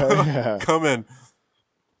 Yeah. Come in.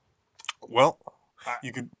 Well,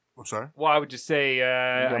 you could... I'm sorry? Well, I would just say...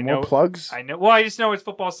 I know more plugs? I know. Well, I just know it's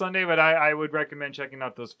Football Sunday, but I would recommend checking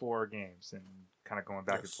out those 4 games and kind of going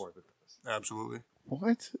back and forth with this. Absolutely.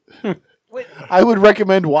 What? I would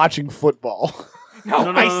recommend watching football.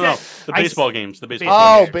 No. The baseball games. The baseball.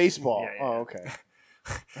 Oh, games. baseball. Yeah. Oh, okay.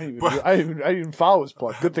 I didn't even follow his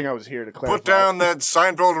plug. Good thing I was here to clarify. Put down that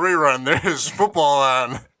Seinfeld rerun. There's football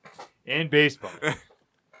on. And baseball.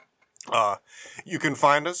 You can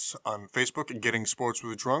find us on Facebook at Getting Sports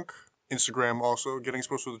with a Drunk. Instagram also, Getting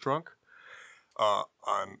Sports with a Drunk.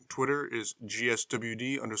 On Twitter is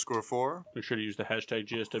GSWD_4. Make sure to use the hashtag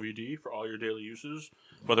GSWD for all your daily uses,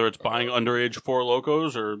 whether it's buying underage 4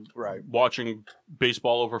 Locos or watching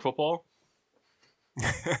baseball over football.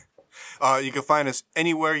 You can find us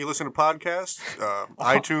anywhere you listen to podcasts,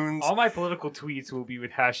 iTunes. All my political tweets will be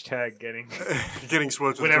with hashtag Getting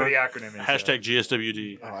Sports with whatever the Drunk. acronym is. Hashtag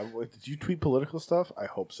GSWD. Did you tweet political stuff? I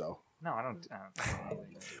hope so. No, I don't.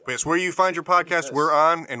 But it's where you find your podcast. We're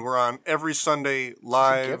on, and we're on every Sunday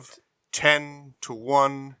live, 10 to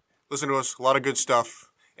 1. Listen to us. A lot of good stuff.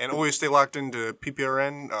 And always stay locked into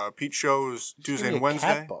PPRN. Pete shows Tuesday and Wednesday.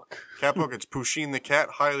 Cat book. Cat book. It's Pusheen the Cat.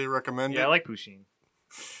 Highly recommend it. Yeah, I like Pusheen.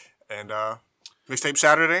 And mixtape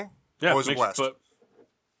Saturday. Yeah, Always a blast. But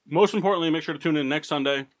most importantly, make sure to tune in next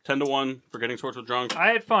Sunday, 10 to 1, for Getting Sports with Drunk. I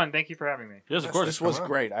had fun. Thank you for having me. Yes, of course. This was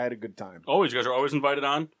great. I had a good time. Always. You guys are always invited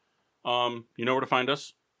on. You know where to find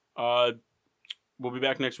us. We'll be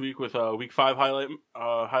back next week with Week 5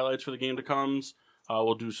 highlights for the game to comes.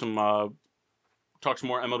 We'll do some talk some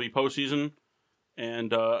more MLB postseason.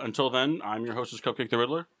 And until then, I'm your hostess, Cupcake the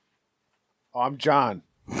Riddler. I'm John.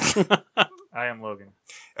 I am Logan.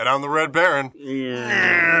 And I'm the Red Baron.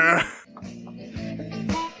 Yeah.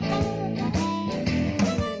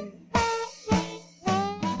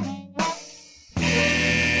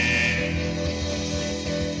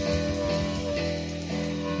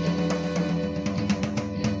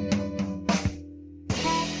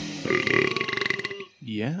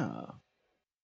 Yeah.